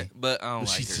 talent, yeah. but I don't But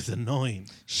like she's her. just annoying.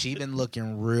 She been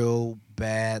looking real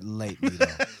bad lately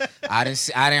though. I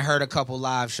didn't heard a couple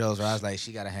live shows where I was like,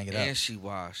 she gotta hang it up. And she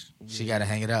washed. She gotta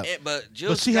hang it up. But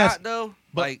Jill But she Scott has- though,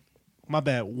 but- like My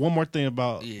bad. One more thing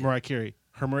about Yeah. Mariah Carey.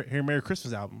 Her Merry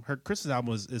Christmas album. Her Christmas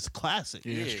album is classic.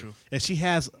 Yeah, that's true. And she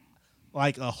has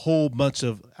like a whole bunch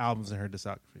of albums in her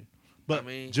discography. But I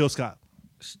mean, Jill Scott.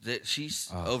 she's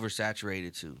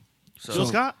oversaturated too. So Jill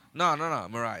Scott? No,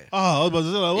 Mariah. Oh, I was about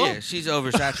to say, like, what? Yeah, she's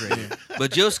oversaturated.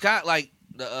 But Jill Scott, like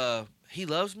the "He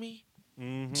Loves Me,"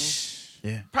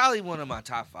 Yeah. probably one of my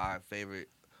top 5 favorite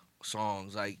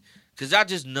songs. Like, cause I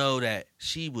just know that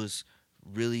she was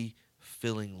really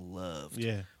feeling loved.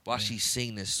 Yeah. While she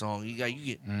sing this song, you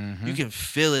Mm-hmm. can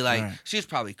feel it. Like Right. she was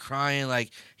probably crying.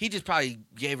 Like he just probably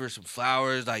gave her some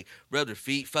flowers. Like rubbed her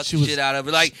feet, fucked She the was- shit out of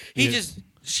her. Like he yeah. just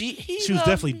he She was loved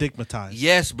definitely me. digmatized.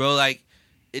 Yes, bro. Like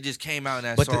it just came out in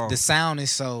that But song. the sound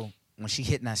is so when she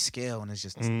hitting that scale and it's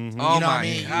just oh you know my what I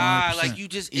mean? god! 100%. Like you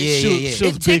just Yeah, She was- yeah. she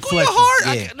was it big tickle your flexing. heart.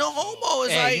 I Yeah. can't- no homo.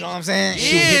 It's Hey, like you know what I'm saying?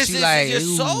 She'll Yes, hit you it's like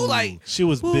just so ooh. like She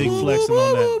was big flexing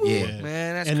on that.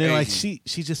 man. That's and then like crazy.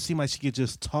 she just seemed like she could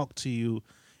just talk to you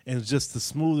and just the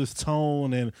smoothest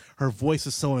tone, and her voice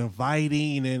is so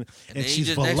inviting, and then you she's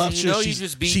just- next thing voluptuous. you know, you she's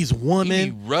just be- she's You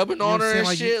woman. be rubbing You know on what I'm her saying? and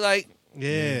Like, shit. Like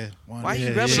Yeah. why you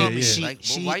Yeah, rubbing yeah, on me? yeah. She Like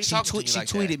she why you she, talking tweet, to she me like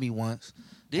tweeted that? me once,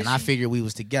 Did and I she? figured we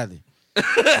was together. You know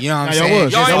what I'm Nah, y'all saying?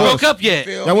 was. Y'all Yes, ain't I broke up yet.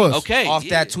 That was. Okay. Off yeah.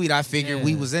 that tweet, I figured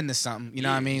we Yeah. was into something. You know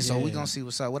what I mean? So we Yeah. gonna see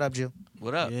what's up. What up, Jill?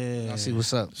 What up? Yeah. Gonna see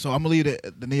what's up. So I'm gonna leave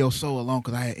the Neo Soul alone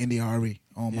because I had NDRE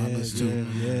on my Yeah, list too.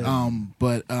 yeah.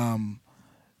 But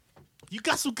You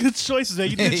got some good choices there.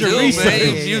 You did your Dude, research. man,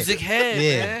 you Yeah. music head,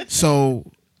 Yeah. man. so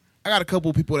I got a couple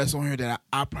of people that's on here that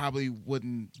I probably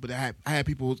wouldn't, but I had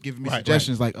people giving me Right,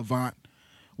 suggestions. Like Avant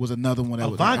was another one that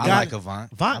was. Avant I got- like Avant.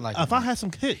 I like Avant had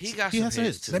some hits. He got has some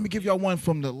hits, too. Let me give y'all one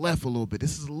from the left a little bit.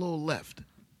 This is a little left.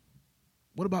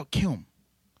 What about Kim?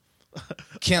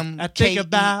 Kim. I think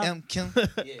about- K-E-M, Kim.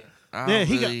 I Yeah, don't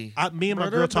he really, got. Me and my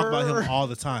girl talk about him all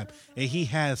the time, and he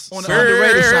has On the some-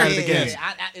 underrated side of the Yeah, game.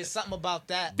 it's something about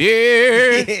that.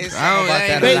 beer. It's I don't about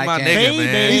that that ain't I my like nigga, that.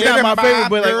 man. He's not my favorite,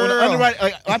 but like on the Girl. underrated, like a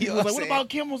lot of You people know was like, what "What I'm about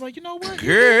Kim?" I was like, you know what?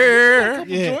 Girl.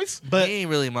 Yeah, Joyce. but He ain't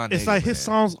really my nigga. it's like his man.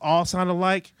 songs all sound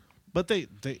alike, but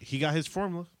he got his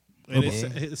formula, and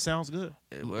it sounds good.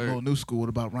 It A work. little new school. What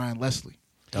about Ryan Leslie?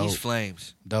 He's Dope.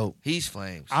 flames. Dope. He's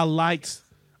flames. I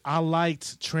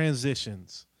liked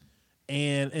transitions,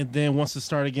 and then once it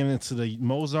started getting into the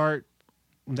Mozart,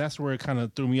 that's where it kind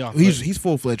of threw me off. He's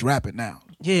full fledged rapping now.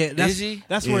 yeah, that's, Is he?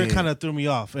 That's where it Yeah. kind of threw me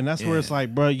off, and that's where Yeah. it's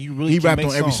like, bro, you really He can rapped make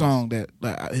on every songs. song that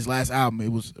like, his last album.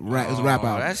 It was a rap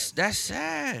album. That's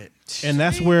sad. And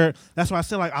that's why I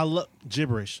said like I love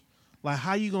gibberish. Like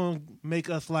how you gonna make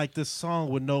us like this song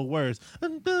with no words?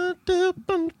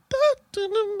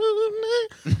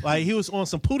 Like he was on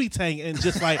some Pootie Tang and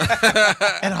just like,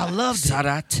 and I loved it.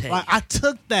 Sarate. Like I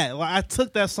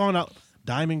took that song out.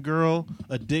 Diamond Girl,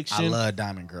 Addiction. I love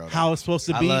Diamond Girl. though. How it's supposed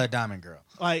to I be. love Diamond Girl.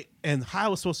 Like and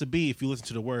how it's supposed to be. If you listen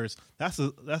to the words, that's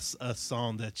a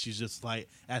song that you just like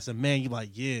as a man. You like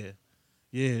yeah.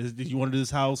 You want to do this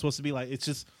how it's supposed to be? Like it's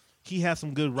just. He has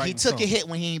some good writing. He took a songs. hit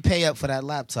when he didn't pay up for that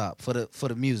laptop for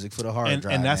the music for the hard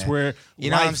drive. And that's man. where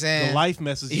You know what I'm saying? the life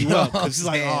messes you You know up what I'm because he's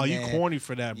like, saying, oh, you man? corny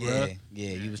for that, bro. Yeah,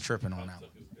 he was tripping on that one.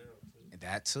 And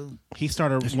that too. He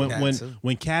started that too.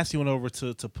 when Cassie went over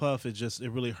to Puff. It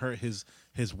really hurt his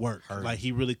work. Hurt. Like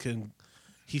he really couldn't.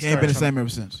 He ain't been the same ever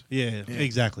since. Yeah,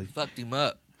 exactly. Fucked him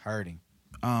up. Hurting.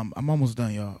 I'm almost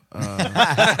done, y'all.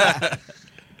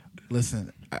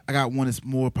 Listen, I got one that's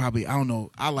more probably, I don't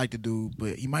know, I like the dude,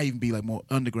 but he might even be like more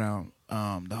underground. The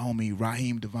homie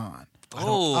Raheem Devon.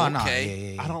 Oh, no.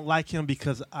 okay. Yeah. I don't like him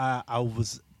because I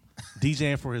was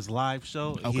DJing for his live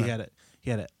show. And Okay. he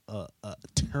had a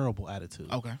terrible attitude.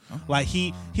 Okay. Like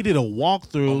he did a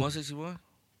walkthrough. 161?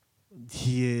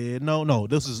 Yeah, no.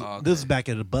 This is Oh, okay. this is back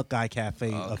at the Buckeye Cafe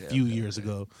Oh, a okay, few okay, years okay.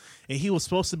 ago, and he was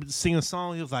supposed to sing a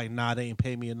song. He was like, "Nah, they ain't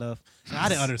pay me enough." And I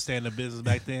didn't understand the business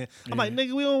back then. I'm like,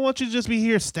 "Nigga, we don't want you to just be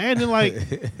here standing like,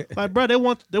 bro. They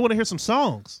want to hear some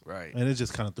songs, Right. And it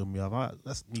just kind of threw me off.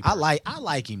 That's me. I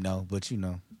like him though, but you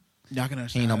know, Y'all can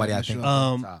understand. he ain't nobody I that's think. your-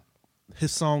 top.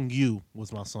 His song "You"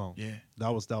 was my song. Yeah.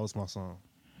 that was my song.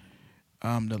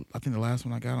 I think the last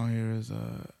one I got on here is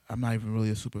I'm not even really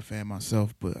a super fan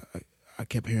myself, but I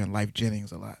kept hearing Life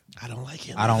Jennings a lot. I don't like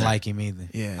him. I don't like him either.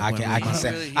 Yeah, I it can wasn't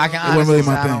say really- I can it wasn't really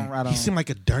honestly my say thing. I don't He seemed like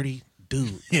a dirty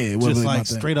dude. Yeah, it wasn't just really my like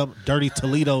thing. straight up dirty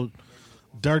Toledo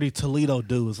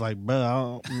dude. It's like,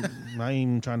 bro, I ain't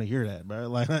even trying to hear that, bro.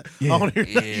 Like, I don't hear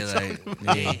that. Yeah,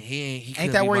 like, he Ain't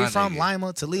couldn't that be where my you from? nigga.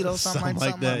 Lima, Toledo, something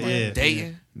like that, yeah.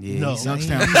 Dayton? Yeah, No. he's,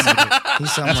 Youngstown.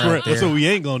 he's somewhere up there. That's what we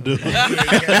ain't gonna do. yeah.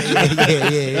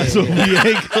 That's what we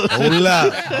ain't gonna do. Hold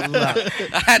up.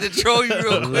 I had to troll you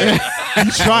real quick.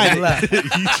 You tried it.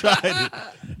 You tried it.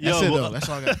 That's it well, though. That's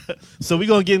all I got. so we're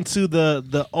gonna get into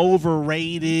the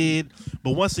overrated.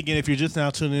 But once again, if you're just now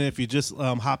tuning in, if you just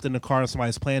hopped in the car and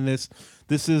somebody's playing this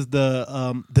is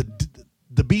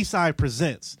the B side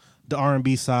presents the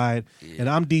R&B side, and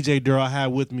I'm DJ Duro. I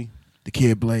have with me The The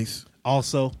Kid Blaze.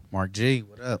 Also, Mark G,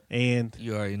 what up? and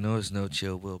You already know it's no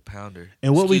chill, Will Pounder.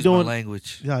 And what we Excuse my doing-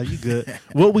 language. yeah, you good.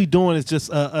 What we doing is just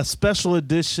a special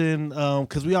edition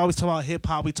because we always talk about hip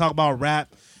hop, we talk about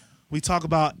rap, we talk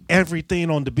about everything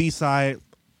on the B side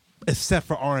except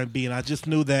for R&B. And I just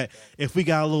knew that if we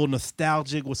got a little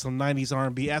nostalgic with some 90s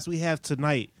R&B, as we have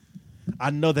tonight, I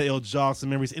know that it'll jog some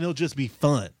memories and it'll just be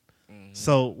fun.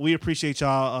 So we appreciate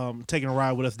y'all taking a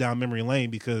ride with us down memory lane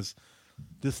because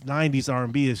this 90s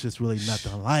R&B is just really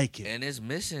nothing like it. And it's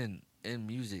missing in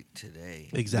music today.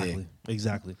 Exactly.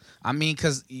 Exactly. I mean,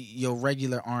 because your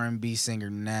regular R&B singer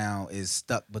now is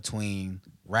stuck between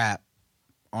rap,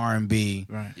 R&B.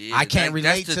 Right. Yeah, I can't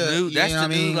relate that's the to- new, you that's know the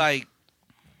what I new mean? like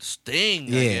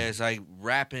sting. I Yeah. guess like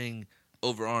rapping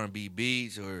over R&B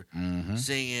beats or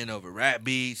singing over rap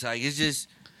beats. Like it's just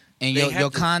And They your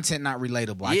have to- content not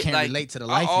relatable. I yeah, can't like, relate to the I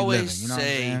life you always living. You know what I'm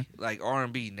say saying? like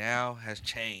R&B now has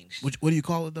changed. What do you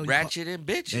call it though? You call- Ratchet and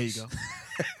bitches. There you go.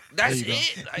 That's There you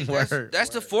it. Like, Word, that's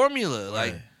the formula.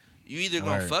 Like you either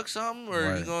gonna Word. fuck something or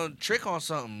Word. you gonna trick on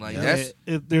something. Like Yeah.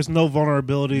 that's There's no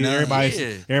vulnerability. None. Everybody's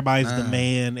the None.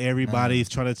 man. Everybody's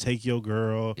trying to take your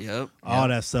girl. yep. All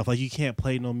that stuff. Like you can't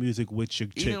play no music with your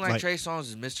chick. Even like Trey Songz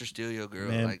is Mr. Steal Your Girl.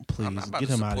 Man, like please, I'm not about get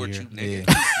to him outta support here. you,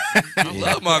 nigga. I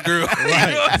love my girl. You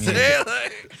know what I'm saying?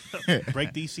 Like,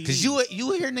 break these CDs. Because you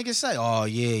would hear niggas say, "Oh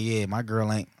yeah, my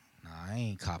girl ain't." Nah, I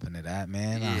ain't copping to that,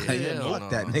 man. Yeah, hell fuck no.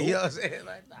 that nigga. You know what I'm saying?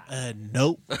 Like, nah.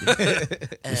 Nope.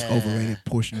 This overrated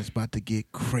portion is about to get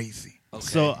crazy. okay.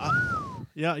 So,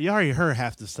 yeah, you already heard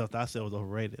half the stuff that I said was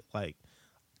overrated. Like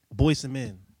Boys and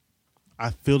Men, I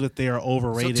feel that they are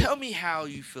overrated. So tell me how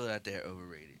you feel that they're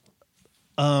overrated.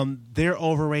 They're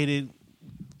overrated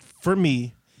for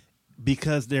me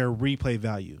because they're replay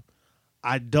value.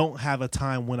 I don't have a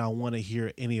time when I want to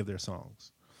hear any of their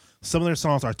songs. Some of their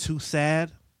songs are too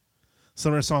sad.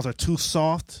 Some of their songs are too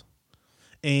soft.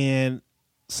 And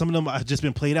some of them have just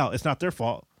been played out. It's not their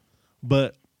fault.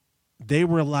 But they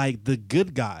were like the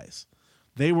good guys.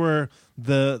 They were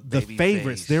the Baby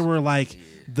favorites. face. They were like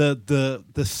Yeah.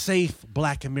 the safe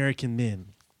Black American men.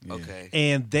 Okay.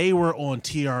 And they were on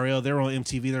TRL, they were on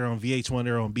MTV, they were on VH1, they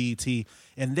were on BET,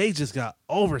 and they just got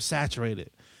oversaturated.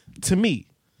 To me,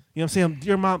 you know what I'm saying?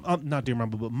 Dear Mom, not Dear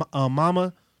Mama, but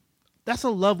Mama, that's a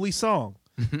lovely song.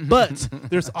 But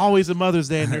there's always a Mother's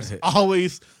Day, and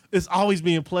it's always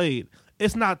being played.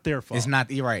 It's not their fault. It's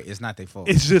not. You're right. It's not their fault.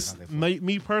 It's just not their fault.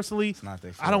 me personally. It's not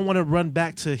their fault. I don't want to run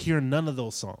back to hear none of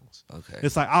those songs. Okay.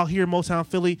 It's like I'll hear Motown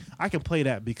Philly. I can play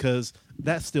that because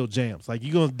that still jams. Like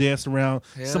you gonna dance around.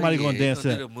 Hell Somebody yeah, gonna you dance to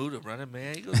gonna that. do the mood of running,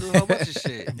 man. You gonna do a whole bunch of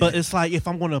shit. But it's like if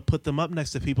I'm gonna put them up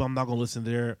next to people, I'm not gonna listen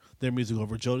to their music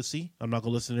over Jodeci. I'm not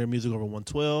gonna listen to their music over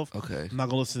 112. Okay. I'm not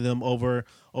gonna listen to them over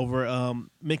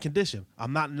Mint Condition.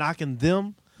 I'm not knocking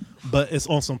them, but it's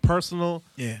on some personal.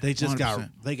 Yeah, They just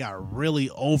 100%. got really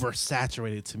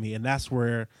oversaturated to me, and that's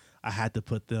where I had to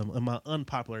put them. In my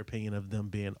unpopular opinion of them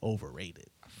being overrated.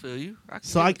 I feel you. I can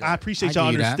So get I with that. appreciate I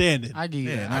y'all give you that. understanding. I give you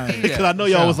Yeah, that. nah, I can get Because I that. know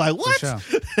y'all sure. was like, For what?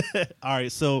 sure. All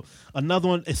right, so another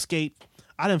one, Escape.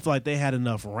 I didn't feel like they had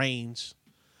enough range.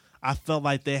 I felt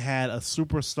like they had a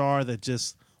superstar that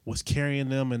just was carrying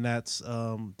them, and that's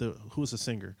who's the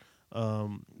singer?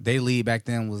 They lead back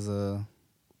then was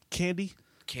Candy.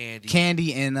 Candy.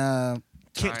 Candy and Tiny.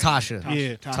 Tasha.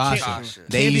 Yeah, Tasha.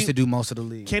 They Candy- used to do most of the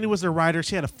lead. Candy was the writer.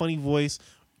 She had a funny voice,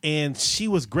 and she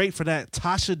was great for that.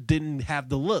 Tasha didn't have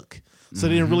the look, so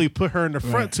they didn't really put her in the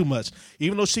front Right. too much.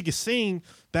 Even though she could sing,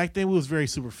 back then we was very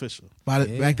superficial. Back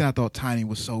Yeah. then, I thought Tiny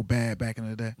was so bad back in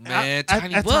the day. Man, At-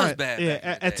 Tiny at was time- bad. yeah, back in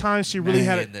the at day. times she really Man.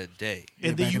 had in it. the day.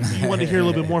 And then back you in the day. wanted to hear a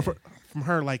little bit more from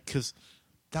her, like, because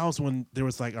that was when there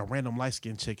was like a random light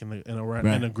skinned chick in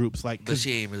the groups, like, But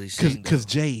she ain't really sing. because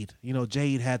Jade,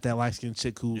 Jade had that light skinned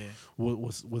chick who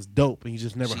was dope, and you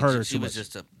just never heard her She too was much.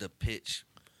 just the pitch.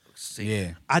 Singer.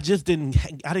 Yeah. I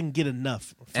didn't get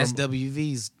enough. From,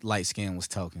 SWV's light skin was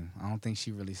token. I don't think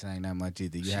she really sang that much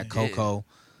either. You had did. Coco.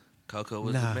 Coco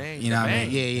was Nah. the main. You know the what I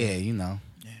mean? main. Yeah, you know.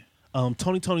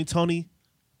 Tony.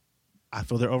 I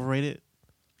feel they're overrated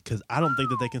because I don't think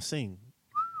that they can sing.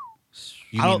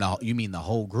 You mean the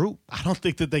whole group? I don't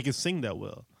think that they can sing that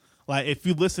well. Like if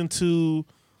you listen to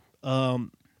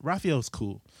Raphael's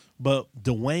cool, but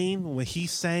Dwayne when he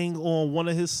sang on one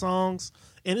of his songs,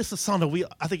 and it's a song that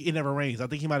I think It Never Rains. I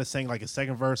think he might have sang like a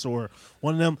second verse or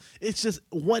one of them. It's just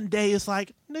one day it's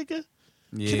like, nigga,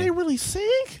 Yeah. can they really sing?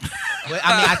 But,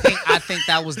 I mean, I think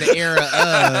that was the era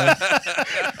of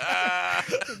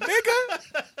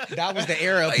That was the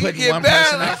era of Like, you putting get one mad,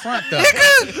 person like, up front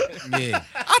though. Yeah.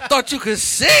 I thought you could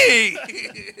sing.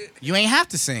 You ain't have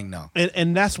to sing though.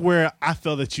 And that's where I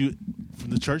felt that you, from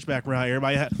the church background,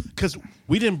 everybody had, because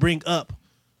we didn't bring up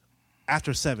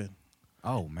After 7.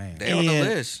 Oh man. They on the And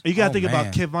list. You got to Oh, think about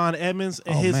man. Kevon Edmonds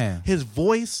and Oh, his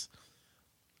voice.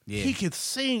 Yeah. He could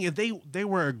sing, and they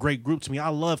were a great group to me. I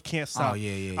love Can't Stop. Oh,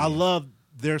 yeah. I love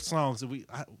their songs.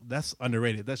 That's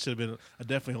underrated. That should have been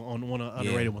definitely on one of the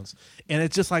underrated ones. And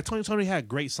it's just like Tony had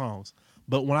great songs,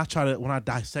 but when I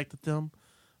dissected them,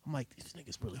 I'm like, these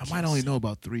niggas really. I might only know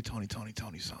about 3 Tony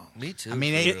songs. Me too. I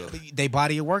mean, they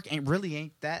body of work ain't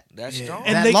that that's strong.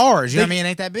 And that they- large. You know they- what I mean? It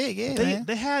ain't that big. Yeah, man.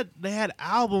 They had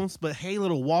albums, but Hey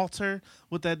Little Walter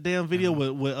with that damn video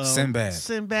with Sinbad.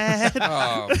 Sinbad.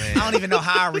 Oh man. I don't even know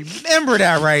how I remember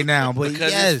that right now, but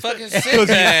Because yes. it's fucking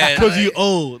Sinbad. Because you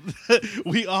old.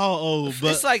 We all old.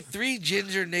 But It's like 3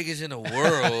 ginger niggas in the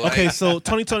world. okay, Like, so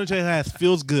Tony J has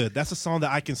Feels Good. That's a song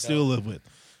that I can still live with.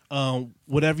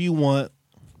 Whatever You Want.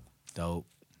 Dope.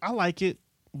 I like it,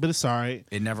 but it's all right.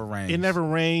 It never rains. It never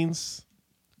rains.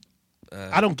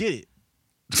 I don't get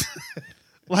it.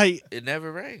 Like, it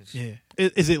never rains. Yeah.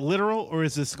 is it literal, or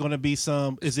is this going to be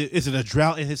some? Is it a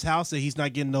drought in his house that he's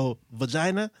not getting no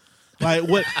vagina? Like,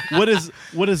 what is?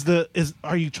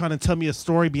 Are you trying to tell me a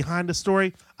story behind the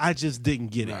story? I just didn't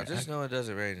get No, it. just know it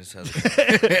doesn't rain in Southern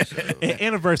California. So, And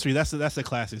Anniversary, that's a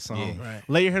classic song. Yeah. Right.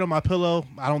 Lay Your Head on My Pillow.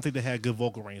 I don't think they had good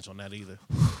vocal range on that either.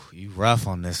 You rough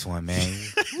on this one, man.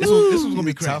 This one's gonna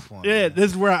be a tough crazy. one. Yeah, man.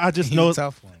 this is where I just You know a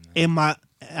tough one. Man.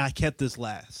 I kept this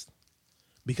last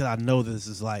because I know this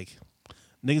is like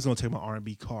niggas gonna take my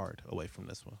R&B card away from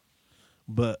this one,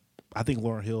 but I think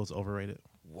Lauryn Hill is overrated.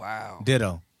 wow.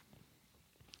 Ditto.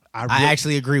 I I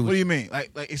actually agree What with do you. you mean?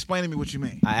 Like explain to me what you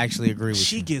mean. I actually agree with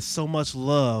she you. gets so much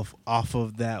love off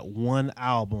of that one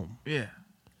album Yeah.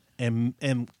 and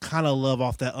kind of love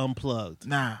off that Unplugged,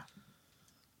 Nah.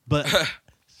 but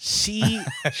she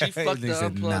She fucked They the said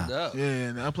unplugged nah. up. Yeah,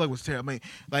 and the Unplugged was terrible. I mean,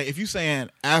 like if you saying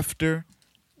after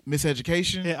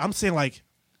Miseducation, yeah, I'm saying like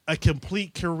a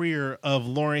complete career of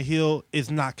Lauryn Hill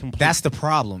is not complete. That's the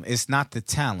problem. It's not the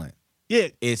talent. yeah,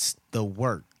 It's the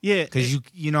work. yeah. Because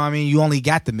you know what I mean? You only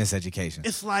got the miseducation.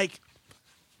 It's like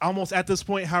almost at this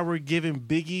point how we're giving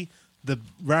Biggie the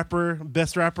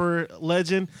best rapper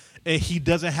legend, and he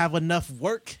doesn't have enough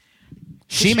work.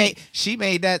 She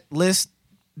made that list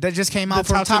that just came out The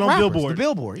from top top 10 on rappers. Billboard. The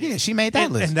Billboard. Yeah, she made that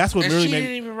And, list. and that's what And really she didn't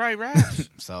made. even write raps.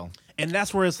 So And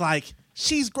that's where it's like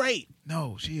she's great,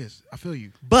 no, she is. I feel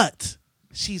you. but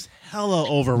she's hella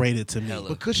overrated to me. Hella.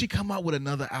 But could she come out with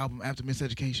another album after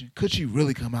Miseducation? Could she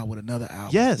really come out with another album?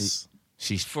 Yes,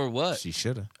 she For what? She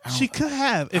should have. she could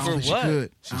have. I If don't For think what? she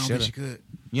could. She I don't think shoulda. she could.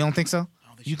 You don't think so?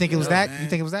 think You she think it was could, that? man. You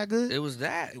think it was that good? It was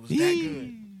that. It was that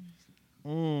good.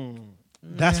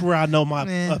 that's where I know my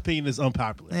Nah. opinion is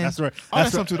unpopular. Nah. That's where. Oh, that's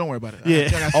where- something too. Don't worry about it.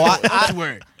 Yeah. Don't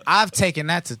worry. I've taken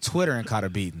that to Twitter and caught a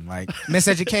beating. Like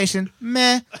miseducation,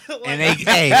 meh. And they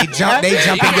jump in You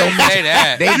your can't say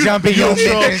that. they jump in your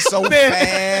Neutral. mentions so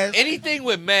fast. Anything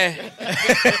with meh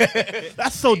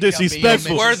That's so is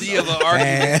disrespectful. worthy of an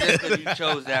argument just because you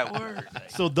chose that word.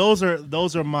 So those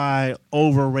are my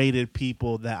overrated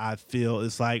people that I feel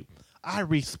is like I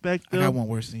respect I them. got one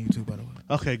worse than you too, by the way.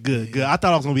 Okay, good, good. I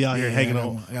thought I was gonna be out here Yeah, hanging I got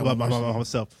on one. I got about one worse.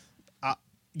 myself.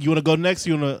 You want to go next?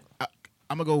 You want to?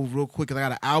 I'm gonna go real quick because I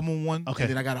got an album one, Okay. and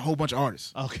then I got a whole bunch of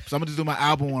artists. Okay. So I'm gonna just do my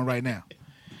album one right now.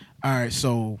 All right,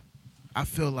 so I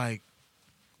feel like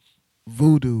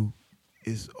Voodoo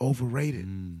is overrated.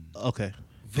 Okay.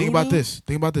 Think about this.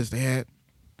 Think about this. They had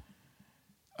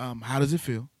How Does It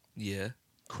Feel? Yeah.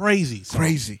 Crazy. song.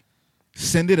 Crazy.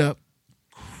 Send It Up.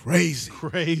 Crazy.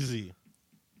 Crazy.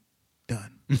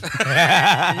 Done.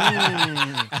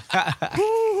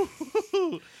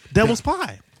 Devil's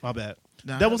Pie. My bad.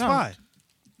 Nah, Devil's no. Pie.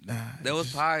 Nah. That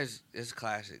was Pie is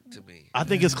classic to me. I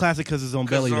think it's classic because it's on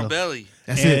Because Belly. it's on though. Belly.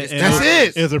 That's And- it. and That's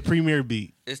it. It's a premier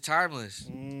beat. It's timeless.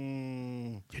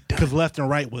 Because Left and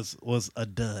Right was a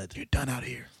dud. You're done out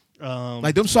here. Um,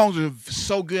 Like them songs are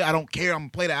so good. I don't care. I'm gonna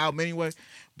play the album anyway.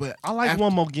 But I like after-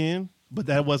 One More Again, but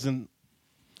that wasn't.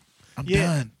 I'm Yeah.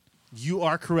 done. You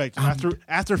are correct.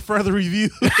 After further review,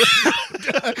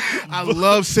 I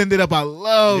love Send It Up. I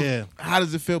love Yeah. How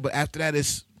Does It Feel? But after that,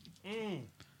 it's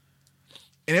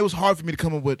and it was hard for me to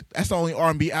come up with. That's the only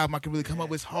R&B album I can really come up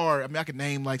with. It's hard. I mean, I could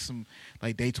name like some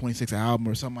like Day 26 album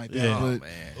or something like that. Yeah.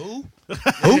 Oh, But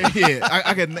man. yeah,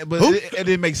 I could. But it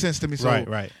didn't make sense to me. So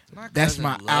right. My That's cousin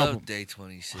my loved album. Day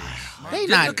 26. They Just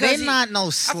not because they not no I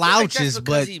feel like that's slouches,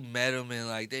 because but he met him and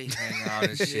like they hang out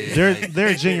and shit. They're Like, they're a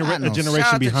I know. shout generation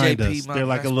out to behind JP, us. my- They're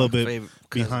like a that's little my bit favorite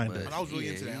cousin, behind but us. But I was really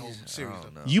yeah, into that whole he's- series, I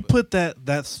don't know, You but- put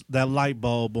that light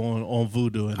bulb on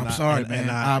Voodoo, and I'm sorry, and man.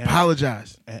 I I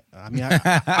apologize. I mean,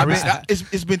 I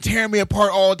It's been tearing me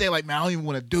apart all day. Like, man, I don't even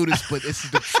want to do this, but it's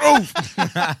the truth.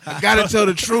 I gotta tell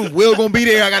the truth. Will gonna be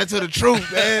there. I gotta tell the truth,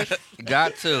 man.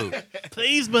 Got to.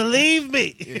 Please believe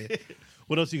me.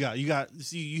 What else you got?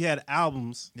 You had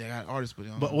albums, Yeah, I got artists,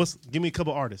 but give me a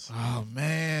couple artists. oh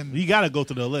man, You got to go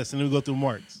through the list, and then we go through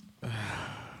Mark's.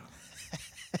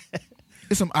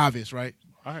 it's some obvious, right?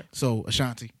 All right. So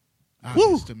Ashanti, obvious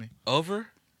Woo! to me. Over?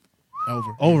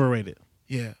 Overrated.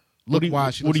 Yeah, look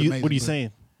wise. She what looks are you amazing, What are you but-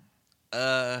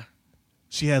 saying?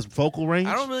 She has vocal range.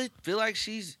 I don't really feel like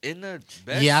she's in the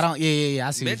best Yeah, I don't. Yeah.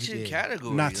 I see what you mentioned did.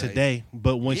 category. Not like, today,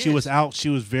 but when she Yes. was out, she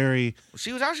was very. when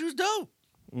she was out, she was dope.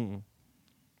 Mm-mm.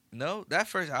 No, that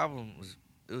first album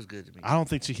was good to me. I don't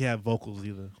think she had vocals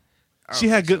either. I don't She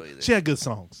had think so good. either. She had good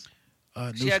songs.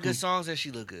 She had good songs and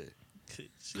she looked good. She-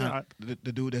 Kinda,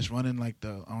 the dude that's running like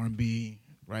the R&B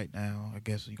right now, I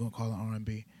guess you're gonna call it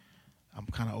R&B. I'm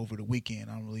kind of over the weekend.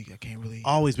 I can't really.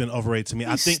 always been overrated to me.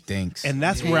 I think, stinks. and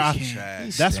that's Yeah, where I. he's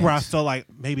trash. That's where I stinks. felt like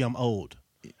maybe I'm old,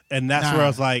 and that's Nah. where I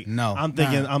was like, No. I'm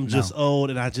thinking Nah. I'm just No. old,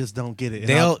 and I just don't get it.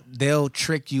 And They'll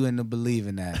trick you into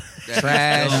believing that That-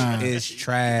 trash Nah. is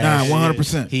trash. Nah,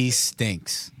 100%. He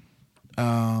stinks.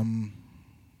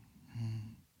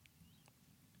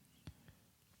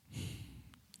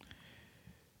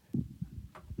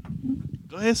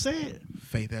 Go ahead, say it.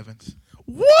 Faith Evans.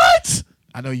 What?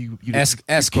 I know you.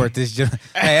 Escort this gentleman.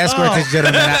 Hey, escort this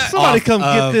gentleman. Somebody off come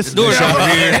get of this the Door man. over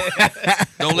here.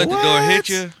 Don't let the door What? hit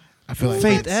you. I feel like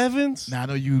Faith Evans. Now I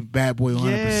know you bad boy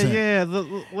 100%.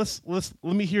 Yeah. Let's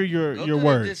let me hear your Go through the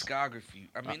words. discography.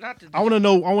 I mean, not the. I want to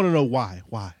know why.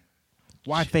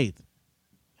 Why Faith?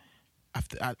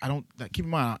 I don't like, keep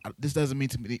in mind. This doesn't mean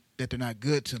to me that they're not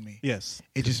good to me. Yes.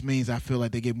 It just means I feel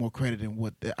like they get more credit than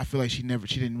what I feel like she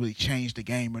didn't really change the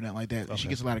game or nothing like that. She Okay.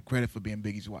 gets a lot of credit for being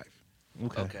Biggie's wife.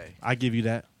 Okay. I give you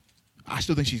that. I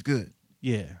still think she's good.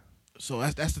 Yeah. So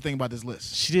that's the thing about this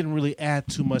list. She didn't really add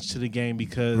too much to the game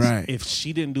because Right. if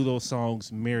she didn't do those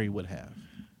songs, Mary would have.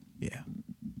 Yeah.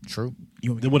 True.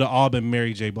 You want They me, would have all been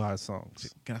Mary J. Blige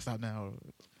songs. can I stop now?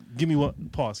 Give me one.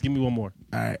 Pause. Give me one more.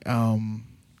 All right.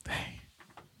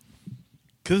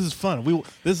 Cause this is fun.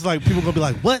 This is like people gonna be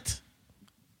like, what?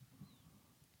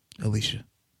 Alicia.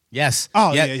 Yes.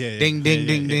 Oh, Yep. yeah, yeah, yeah. Ding, ding, Yeah,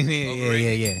 ding, yeah, ding.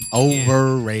 yeah. Yeah.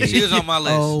 Overrated. She was on my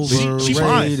list. She fine.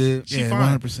 Overrated. She Yeah,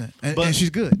 fine. 100%. And But- she's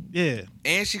good. Yeah.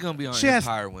 And she gonna be on She has-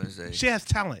 Empire Wednesday. She has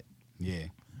talent, Yeah.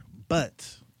 but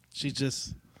she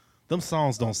just them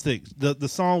songs don't stick. The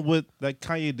song with that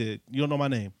Kanye did, You Don't Know My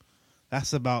Name.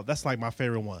 That's like my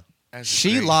favorite one. That's a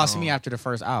She great lost song. me after the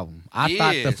first album. I Yeah,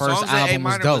 thought the first songs at A album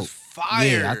was minor dope. was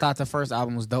fire. Yeah, I thought the first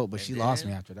album was dope, but she And lost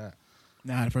then- me after that.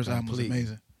 Nah, the first album was Completely.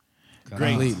 amazing.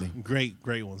 Completely.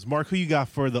 Great ones. Mark, who you got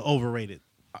for the overrated?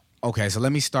 Okay, so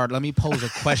let me start. Let me pose a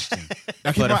question.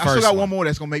 Now, keep for in the mind, I still first got one more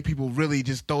that's gonna make people really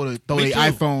just throw Me their too.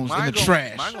 iPhones Mine in the gonna-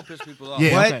 trash. Mine gonna piss people off.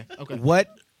 Yeah. What? okay. What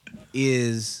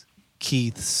is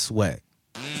Keith Sweat?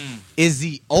 Is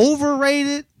he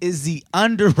overrated? Is he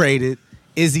underrated?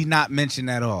 Is he not mentioned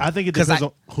at all? I think it 'Cause depends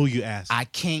on who you ask. I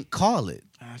can't call it.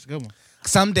 That's a good one.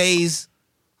 Some days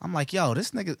I'm like, yo,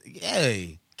 this nigga,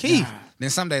 yay, Keith. Nah. Then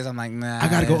some days I'm like, nah. I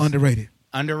gotta go it's underrated.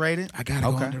 Underrated? I gotta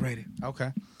go Okay. underrated.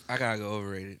 Okay. I gotta go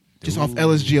overrated. Just off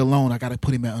LSG alone, I gotta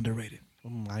put him at underrated. I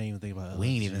didn't even think about We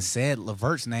ain't LFG. even said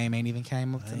Levert's name ain't even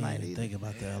came up I didn't tonight even either. think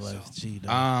about the LFG.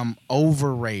 Though.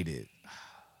 Overrated.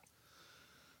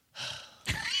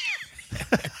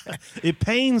 It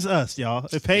pains us, y'all.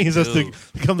 It pains us to do.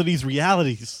 come to these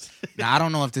realities. Now I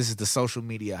don't know if this is the social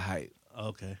media hype.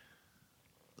 Okay.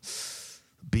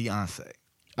 Beyonce.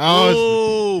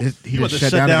 Oh, he you about to just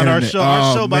shut down our internet. show.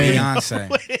 Our Oh, show about to man.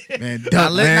 Beyonce. Man, Now,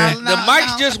 duck, man. The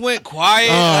mics just went quiet.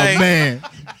 Oh like, man,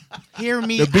 hear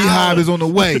me the beehive out. is on the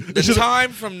way. The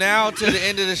time from now to the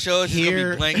end of the show is just gonna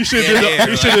Here- be blank. You should dead air,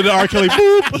 have did the R. Kelly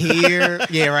boop. Hear,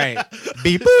 yeah, right.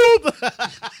 Beep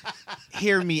boop.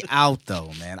 Hear me out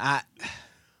though, man.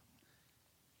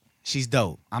 She's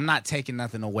dope. I'm not taking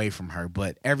nothing away from her,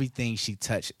 but everything she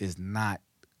touched is not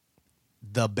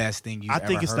the best thing you've I ever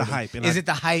think it's heard the of. hype, and Is I- it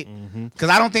the hype? Because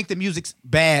I don't think the music's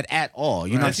bad at all.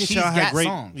 You know, I think she's y'all had got great-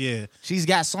 songs. yeah. She's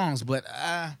got songs, but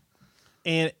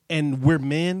And we're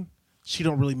men. She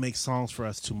don't really make songs for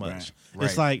us too much. Right.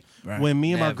 It's like Right. when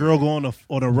me and my Never. girl go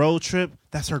on a road trip.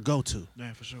 That's her go to.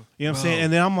 Yeah, for sure. You know what I'm saying?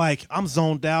 And then I'm like, I'm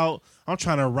zoned out. I'm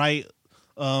trying to write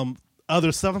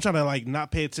other stuff. I'm trying to like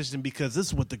not pay attention because this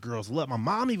is what the girls love. My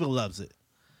mom even loves it.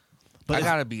 But I if-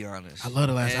 gotta be honest. I love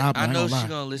the last And album, I I ain't know gonna she's lie.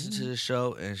 gonna listen to the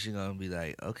show and she's gonna be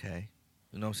like, okay,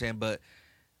 you know what I'm saying. But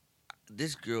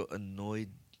this girl annoyed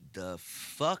the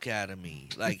fuck out of me.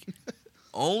 Like,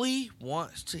 only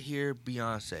wants to hear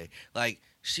Beyonce. Like,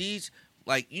 she's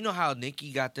like, you know how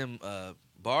Nicki got them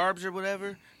barbs or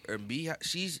whatever, or beehive.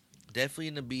 She's definitely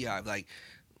in the beehive. Like,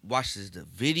 watches the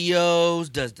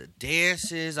videos, does the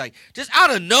dances, like just out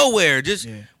of nowhere. Just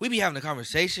we be having a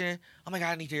conversation. Oh my God,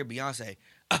 I need to hear Beyonce.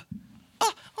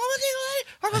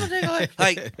 I'm gonna take away.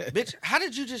 Like, bitch, how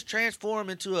did you just transform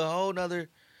into a whole nother?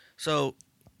 So,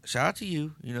 shout out to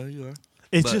you. You know you are.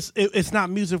 It's not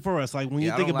music for us. Like when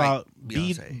you think about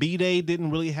Beyonce. B-Day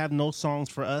didn't really have no songs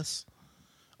for us.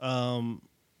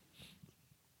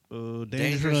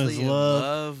 Dangerously in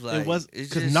Love. Like, it was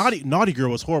because Naughty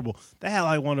Girl was horrible. They had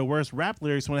like one of the worst rap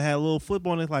lyrics when it had a little flip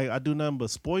on it. Like I do nothing but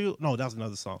spoil. No, that was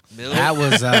another song. Milk. That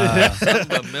was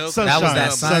Milk. Sunshine. that was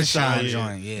that Sunshine,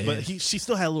 joint. Yeah, But she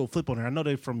still had a little flip on her. I know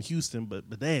they're from Houston, but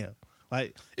damn,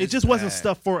 like it It's just wasn't bad.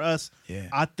 stuff for us. Yeah.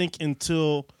 I think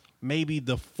until maybe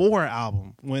the 4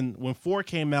 album when 4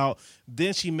 came out,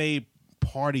 then she made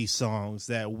party songs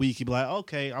that we could be like,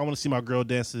 okay, I want to see my girl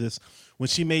dance to this. When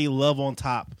she made Love on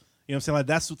Top. You know what I'm saying? Like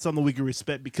that's something we can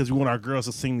respect because we want our girls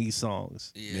to sing these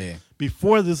songs. Yeah.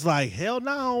 Before this, like, hell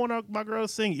no, I want my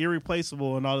girls to sing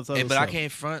Irreplaceable and all this other Hey, but stuff. I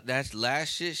can't front. That last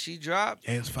shit she dropped.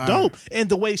 Yeah, it's fire. Dope. And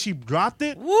the way she dropped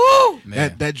it, Woo!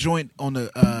 man. That joint on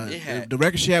the had- the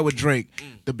record she had with Drake,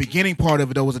 the beginning part of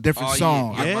it though was a different Oh, yeah,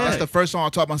 song. yeah. That's the first song I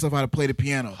taught myself how to play the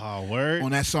piano oh, word.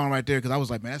 on that song right there because I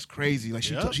was like, man, that's crazy. Like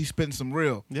Yep. she's spitting some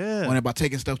real. Yeah. When about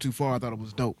taking stuff too far, I thought it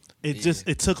was dope.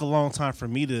 It took a long time for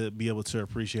me to be able to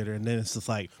appreciate her. And then it's just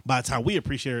like, by the time we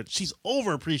appreciate her, she's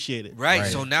overappreciated. Right.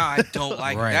 Right. So now I don't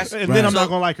like Right. that's And then I'm so- not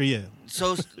going to like her yet.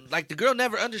 So like the girl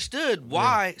never understood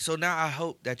why. So now I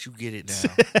hope that you get it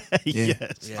now. Yeah.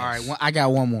 Yes. Yes. All right, I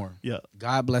got one more. Yeah.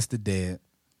 God bless the dead.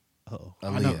 Uh-oh.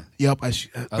 I know. Aaliyah. Yep. Bro,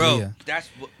 Aaliyah. that's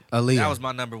what Aaliyah. that was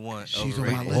my number one. She's on my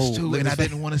overrated. list Oh, too, look and I at this.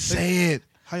 didn't want to say it.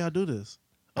 How y'all do this?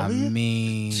 I Aaliyah?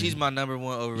 mean, She's my number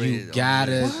one overrated.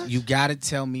 you gotta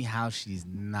tell me how she's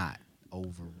not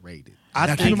overrated. I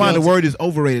Now, think keep in mind the it's- word is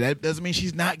overrated. That doesn't mean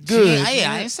she's not She good. ain't-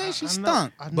 I ain't saying she I know,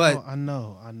 stunk, I know, but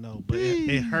I know, but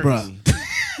it hurts. Bruh.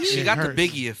 She It got hurts. the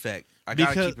Biggie effect. I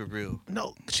gotta Because- keep it real.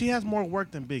 No, she has more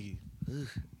work than Biggie.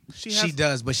 she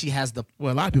does. But she has the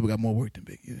Well, a lot of people got more work than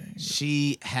Biggie.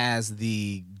 she has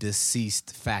the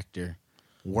deceased factor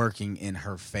working in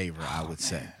her favor. I would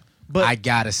say, But I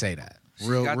gotta say that She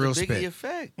real got real the Biggie spit.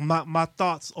 effect. my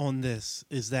thoughts on this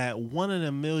is that One in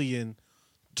a Million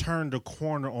turned a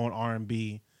corner on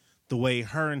R&B the way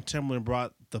her and Timbaland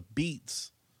brought the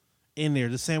beats in there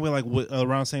the same way like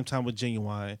around the same time with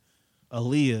Genuine,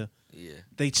 Aaliyah. Yeah.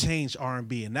 They changed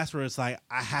R&B, and that's where it's like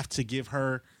I have to give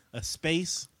her a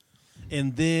space.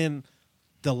 And then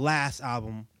the last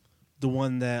album, the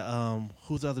one that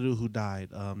who's the other dude who died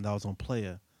that was on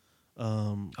Playa,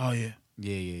 Oh yeah.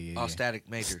 Yeah. All Static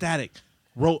Major. Static,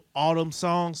 wrote all them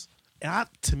songs, and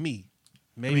to me,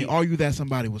 I maybe mean, Are You That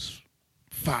Somebody was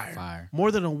fire. Fire.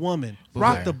 More Than a Woman, But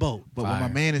rock fire. the boat. But what my Fire.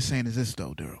 man is saying is this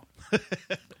though, Daryl.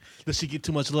 Does she get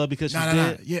too much love because she's No.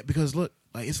 dead? Yeah, because look,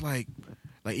 like it's like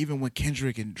even when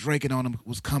Kendrick and Drake and on them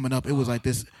was coming up, it was like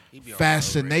this He be on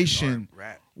fascination overrated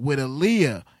rap. with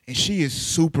Aaliyah, and she is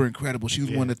super incredible. She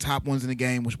was Yeah. one of the top ones in the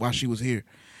game while she was here.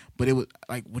 But it was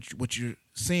like what you're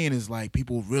seeing is like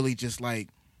people really just like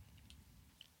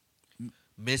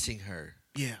Missing her.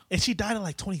 yeah. And she died at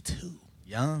like 22.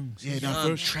 Young. Yeah,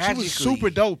 young, she tragically. was super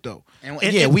dope though. And,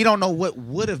 And- yeah, and- we don't know what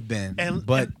would have been, And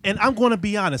but and I'm going to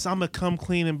be honest. I'm gonna come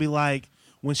clean and be like,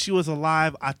 when she was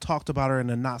alive, I talked about her in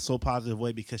a not so positive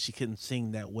way because she couldn't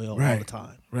sing that well all the Right.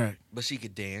 time, Right. But she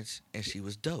could dance and she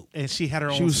was dope. and she had her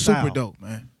own. She was style. super dope,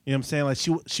 man. You know what I'm saying? Like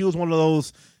she was one of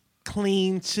those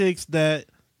clean chicks that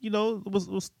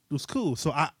was cool.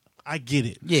 So I get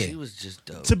it. yeah, She was just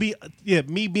dope. To be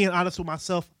me being honest with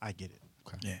myself, I get it.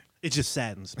 Yeah. It just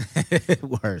saddens me.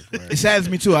 word. It saddens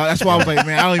me too. That's why I was like,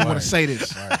 man, I don't even want to say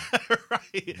this, Right?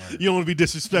 You don't want to be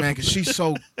disrespectful. man, because she's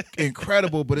so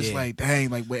incredible. But it's Yeah. like, dang,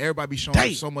 like where everybody be showing her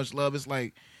Dang. so much love. It's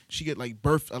like she get like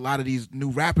birthed a lot of these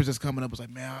new rappers that's coming up. It's like,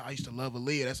 man, I used to love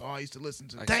Aaliyah. That's all I used to listen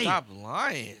to. Like, Dang. stop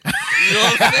lying. You know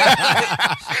what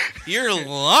I'm saying? You're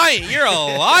lying. You're a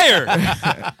liar.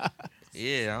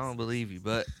 Yeah, I don't believe you.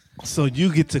 But So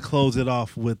you get to close it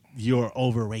off with your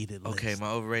overrated list. okay, my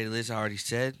overrated list I already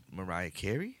said Mariah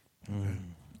Carey.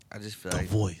 I just feel The like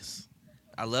voice.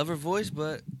 I love her voice,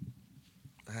 but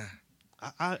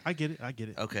I get it. I get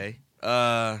it. okay.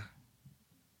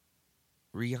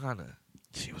 Rihanna.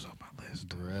 She was on my list.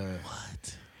 Bruh.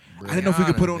 What? I didn't know if we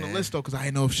could put her on Rihanna, the man. list though, because I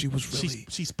didn't know if she was really.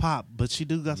 She's pop, but she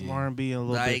do got some Yeah. R&B and a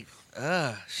little Like,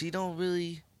 bit. she don't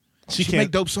really. She She can't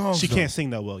make dope songs, She though. can't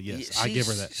sing that well. Yes, I give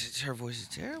her that. Her voice is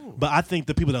terrible. But I think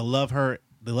the people that love her,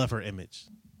 they love her image.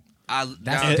 That's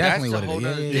definitely a what it whole is.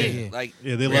 nother Yeah, thing. yeah, yeah. Like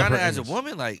Yeah, they love Rihanna her as a image.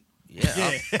 woman, like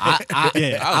Yeah.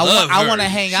 I want to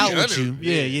hang out with you.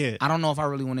 Yeah. I don't know if I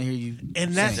really want to hear you.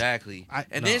 And that's Exactly.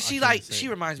 And then she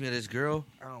reminds me of this girl.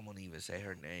 I don't want to even say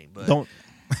her name, but don't.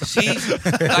 she's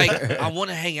like, I want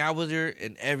to hang out with her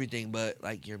and everything, but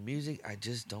like your music, I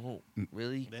just don't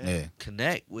really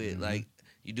connect with. Like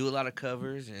you do a lot of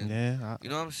covers, and you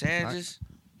know what I'm saying.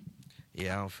 I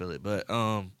don't feel it. But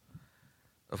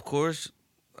of course,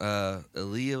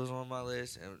 Aaliyah was on my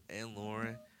list and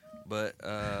Lauren, but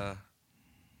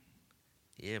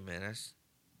yeah, man,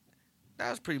 that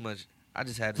was pretty much. I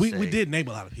just had to say we did name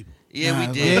a lot of people. Yeah,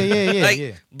 we did. Yeah.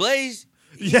 Like Blaze,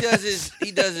 he does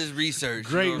his research.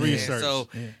 Great you know what I'm research.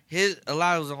 saying? So a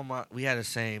lot was on my. We had the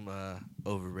same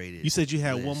overrated. You said you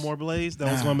had list. one more Blaze that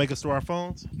was going to make us to our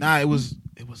phones. Nah, it was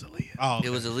Aaliyah. Oh, okay.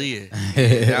 It was Aaliyah.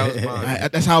 Yeah, that was my.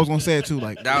 That's how I was gonna say it too.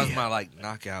 Like That was my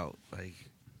knockout. Like,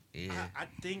 yeah. I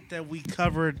think that we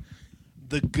covered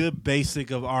the good basic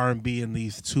of R&B in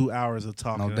these 2 hours of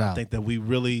talking. No doubt. I think that we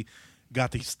really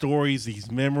got these stories,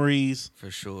 these memories, For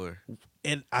sure.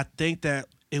 and I think that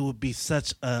it would be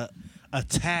such a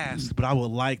task, but I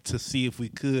would like to see if we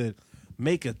could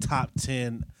make a top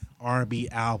 10 R&B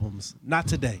albums. Not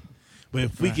today, but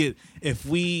if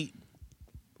we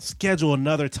schedule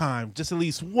another time, just at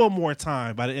least one more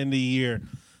time by the end of the year,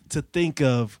 to think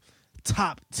of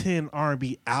top 10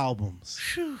 R&B albums.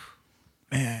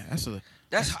 man,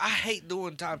 I hate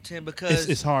doing top 10 because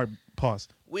It's hard. Pause.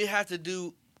 we have to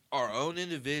do our own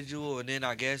individual, and then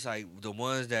I guess like the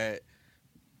ones that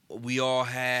we all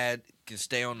had can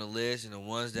stay on the list, and the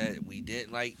ones that we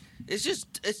didn't like. It's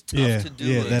tough to do.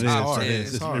 Yeah, a that top is. 10. It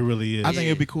is. It really is. I think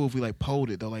it'd be cool if we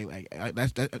polled it though.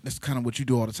 That's kind of what you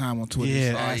do all the time on Twitter.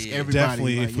 Yeah, Just ask yeah. everybody.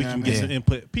 definitely. like, If you we know can what I get mean? some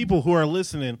input, people who are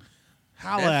listening,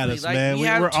 holla at us, Definitely. man. We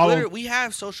have We're Twitter. all. We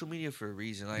have social media for a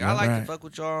reason. Like I Yeah, like right. to fuck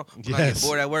with y'all when I get Yes.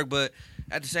 bored at work, but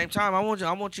at the same time, I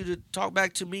want you to talk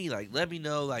back to me. Like let me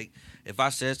know like if I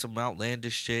said some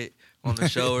outlandish shit on the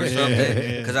show or something,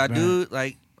 because I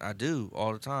do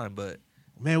all the time. But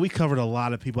Man, we covered a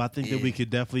lot of people. I think that we Yeah. could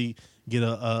definitely get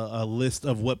a list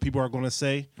of what people are going to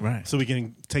say, Right. so we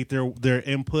can take their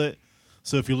input.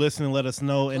 So if you're listening, let us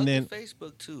know, and plug then the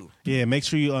Facebook too. yeah, make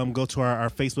sure you go to our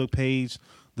Facebook page,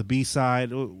 the B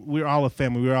side. We're all a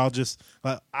family. We're all just.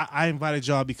 I invited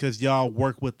y'all because y'all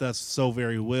work with us so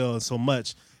very well and so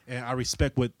much, and I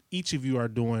respect what each of you are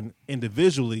doing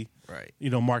individually. Right. You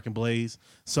know, Mark and Blaze.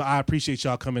 So I appreciate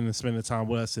y'all coming and spending time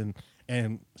with us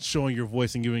and showing your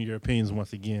voice and giving your opinions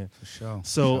once again. For sure.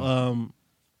 So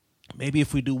maybe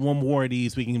if we do one more of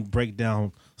these, we can break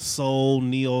down soul,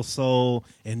 neo soul,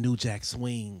 and New Jack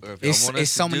Swing. Or if y'all want us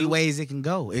It's to so many do- ways it can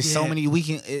go. It's so Yeah. many we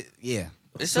can.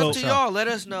 It's So- up to y'all. Let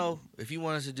us know if you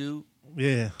want us to do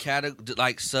Yeah.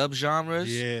 like subgenres.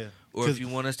 Yeah. Or if you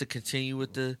want us to continue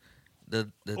with the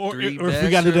Or three if we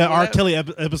best got to do that or R. whatever. Kelly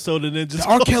episode and then just The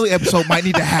R. Kelly episode might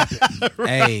need to happen.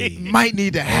 Hey, Might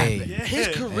need to happen. Yeah. His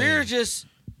career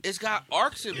it's got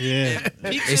arcs and, Yeah.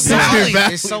 and peaks it's and so valleys.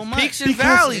 much. It's so much. Peaks and Because-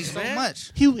 valleys, It's so man.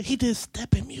 much. He did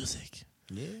stepping music.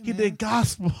 Yeah, He did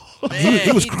gospel. Man,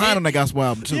 He was he crying did- on that gospel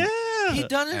album too. Yeah. He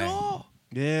done it Hey. all.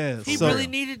 Yeah. He so, really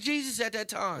needed Jesus at that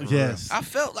time. Yes. I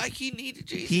felt like he needed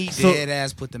Jesus. He So- dead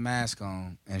ass put the mask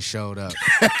on and showed up.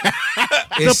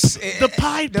 the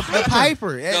Pied the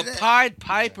Piper. the Pied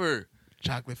Piper.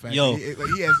 Chocolate Factory. Yo.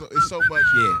 He has it's so much.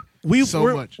 Yeah.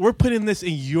 So much. We're putting this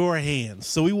in your hands.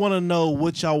 So we want to know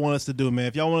what y'all want us to do, man.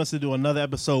 If y'all want us to do another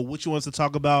episode, what you want us to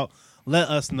talk about, let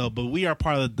us know. But we are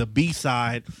part of the B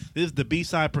side. This is the B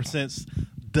side presents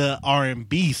the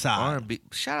R&B side. R&B.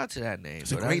 Shout out to that name.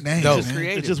 It's a bro. great That's name, just man.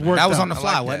 creative. It just man. worked That was out. on the I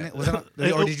fly, like wasn't that. it? Was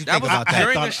it or did you That think was about that?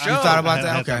 during the show. You thought about I that?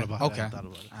 had Okay. thought about it. I Okay. thought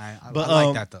about it. I But,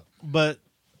 like that though. But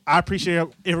I appreciate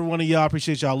every one of y'all. I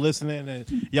appreciate y'all listening,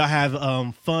 and y'all have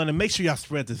fun. And make sure y'all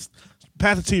spread this.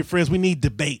 Pass it to your friends. We need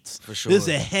debates. For sure. This is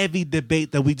a heavy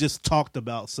debate that we just talked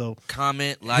about. So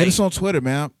Comment, Hit like. us on Twitter,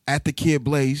 man. At the Kid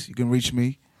Blaze. You can reach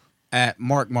me. At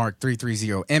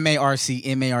Mark330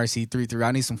 MARC33.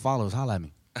 I need some follows. Holla at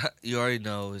me. You already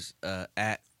know is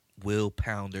at Will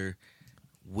Pounder.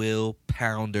 Will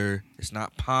Pounder. It's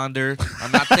not Ponder.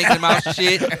 I'm not thinking about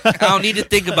shit. I don't need to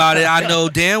think about it. I know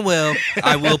damn well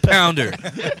I will Pounder.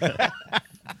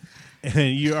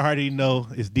 and you already know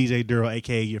it's DJ Duro,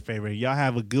 aka your favorite. Y'all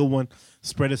have a good one.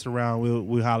 Spread this around.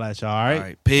 We'll holla at y'all. All right. All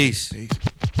right. Peace.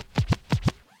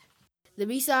 The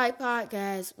B-Side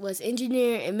Podcast was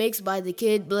engineered and mixed by the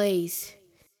Kid Blaze.